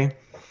indirect way.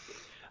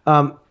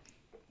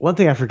 One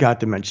thing I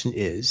forgot to mention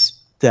is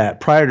that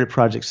prior to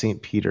Project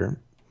St. Peter,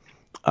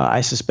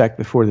 I suspect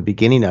before the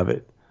beginning of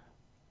it,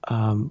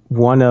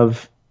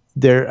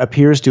 there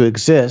appears to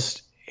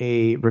exist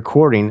a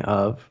recording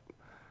of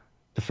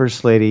the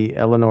First Lady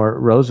Eleanor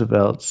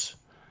Roosevelt's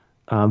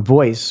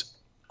voice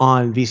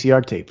on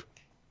VCR tape,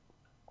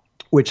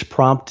 which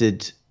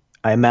prompted,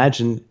 I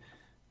imagine,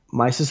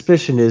 my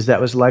suspicion is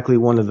that was likely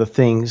one of the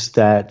things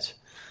that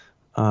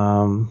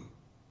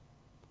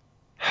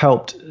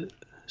helped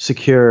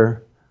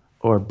secure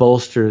or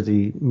bolster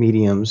the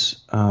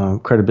medium's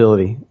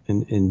credibility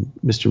in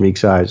Mr.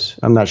 Meek's eyes.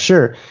 I'm not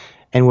sure.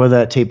 And whether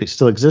that tape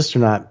still exists or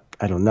not,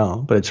 I don't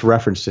know, but it's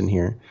referenced in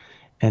here.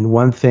 And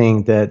one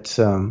thing that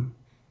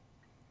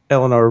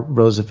Eleanor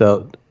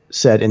Roosevelt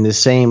said in the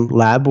same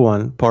Lab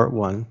 1, Part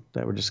 1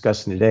 that we're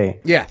discussing today,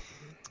 Yeah.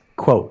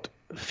 quote,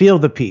 feel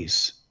the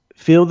peace,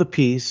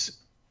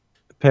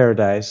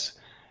 paradise,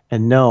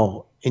 and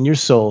know in your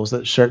souls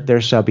that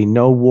there shall be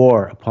no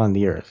war upon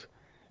the earth.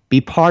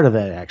 Be part of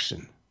that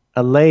action.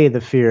 Allay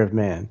the fear of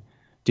man.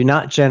 Do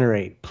not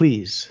generate,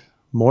 please,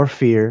 more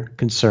fear,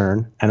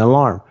 concern, and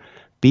alarm.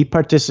 Be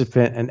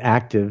participant and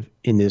active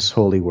in this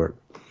holy work.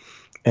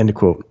 End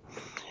quote.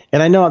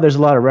 And I know there's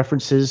a lot of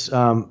references,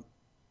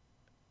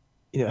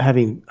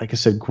 having, like I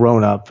said,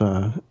 grown up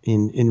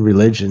in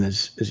religion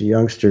as a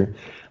youngster,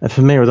 I'm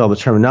familiar with all the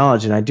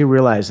terminology, and I do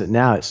realize that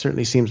now it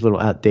certainly seems a little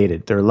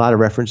outdated. There are a lot of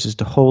references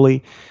to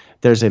holy.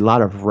 There's a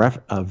lot of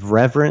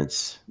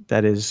reverence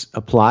that is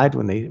applied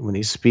when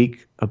they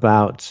speak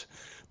about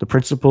the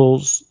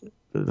principles,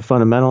 the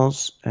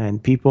fundamentals,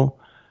 and people.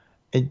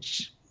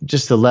 It's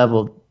just the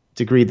level,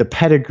 degree, the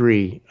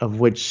pedigree of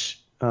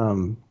which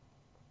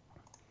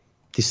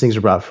these things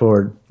are brought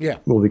forward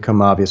will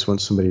become obvious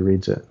once somebody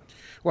reads it.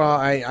 Well,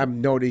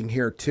 I'm noting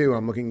here, too,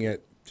 I'm looking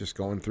at just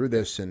going through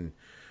this, and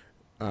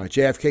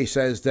JFK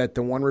says that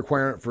the one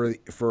requirement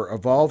for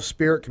evolved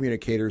spirit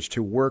communicators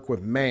to work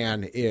with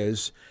man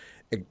is,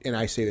 and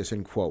I say this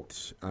in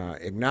quotes,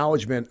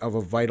 acknowledgement of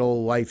a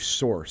vital life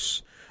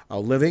source, a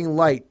living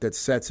light that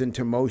sets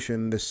into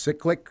motion the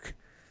cyclic,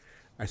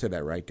 I said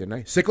that right, didn't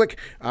I? Cyclic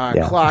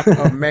clock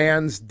of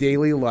man's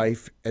daily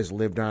life as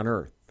lived on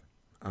Earth.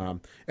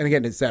 And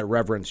again, it's that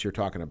reverence you're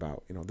talking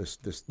about,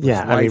 this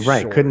yeah, I mean,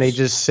 right. source. Couldn't they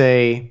just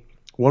say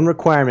one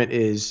requirement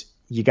is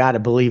you got to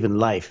believe in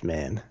life,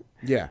 man?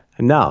 Yeah.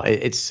 No,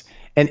 they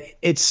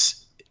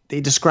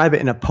describe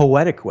it in a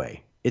poetic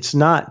way. It's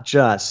not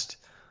just,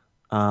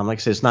 like I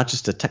said, it's not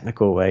just a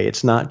technical way.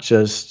 It's not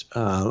just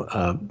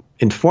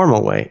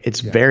informal way.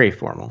 It's very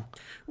formal.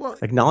 Well,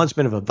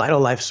 acknowledgement of a vital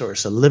life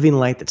source, a living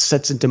light that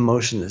sets into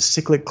motion the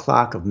cyclic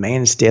clock of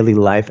man's daily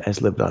life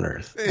as lived on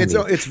Earth.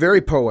 It's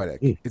very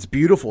poetic. It's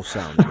beautiful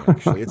sounding.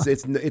 Actually,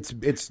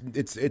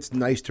 it's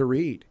nice to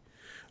read.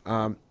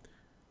 But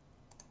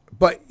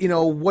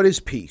what is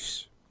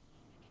peace?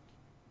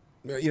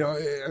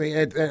 I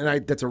mean,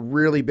 that's a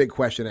really big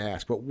question to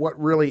ask. But what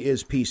really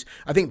is peace?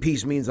 I think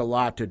peace means a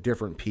lot to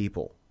different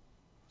people.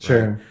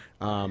 Sure.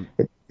 Right?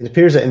 It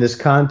appears that in this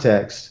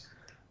context,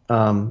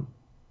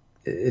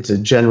 it's a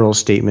general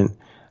statement,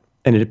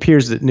 and it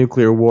appears that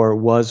nuclear war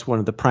was one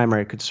of the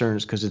primary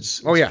concerns because it's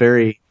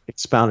very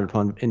expounded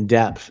upon in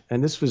depth.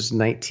 And this was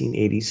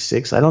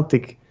 1986. I don't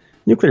think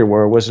nuclear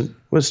war was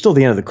still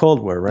the end of the Cold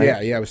War, right?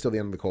 Yeah, it was still the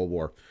end of the Cold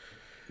War.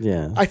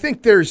 Yeah. I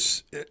think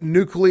there's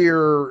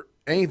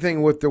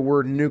anything with the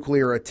word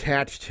nuclear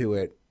attached to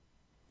it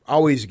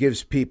always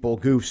gives people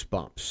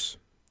goosebumps.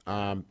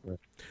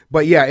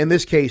 But yeah, in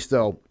this case,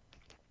 though,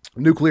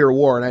 nuclear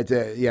war, and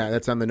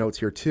that's on the notes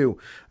here too.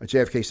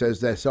 JFK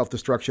says that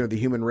self-destruction of the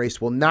human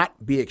race will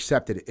not be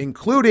accepted,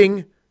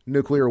 including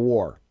nuclear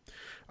war.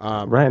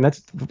 Right,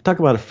 and talk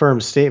about a firm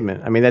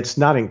statement. I mean, that's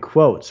not in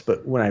quotes,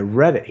 but when I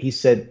read it, he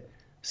said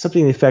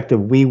something to the effect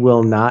of "we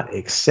will not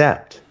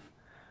accept."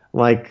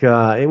 Like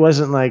it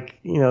wasn't like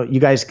you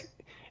guys.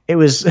 It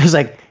was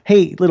like,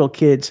 hey, little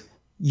kids,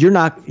 you're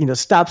not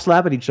stop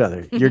slapping each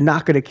other. You're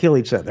not going to kill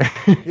each other.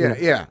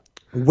 Yeah.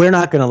 We're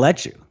not going to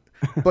let you.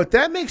 But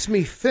that makes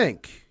me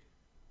think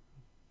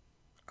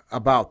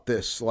about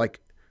this, like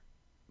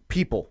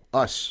people,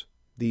 us,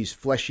 these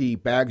fleshy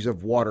bags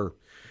of water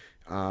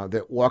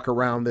that walk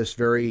around this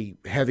very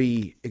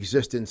heavy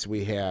existence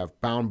we have,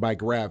 bound by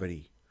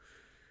gravity.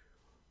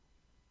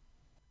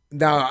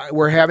 Now,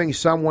 we're having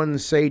someone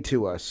say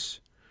to us,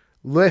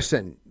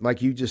 listen,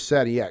 like you just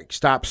said,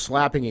 stop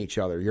slapping each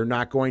other. You're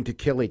not going to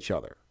kill each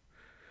other.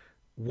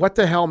 What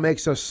the hell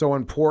makes us so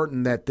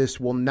important that this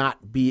will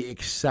not be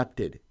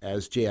accepted,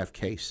 as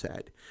JFK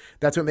said?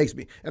 That's what makes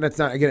me, and it's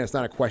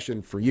not a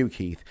question for you,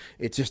 Keith.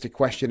 It's just a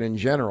question in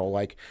general,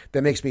 like,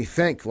 that makes me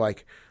think,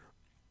 like,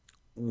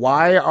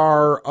 why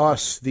are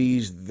us, the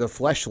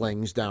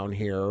fleshlings down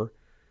here,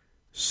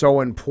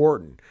 so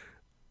important?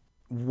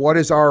 What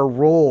is our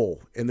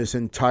role in this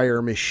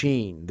entire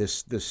machine,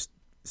 this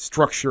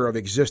structure of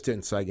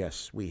existence, I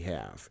guess we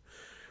have?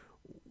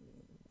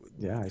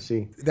 Yeah, I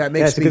see. That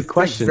makes me a good think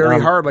question.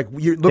 very hard. Like,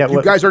 you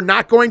guys are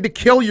not going to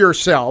kill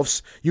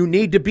yourselves. You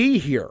need to be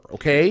here,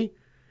 okay?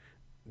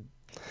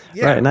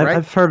 Yeah, right, and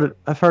I've heard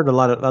a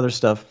lot of other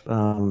stuff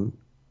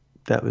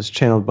that was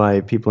channeled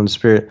by people in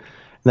spirit, and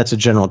that's a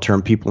general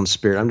term, people in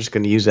spirit. I'm just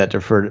going to use that to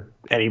refer to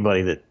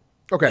anybody that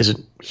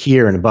isn't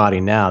here in a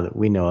body now that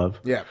we know of.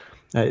 Yeah,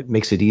 it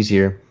makes it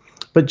easier.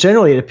 But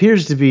generally, it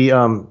appears to be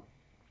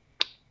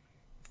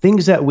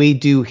things that we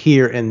do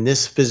here in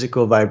this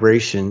physical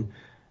vibration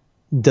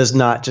does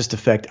not just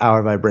affect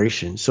our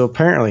vibration. So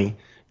apparently,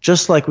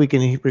 just like we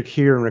can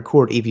hear and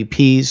record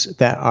EVPs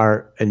that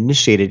are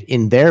initiated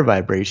in their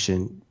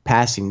vibration,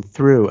 passing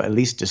through, at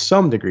least to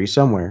some degree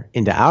somewhere,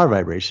 into our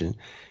vibration,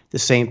 the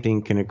same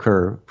thing can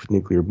occur with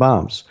nuclear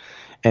bombs.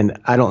 And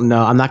I don't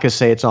know, I'm not going to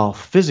say it's all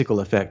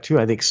physical effect too.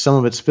 I think some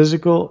of it's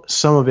physical,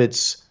 some of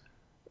it's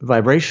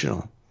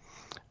vibrational.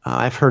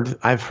 I've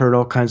heard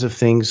all kinds of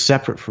things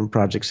separate from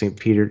Project St.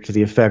 Peter to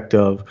the effect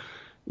of,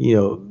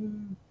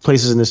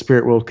 places in the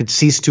spirit world could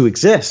cease to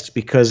exist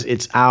because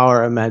it's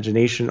our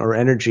imagination or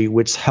energy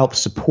which helps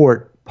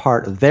support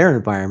part of their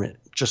environment,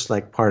 just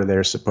like part of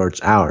theirs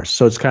supports ours.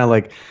 So it's kind of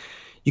like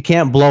you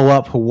can't blow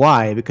up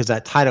Hawaii because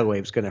that tidal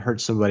wave is going to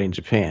hurt somebody in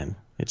Japan,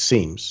 it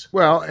seems.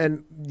 Well,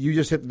 and you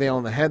just hit the nail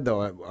on the head,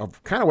 though,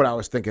 of kind of what I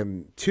was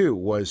thinking, too,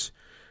 was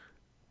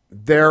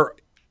there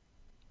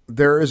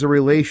is a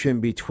relation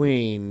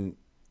between,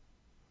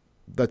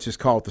 let's just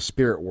call it the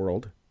spirit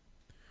world,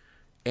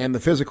 and the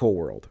physical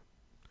world.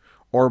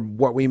 Or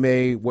what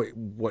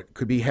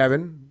could be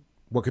heaven,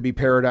 what could be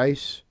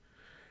paradise.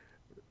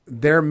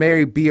 There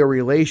may be a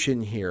relation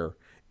here.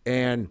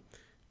 And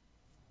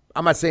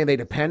I'm not saying they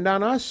depend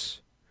on us,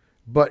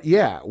 but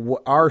yeah,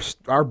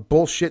 our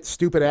bullshit,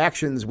 stupid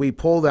actions we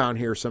pull down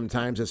here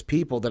sometimes as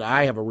people that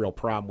I have a real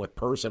problem with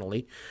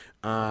personally,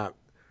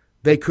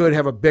 they could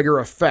have a bigger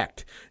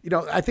effect.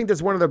 I think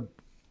that's one of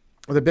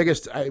the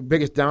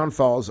biggest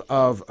downfalls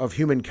of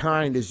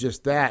humankind is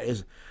just that,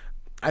 is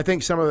I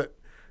think some of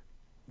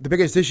the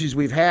biggest issues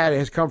we've had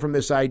has come from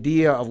this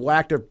idea of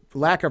lack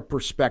of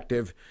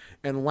perspective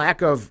and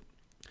lack of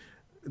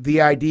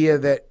the idea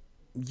that,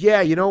 yeah,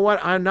 you know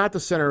what? I'm not the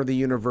center of the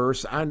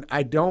universe.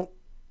 I don't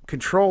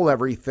control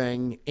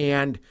everything.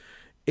 And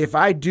if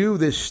I do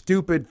this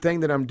stupid thing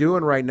that I'm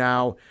doing right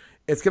now,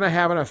 it's going to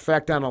have an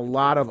effect on a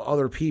lot of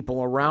other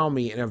people around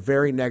me in a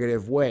very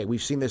negative way.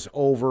 We've seen this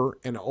over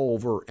and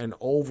over and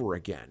over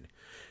again.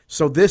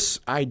 So this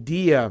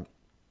idea,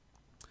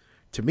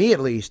 to me at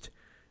least,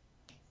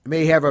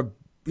 may have a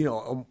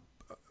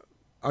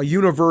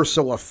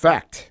universal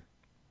effect,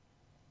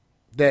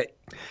 that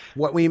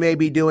what we may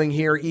be doing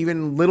here,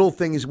 even little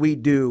things we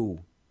do,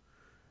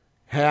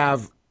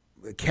 have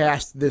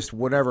cast this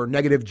whatever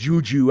negative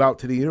juju out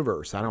to the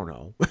universe. I don't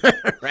know.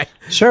 Right?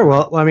 Sure.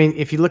 Well, I mean,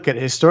 if you look at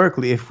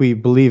historically, if we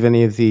believe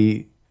any of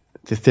the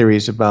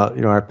theories about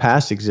our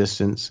past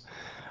existence,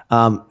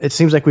 it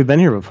seems like we've been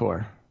here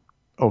before,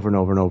 over and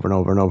over and over and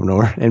over and over and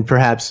over, and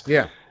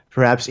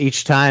perhaps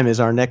each time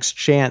is our next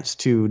chance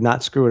to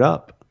not screw it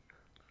up.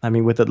 I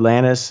mean, with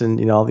Atlantis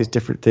and all these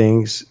different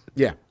things,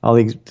 all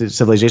these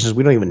civilizations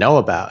we don't even know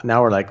about.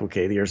 Now we're like,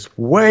 okay, the Earth's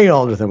way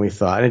older than we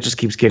thought, and it just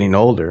keeps getting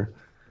older.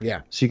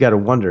 Yeah. So you got to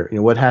wonder,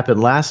 what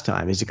happened last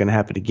time? Is it going to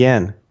happen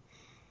again?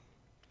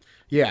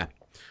 Yeah.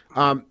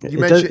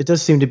 It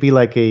does seem to be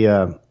like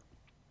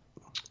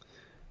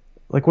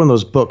like one of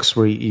those books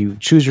where you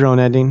choose your own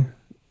ending.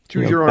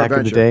 Choose your own back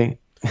adventure. in the day.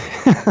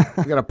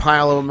 We got a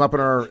pile of them up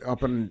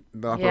in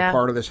the upper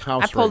part of this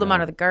house. I pulled them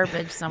out of the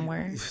garbage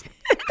somewhere.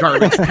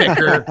 Garbage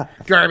picker.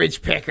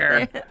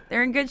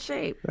 They're in good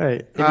shape.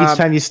 Right. And each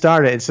time you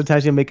start it, and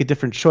sometimes you'll make a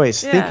different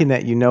choice, thinking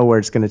that you know where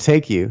it's going to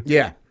take you.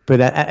 Yeah. But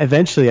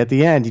eventually, at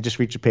the end, you just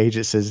reach a page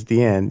that says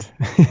the end.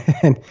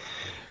 And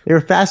they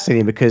were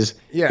fascinating because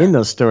in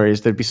those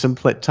stories, there'd be some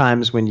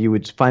times when you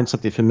would find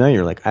something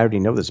familiar, like, I already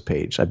know this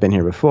page. I've been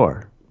here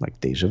before, like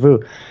deja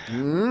vu.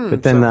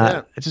 But then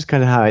it's just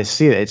kind of how I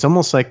see it. It's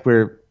almost like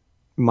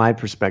my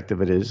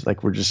perspective, it is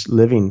like we're just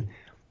living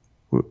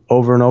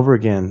over and over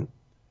again,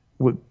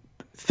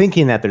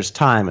 thinking that there's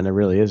time, and there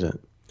really isn't.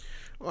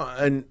 Well,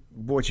 and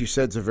what you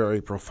said is a very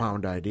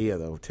profound idea,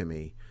 though, to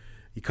me.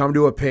 You come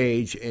to a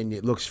page and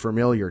it looks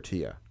familiar to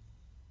you.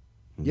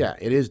 Yeah,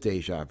 it is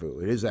deja vu.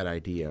 It is that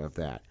idea of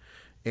that.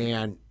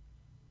 And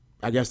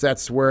I guess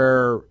that's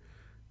where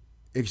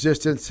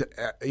existence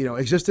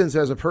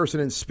as a person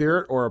in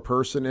spirit or a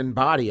person in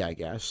body, I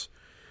guess,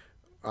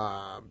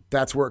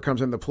 that's where it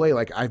comes into play.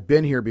 Like, I've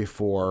been here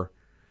before.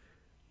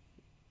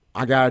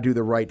 I got to do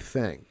the right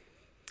thing.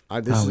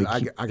 I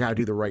got to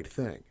do the right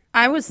thing.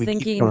 I was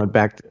thinking going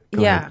back to,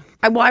 go ahead.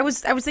 I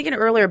was thinking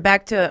earlier,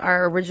 back to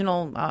our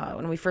original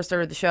when we first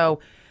started the show,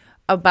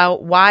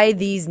 about why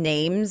these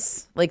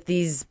names, like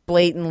these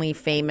blatantly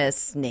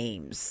famous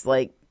names,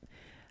 like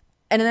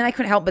And then I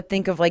couldn't help but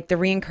think of like the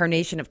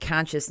reincarnation of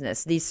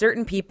consciousness. These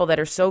certain people that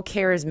are so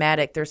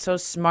charismatic, they're so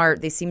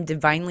smart, they seem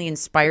divinely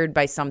inspired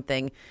by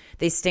something.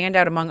 They stand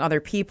out among other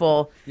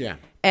people. Yeah.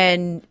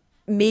 And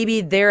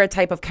maybe they're a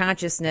type of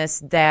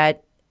consciousness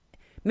that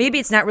maybe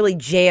it's not really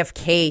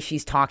JFK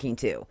she's talking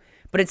to,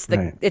 but it's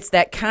it's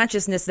that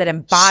consciousness that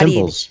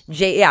embodied Symbols.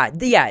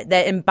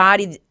 that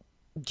embodied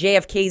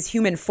JFK's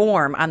human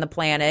form on the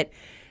planet.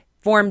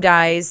 Form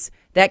dies.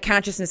 That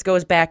consciousness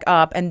goes back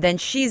up, and then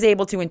she's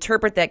able to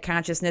interpret that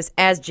consciousness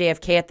as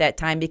JFK at that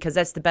time because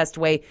that's the best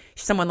way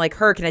someone like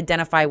her can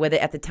identify with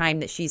it at the time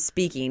that she's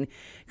speaking.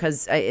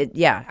 Because, I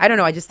don't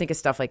know. I just think of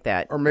stuff like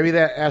that. Or maybe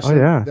that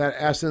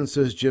essence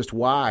is just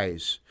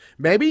wise.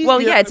 Maybe.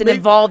 Well, it's an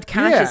evolved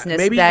consciousness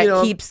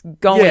that keeps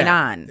going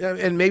on.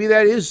 And maybe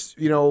that is,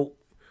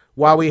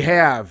 while we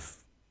have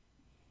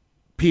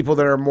people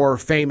that are more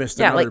famous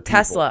than other like people.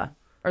 Tesla,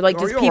 or like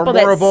just or people more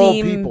that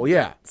evolved people,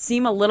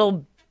 seem a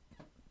little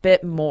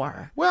bit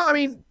more. Well, I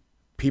mean,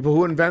 people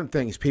who invent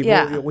things, we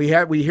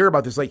hear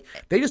about this, like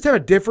they just have a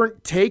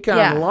different take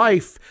on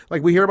life.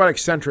 Like we hear about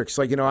eccentrics.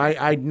 Like,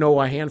 I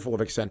know a handful of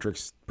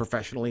eccentrics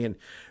professionally, and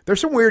there's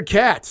some weird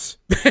cats.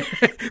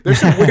 There's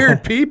some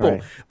weird people,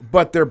 Right.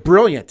 but they're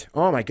brilliant.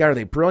 Oh my God, are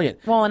they brilliant?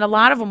 Well, and a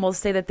lot of them will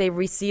say that they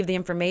receive the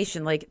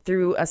information like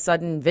through a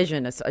sudden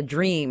vision, a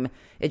dream.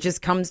 It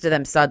just comes to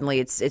them suddenly.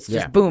 It's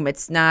just boom.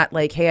 It's not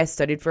like, hey, I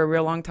studied for a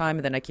real long time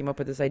and then I came up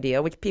with this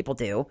idea, which people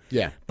do.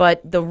 Yeah.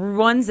 But the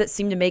ones that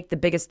seem to make the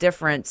biggest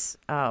difference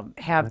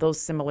have those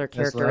similar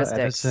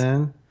characteristics. Tesla,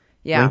 Edison,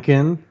 Yeah.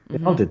 Lincoln,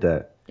 they all did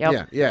that.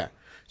 Yep. Yeah.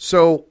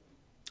 So,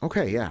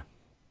 okay, yeah.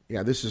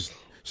 This is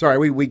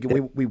sorry. We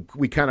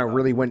kind of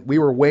really went. We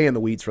were way in the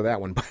weeds for that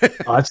one.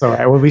 Oh, that's all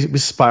right. Well, we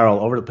spiral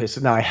all over the place.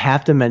 So now I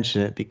have to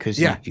mention it because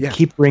you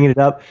keep bringing it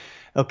up.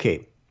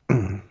 Okay,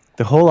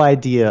 the whole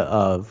idea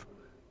of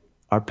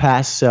our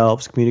past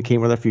selves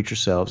communicating with our future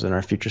selves, and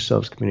our future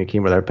selves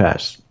communicating with our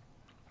past.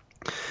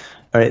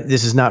 All right,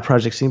 this is not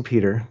Project St.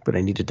 Peter, but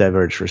I need to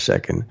diverge for a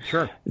second.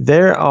 Sure.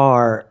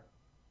 This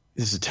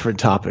is a different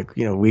topic,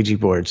 Ouija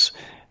boards.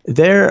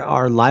 There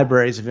are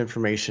libraries of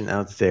information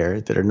out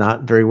there that are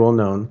not very well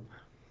known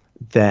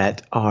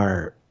that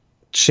are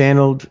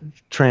channeled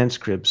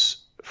transcripts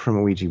from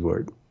a Ouija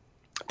board.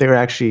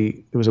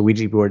 It was a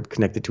Ouija board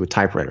connected to a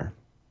typewriter,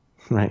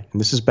 right? And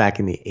this is back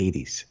in the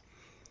 80s.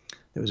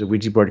 There was a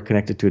Ouija board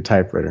connected to a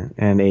typewriter,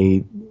 and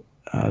a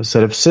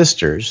set of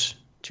sisters,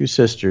 two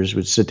sisters,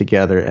 would sit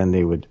together and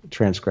they would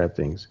transcribe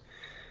things.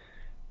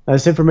 Now,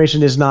 this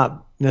information is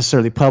not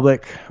necessarily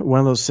public. One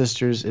of those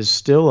sisters is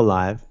still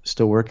alive,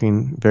 still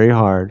working very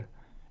hard,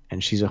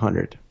 and she's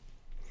 100.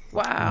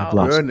 Wow. I've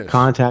lost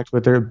contact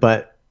with her,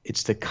 but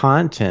it's the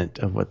content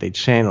of what they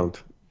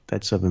channeled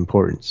that's of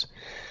importance.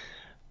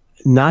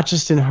 Not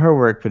just in her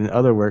work, but in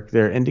other work,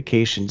 there are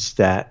indications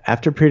that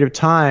after a period of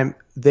time,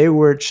 they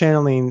were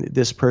channeling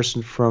this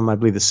person from, I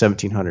believe, the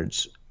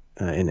 1700s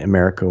in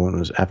America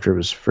after it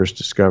was first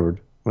discovered.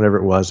 Whatever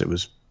it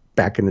was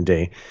back in the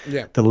day.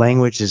 Yeah. The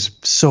language is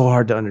so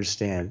hard to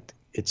understand.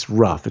 It's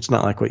rough. It's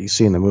not like what you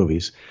see in the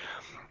movies.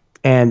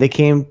 And they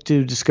came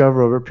to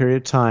discover over a period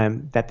of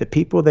time that the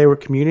people they were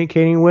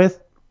communicating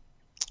with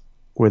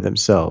were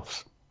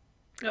themselves.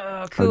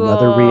 Oh, cool.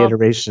 Another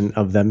reiteration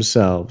of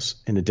themselves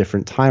in a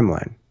different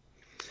timeline.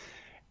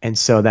 And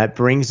so that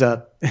brings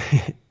up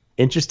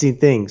interesting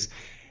things.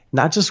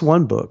 Not just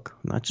one book,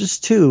 not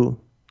just two,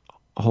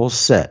 a whole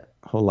set,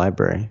 a whole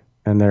library.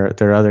 And there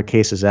are other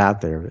cases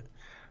out there, but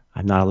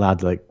I'm not allowed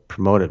to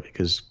promote it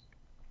because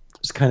I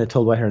was kind of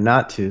told by her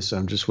not to. So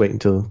I'm just waiting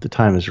until the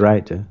time is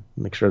right to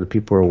make sure that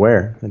people are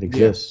aware that it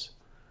exists.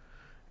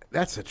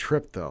 That's a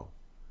trip, though.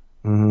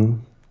 Mm-hmm.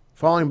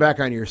 Falling back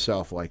on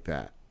yourself like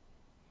that.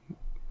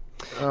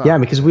 Yeah,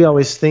 because we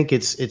always think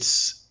it's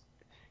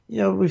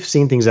we've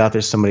seen things out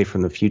there, somebody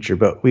from the future,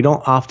 but we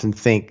don't often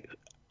think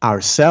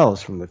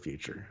ourselves from the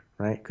future,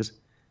 right? Because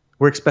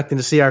we're expecting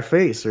to see our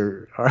face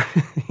or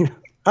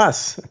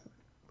us.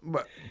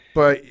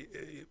 But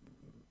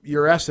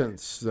your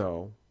essence,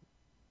 though,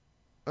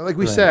 like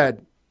we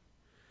said,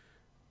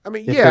 I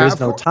mean, if there is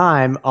no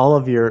time, all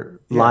of your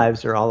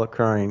lives are all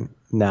occurring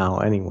now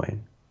anyway.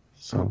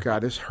 So. Oh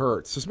God, this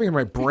hurts. This is making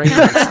my brain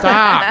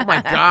stop. Oh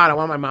my God, I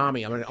want my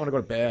mommy. I want to go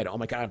to bed. Oh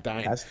my God, I'm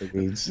dying. That's the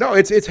weeds. No,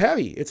 it's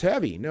heavy. It's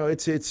heavy. No,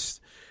 it's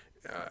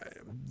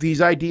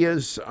these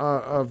ideas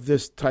of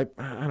this type.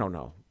 I don't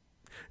know.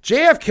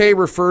 JFK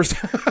refers.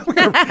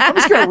 I'm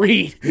just going to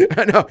read.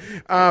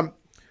 No.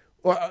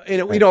 Well,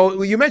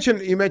 you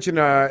mentioned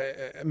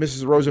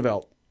Mrs.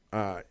 Roosevelt,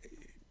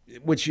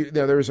 which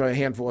there's a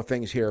handful of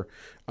things here.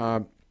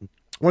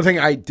 One thing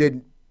I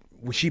did.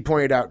 She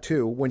pointed out,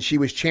 too, when she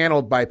was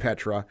channeled by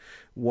Petra,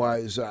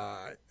 was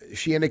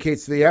she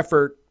indicates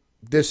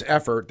this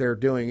effort they're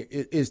doing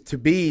is to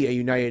be a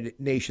United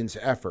Nations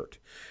effort.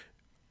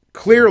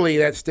 Clearly,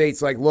 that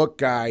states like, look,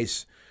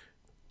 guys,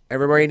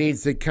 everybody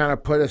needs to kind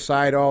of put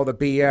aside all the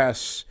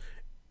BS,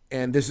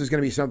 and this is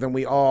going to be something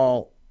we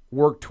all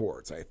work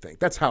towards, I think.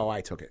 That's how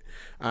I took it.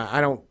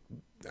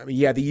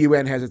 The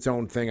UN has its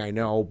own thing, I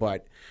know,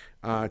 but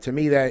to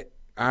me that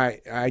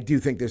I do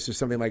think this is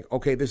something like,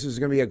 okay, this is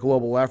going to be a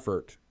global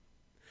effort.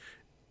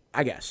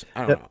 I guess.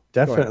 I don't know.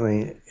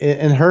 Definitely.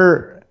 And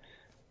her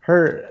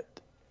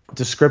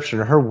description,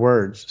 her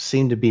words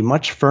seem to be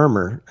much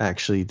firmer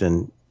actually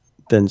than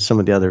some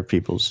of the other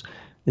people's.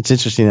 It's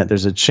interesting that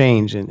there's a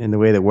change in the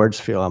way the words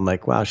feel. I'm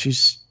like, wow,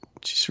 she's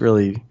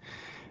really,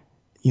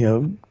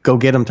 go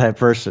get 'em type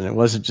person. It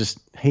wasn't just,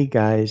 hey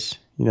guys,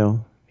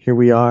 here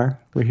we are.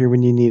 We're here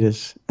when you need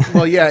us.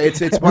 Well, yeah,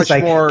 it's much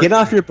like, more. Get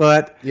off your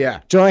butt.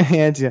 Yeah. Join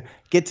hands.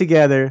 Get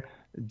together.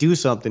 Do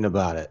something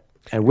about it.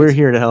 And we're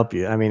here to help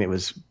you. I mean, it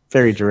was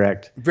very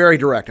direct. Very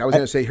direct. I was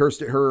going to say her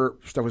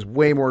stuff was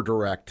way more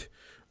direct.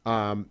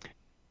 Working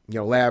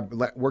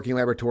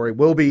laboratory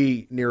will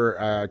be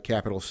near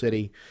Capital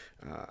City.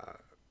 It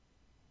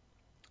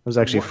was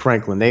actually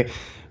Franklin.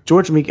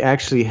 George Meek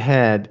actually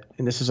had,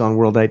 and this is on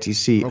World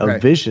ITC, Okay. a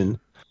vision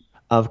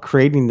of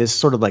creating this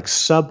sort of like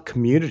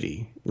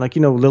sub-community, like,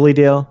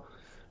 Lilydale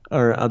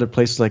or other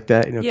places like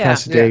that,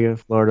 Casadega,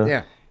 Florida.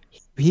 Yeah.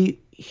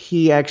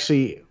 He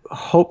actually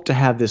hoped to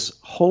have this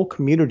whole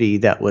community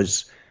that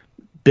was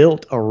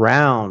built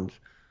around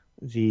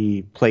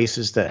the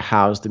places that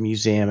house the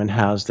museum and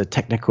house the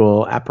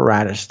technical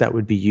apparatus that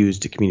would be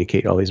used to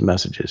communicate all these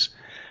messages.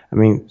 I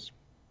mean,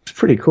 it's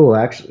pretty cool,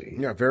 actually.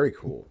 Yeah, very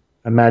cool.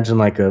 Imagine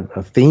like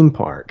a theme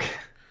park.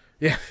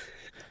 Yeah.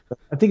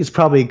 I think it's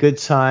probably a good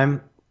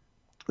time.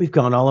 We've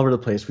gone all over the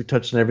place. We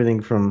touched on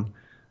everything from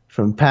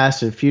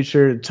past and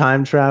future,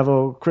 time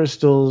travel,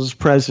 crystals,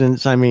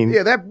 presents. I mean,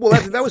 Yeah, that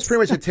was pretty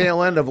much the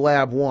tail end of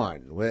Lab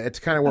 1. It's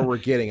kind of where we're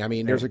getting. I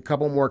mean, there's a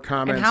couple more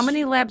comments. And how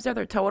many labs are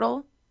there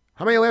total?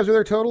 How many labs are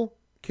there total,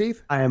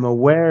 Keith? I am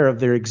aware of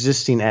there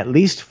existing at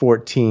least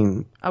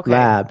 14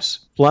 labs,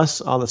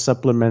 plus all the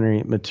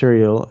supplementary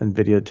material and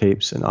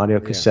videotapes and audio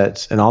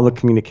cassettes and all the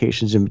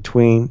communications in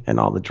between and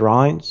all the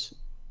drawings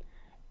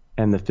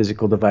and the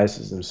physical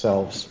devices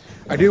themselves.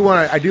 I do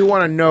want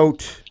to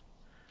note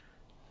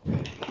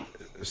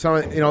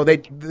some.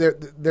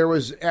 There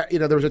was a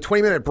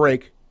 20-minute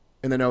break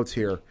in the notes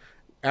here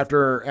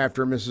after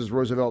Mrs.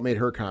 Roosevelt made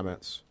her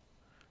comments,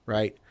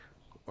 right?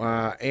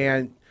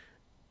 And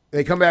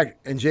they come back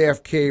and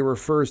JFK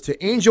refers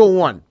to Angel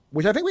 1,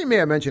 which I think we may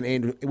have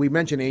mentioned. We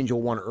mentioned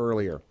Angel 1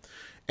 earlier,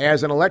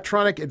 as an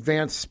electronic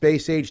advanced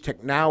space age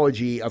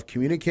technology of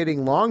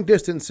communicating long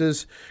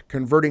distances,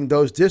 converting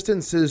those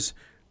distances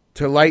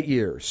to light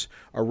years,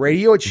 a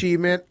radio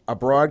achievement, a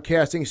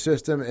broadcasting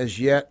system as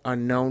yet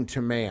unknown to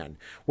man.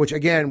 Which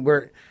again,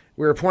 we're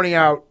pointing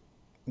out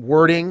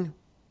wording,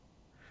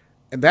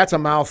 and that's a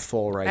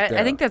mouthful right there.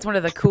 I think that's one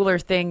of the cooler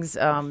things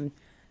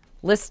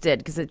listed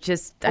because it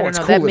just I don't it's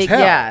know cool that as make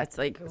hell. it's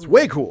like It's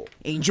way cool.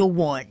 Angel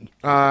 1.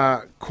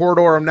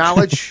 Corridor of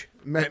knowledge,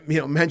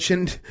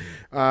 mentioned.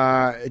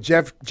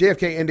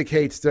 JFK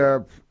indicates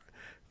the.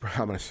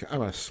 I'm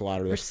gonna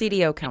slaughter this.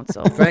 Presidio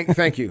Council.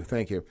 Thank you.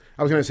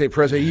 I was gonna say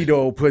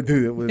Presidio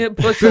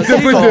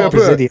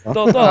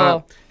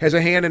has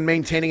a hand in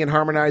maintaining and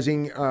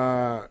harmonizing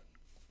the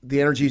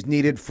energies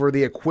needed for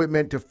the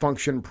equipment to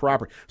function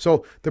properly.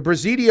 So the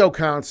Presidio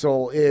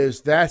Council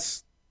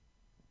that's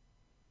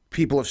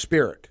people of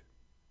spirit.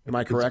 Am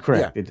I correct?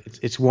 That's correct. Yeah.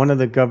 It's one of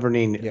the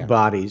governing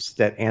bodies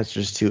that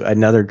answers to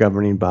another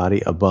governing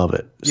body above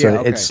it.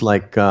 So it's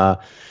like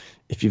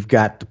if you've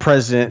got the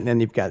president and then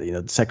you've got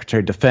the Secretary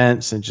of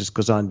Defense, and it just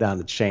goes on down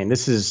the chain.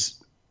 This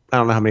is, I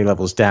don't know how many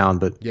levels down,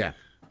 but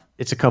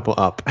it's a couple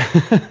up.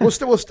 We'll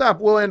stop.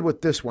 We'll end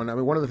with this one. I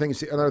mean, another thing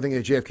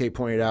that JFK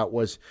pointed out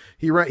was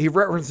he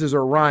references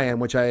Orion,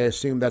 which I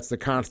assume that's the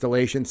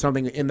constellation,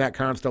 something in that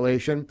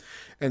constellation,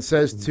 and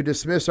says to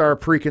dismiss our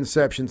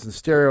preconceptions and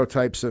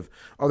stereotypes of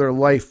other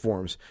life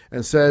forms,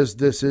 and says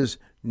this is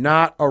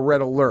not a red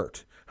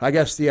alert. I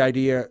guess the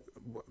idea.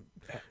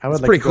 I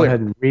would like to go ahead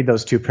and read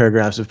those two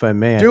paragraphs if I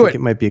may. I think it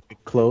might be a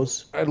good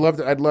close. I'd love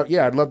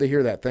to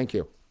hear that. Thank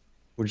you.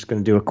 We're just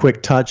going to do a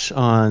quick touch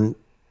on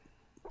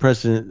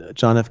President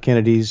John F.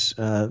 Kennedy's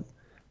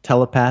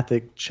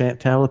telepathically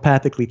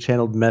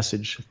channeled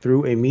message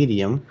through a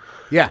medium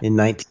in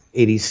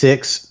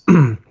 1986.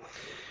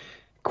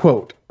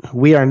 Quote,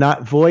 "We are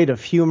not void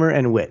of humor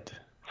and wit.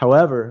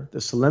 However, the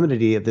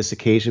solemnity of this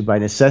occasion by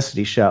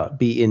necessity shall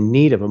be in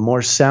need of a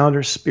more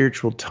sounder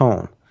spiritual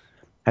tone.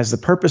 As the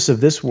purpose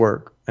of this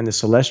work and the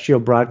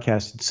celestial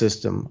broadcasting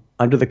system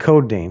under the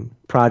code name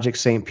Project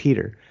St.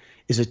 Peter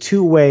is a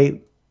two-way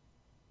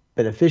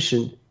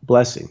beneficent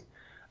blessing,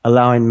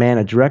 allowing man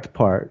a direct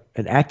part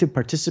and active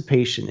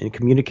participation in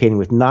communicating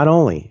with not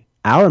only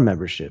our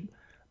membership,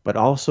 but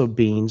also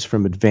beings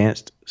from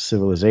advanced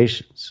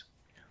civilizations."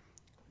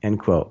 End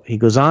quote. He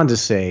goes on to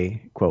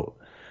say, quote,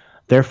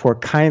 "Therefore,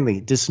 kindly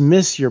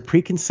dismiss your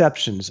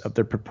preconceptions of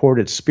the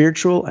purported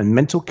spiritual and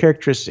mental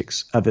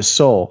characteristics of a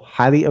soul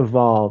highly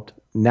evolved,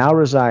 now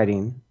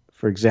residing,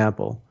 for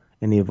example,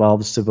 in the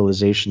evolved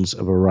civilizations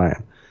of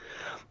Orion.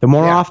 The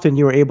more often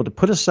you are able to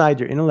put aside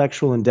your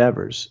intellectual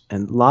endeavors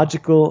and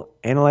logical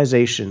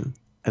analyzation,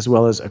 as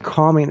well as a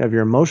calming of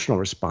your emotional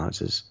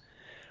responses,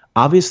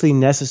 obviously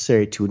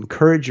necessary to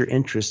encourage your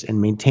interest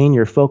and maintain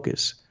your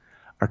focus,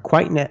 are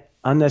quite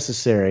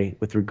unnecessary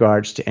with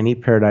regards to any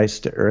paradise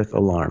to earth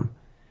alarm.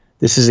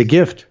 This is a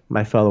gift,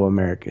 my fellow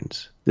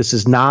Americans. This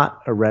is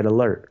not a red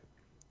alert.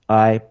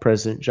 I,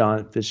 President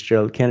John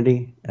Fitzgerald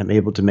Kennedy, am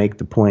able to make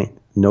the point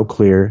no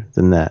clearer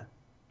than that,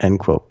 end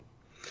quote.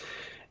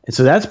 And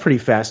so that's pretty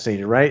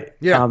fascinating, right?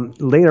 Yeah.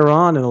 Later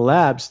on in the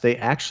labs, they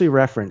actually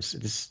reference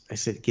this. I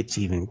said it gets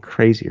even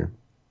crazier,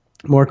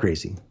 more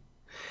crazy.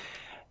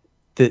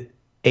 That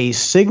a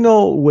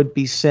signal would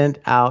be sent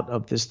out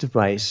of this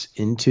device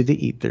into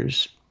the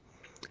ethers.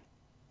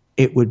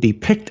 It would be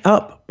picked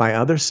up by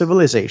other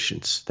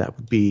civilizations. That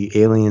would be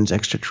aliens,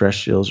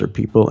 extraterrestrials, or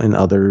people in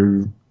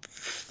other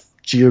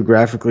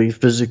geographically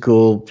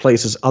physical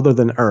places other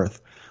than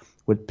Earth.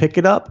 Would pick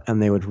it up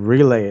and they would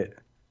relay it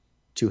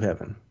to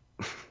heaven.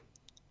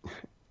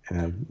 And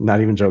I'm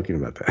not even joking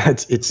about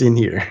that. It's in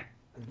here.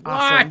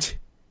 Awesome.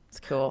 It's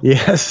cool.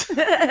 Yes.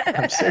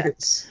 I'm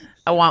serious.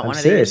 I want one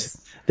serious.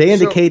 of these. They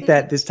indicate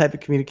that this type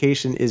of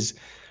communication is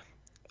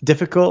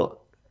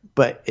difficult,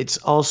 but it's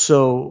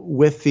also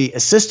with the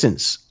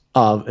assistance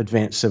of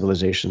advanced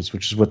civilizations,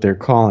 which is what they're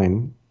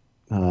calling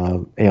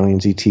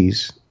aliens,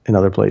 ETs, in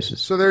other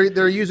places. So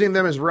they're using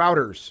them as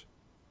routers.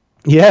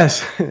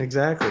 Yes,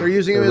 exactly. They're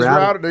using them as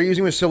routers. They're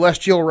using them as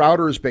celestial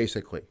routers,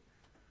 basically.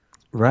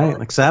 Right,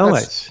 like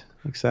satellites.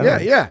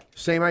 Yeah,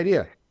 same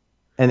idea.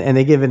 And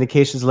they give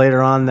indications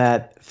later on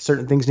that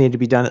certain things need to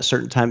be done at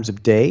certain times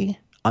of day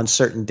on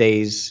certain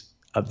days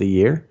of the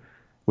year,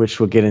 which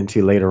we'll get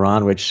into later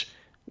on, which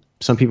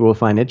some people will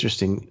find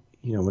interesting,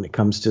 when it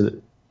comes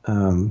to,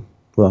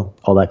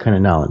 all that kind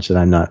of knowledge that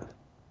I'm not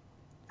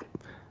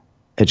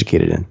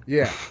educated in.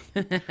 Yeah.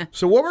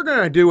 So what we're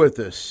going to do with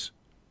this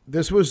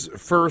was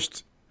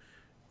first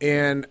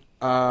in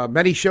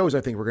many shows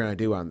I think we're going to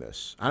do on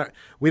this.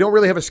 We don't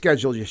really have a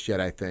schedule just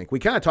yet, I think. We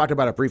kind of talked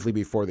about it briefly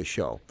before the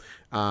show.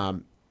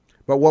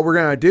 But what we're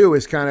going to do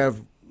is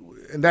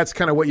and that's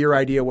kind of what your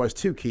idea was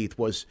too, Keith,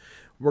 was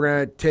we're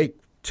going to take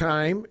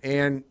time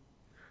and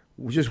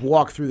we just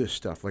walk through this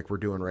stuff like we're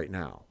doing right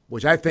now,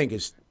 which I think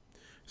is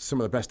some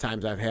of the best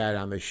times I've had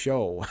on this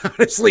show,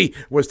 honestly,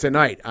 was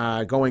tonight,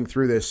 going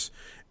through this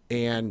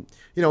and,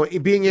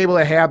 being able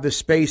to have the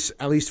space,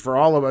 at least for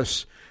all of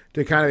us,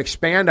 to kind of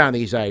expand on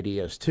these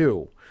ideas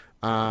too.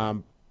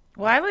 Well,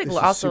 I like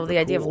also the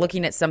idea of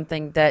looking at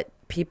something that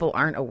people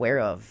aren't aware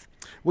of.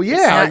 Well, yeah,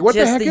 it's not like, what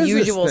just the heck the is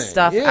usual this thing?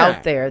 stuff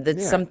out there.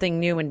 That's Yeah. something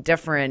new and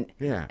different.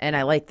 Yeah. And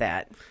I like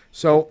that.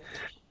 So,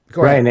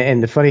 go Right, ahead.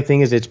 and the funny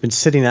thing is, it's been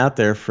sitting out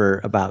there for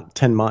about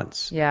 10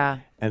 months. Yeah.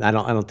 And I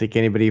don't think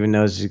anybody even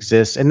knows it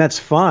exists, and that's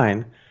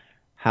fine.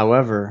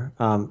 However,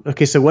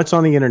 okay, so what's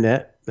on the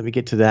internet? Let me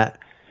get to that.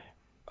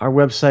 Our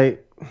website.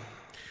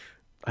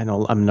 I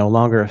know I'm no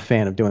longer a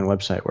fan of doing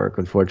website work,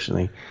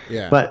 unfortunately.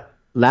 Yeah. But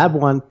Lab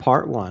 1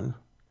 Part 1,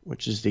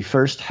 which is the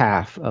first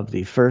half of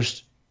the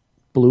first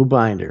blue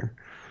binder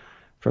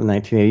from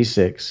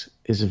 1986,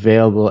 is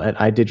available at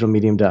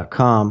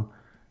idigitalmedium.com.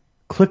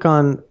 Click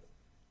on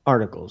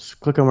articles.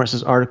 Click on where it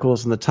says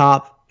articles in the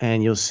top,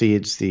 and you'll see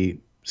it's the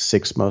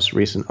 6th most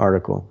recent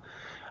article.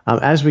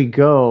 As we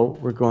go,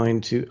 we're going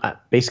to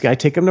basically, I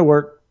take them to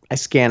work, I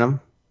scan them.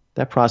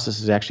 That process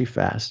is actually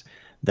fast.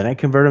 Then I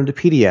convert them to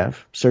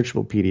PDF,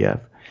 searchable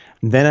PDF.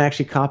 And then I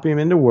actually copy them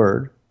into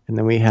Word. And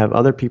then we have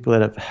other people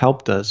that have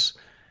helped us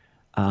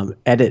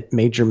edit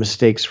major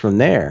mistakes from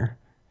there.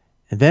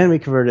 And then we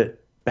convert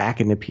it back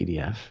into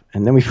PDF.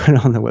 And then we put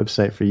it on the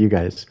website for you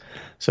guys.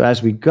 So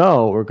as we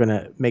go, we're going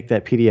to make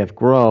that PDF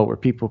grow where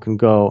people can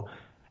go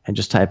and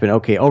just type in,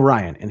 okay,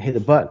 Orion, and hit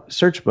the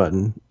search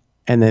button.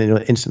 And then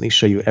it'll instantly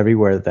show you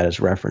everywhere that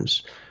is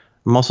referenced.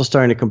 I'm also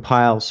starting to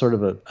compile sort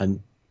of a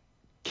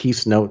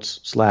Keith's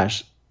notes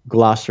 /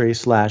 glossary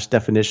 /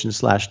 definition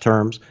 /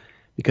 terms,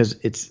 because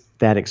it's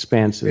that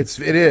expansive.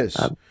 It is.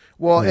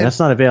 Well, that's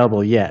not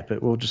available yet,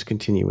 but we'll just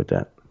continue with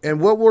that.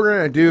 And what we're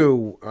going to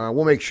do,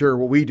 we'll make sure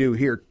what we do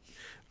here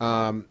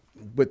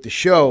with the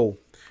show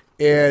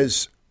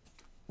is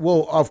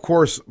we'll, of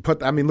course,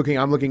 I'm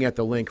looking at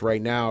the link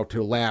right now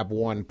to Lab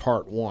 1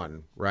 Part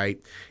 1, right?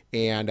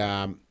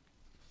 And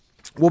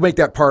we'll make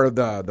that part of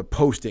the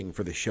posting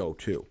for the show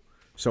too.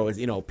 So,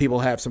 people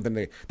have something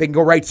they can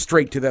go right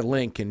straight to that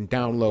link and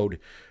download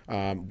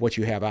what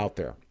you have out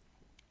there.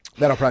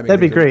 That'd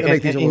be great.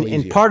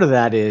 And part of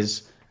that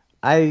is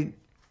I'm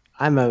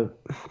a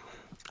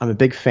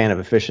big fan of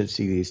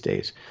efficiency these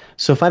days.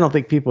 So if I don't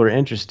think people are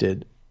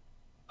interested,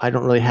 I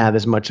don't really have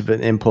as much of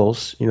an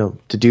impulse,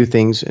 to do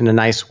things in a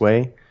nice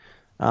way.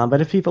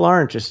 But if people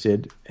are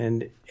interested,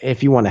 and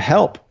if you want to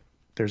help,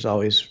 there's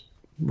always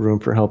room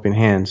for helping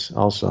hands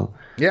also.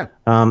 Yeah.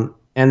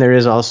 And there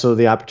is also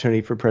the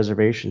opportunity for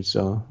preservation.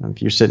 So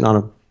if you're sitting on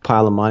a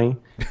pile of money,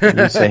 and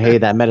you say, hey,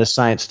 that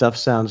meta-science stuff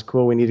sounds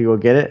cool, we need to go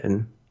get it,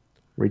 and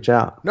reach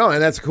out. No, and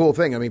that's a cool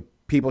thing. I mean,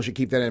 people should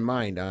keep that in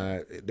mind.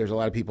 There's a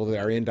lot of people that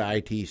are into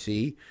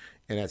ITC,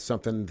 and that's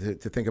something to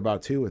think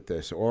about too with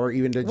this, or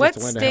even to What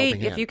just lend a helping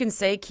state, hand. if you can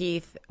say,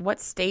 Keith, what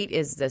state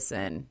is this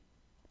in?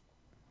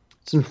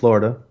 It's in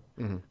Florida.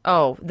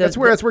 Oh, that's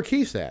where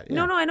Keith's at.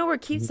 Yeah. No, I know where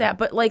Keith's at,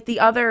 but like the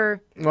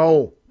other,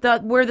 Oh,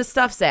 where the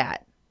stuff's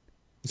at.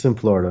 It's in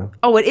Florida.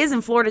 Oh, it is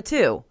in Florida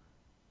too.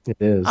 It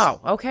is. Oh,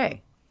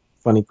 okay.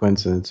 Funny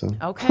coincidence.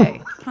 Huh?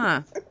 Okay.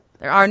 Huh.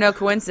 There are no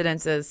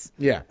coincidences.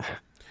 Yeah.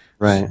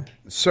 Right.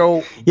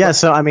 So Yeah.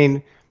 So I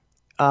mean,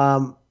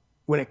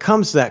 when it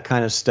comes to that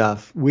kind of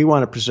stuff, we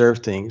want to preserve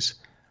things.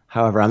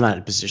 However, I'm not in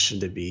a position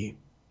to be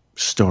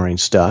storing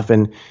stuff,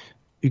 and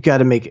I got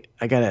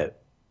to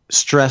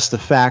stress the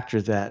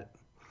factor that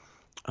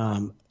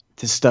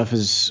this stuff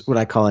is what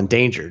I call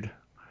endangered.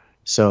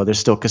 So there's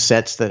still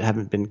cassettes that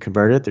haven't been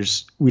converted.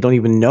 We don't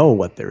even know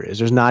what there is.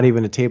 There's not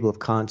even a table of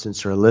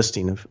contents or a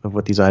listing of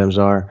what these items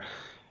are.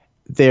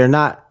 They're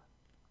not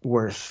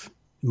worth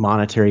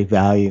monetary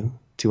value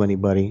to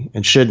anybody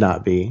and should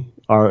not be.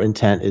 Our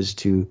intent is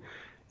to,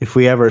 if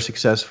we ever are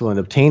successful in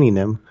obtaining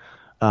them,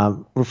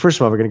 well, first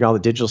of all, we're going to get all the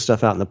digital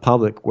stuff out in the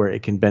public where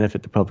it can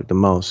benefit the public the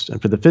most.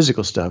 And for the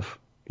physical stuff,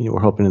 we're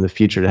hoping in the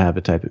future to have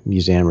a type of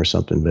museum or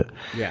something. But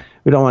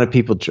we don't want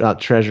people out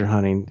treasure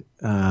hunting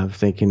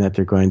thinking that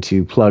they're going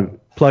to plug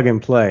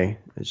and play.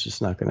 It's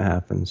just not going to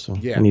happen. So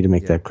I need to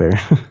make that clear.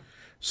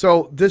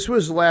 So this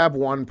was Lab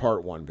 1,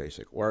 Part 1,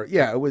 basically. Or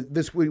it was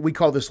this. We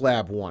call this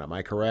Lab 1. Am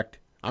I correct?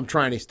 I'm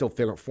trying to still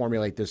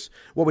formulate this.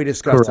 What we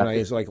discussed tonight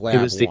is like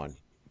Lab 1.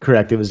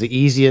 Correct. It was the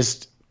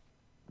easiest.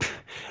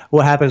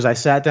 What happens? I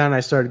sat down.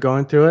 I started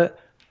going through it.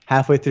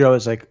 Halfway through, I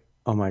was like,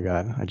 "Oh my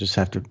God! I just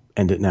have to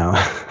end it now."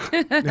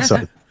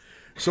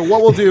 So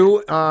what we'll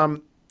do,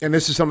 and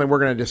this is something we're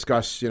going to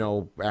discuss,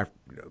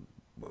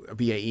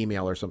 via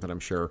email or something,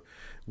 I'm sure,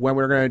 when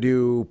we're going to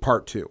do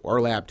Part 2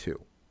 or Lab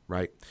 2,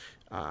 right?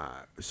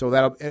 So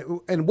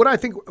that'll, and what I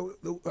think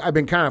I've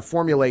been kind of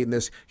formulating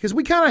this because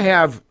we kind of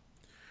have.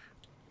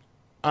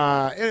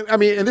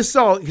 And this is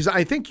all because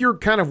I think you're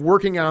kind of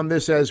working on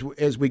this as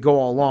we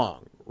go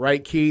along,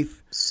 right, Keith?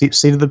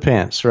 Seat of the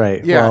pants,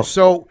 right? Yeah. Well,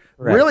 so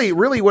really,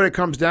 what it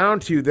comes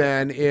down to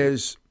then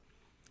is,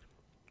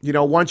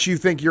 once you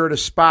think you're at a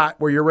spot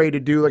where you're ready to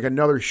do like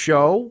another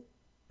show,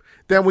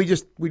 then we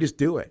just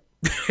do it.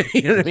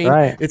 You know what I mean?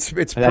 Right. It's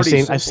pretty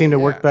simple. I seem to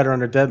work better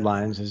under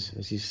deadlines,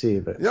 as you see.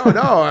 But no.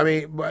 I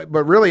mean,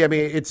 but really, I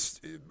mean, it's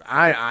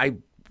I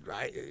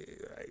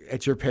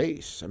at your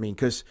pace. I mean,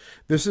 because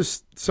this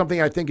is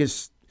something I think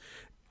is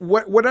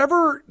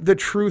whatever the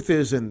truth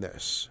is in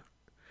this.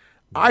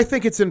 I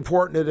think it's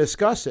important to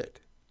discuss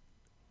it.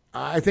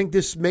 I think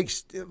this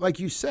makes, like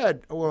you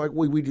said, or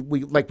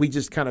like we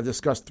just kind of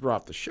discussed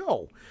throughout the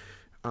show,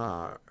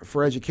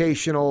 for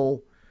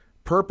educational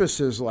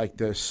purposes like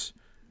this.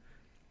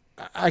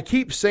 I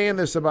keep saying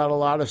this about a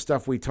lot of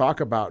stuff we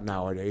talk about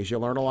nowadays. You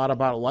learn a lot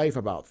about life,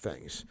 about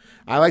things.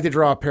 I like to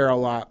draw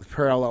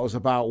parallels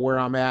about where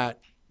I'm at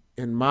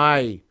in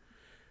my,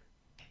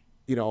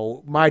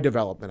 my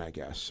development, I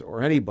guess,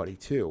 or anybody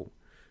too.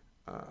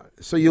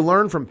 So you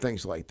learn from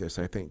things like this,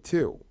 I think,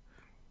 too.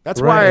 That's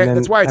why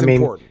it's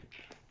important.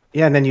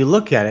 Yeah, and then you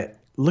look at it.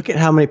 Look at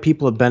how many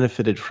people have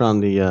benefited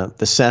from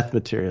the Seth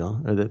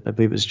material, or I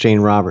believe it was Jane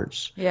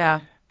Roberts.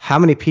 Yeah. How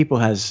many people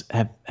has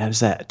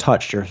that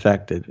touched or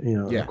affected?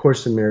 A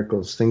Course in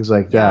Miracles, things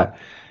like that.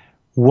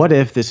 What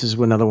if this is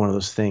another one of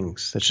those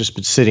things that's just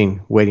been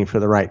sitting, waiting for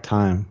the right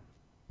time?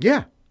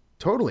 Yeah,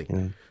 totally.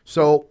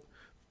 So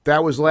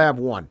that was Lab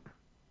 1.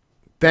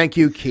 Thank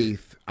you,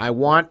 Keith.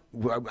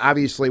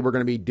 Obviously, we're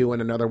going to be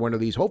doing another one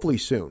of these hopefully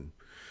soon.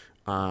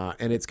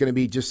 And it's going to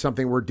be just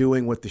something we're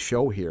doing with the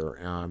show here.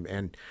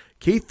 And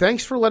Keith,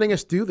 thanks for letting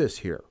us do this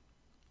here.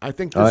 I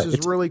think this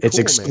is really cool. It's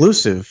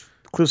exclusive. Man.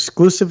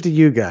 Exclusive to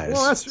you guys.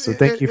 Well, so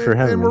thank you for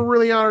having me. And we're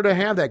really honored to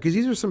have that because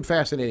these are some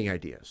fascinating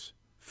ideas.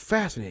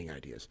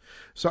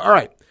 So, all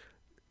right.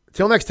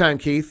 Till next time,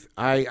 Keith.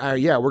 We're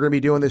going to be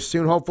doing this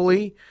soon,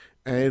 hopefully.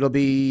 And it'll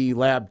be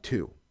Lab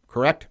 2,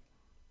 correct?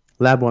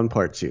 Lab 1,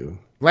 Part 2.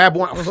 Lab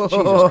 1,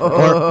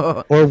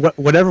 or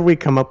whatever we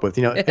come up with.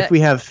 If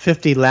we have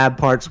 50 lab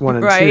parts 1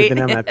 and 2, then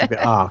I'm going to have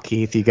to be,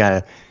 Keith, you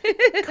got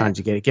to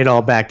conjugate it, get it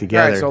all back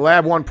together. All right, so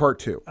Lab 1, Part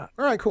 2. All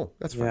right, cool.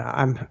 That's fine.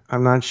 Yeah,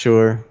 I'm not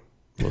sure.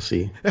 We'll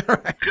see. All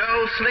right.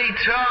 Ghostly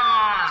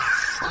Talk!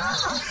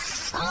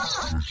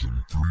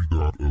 Version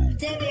 3.0.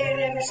 Then they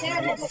never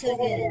sounded so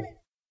good.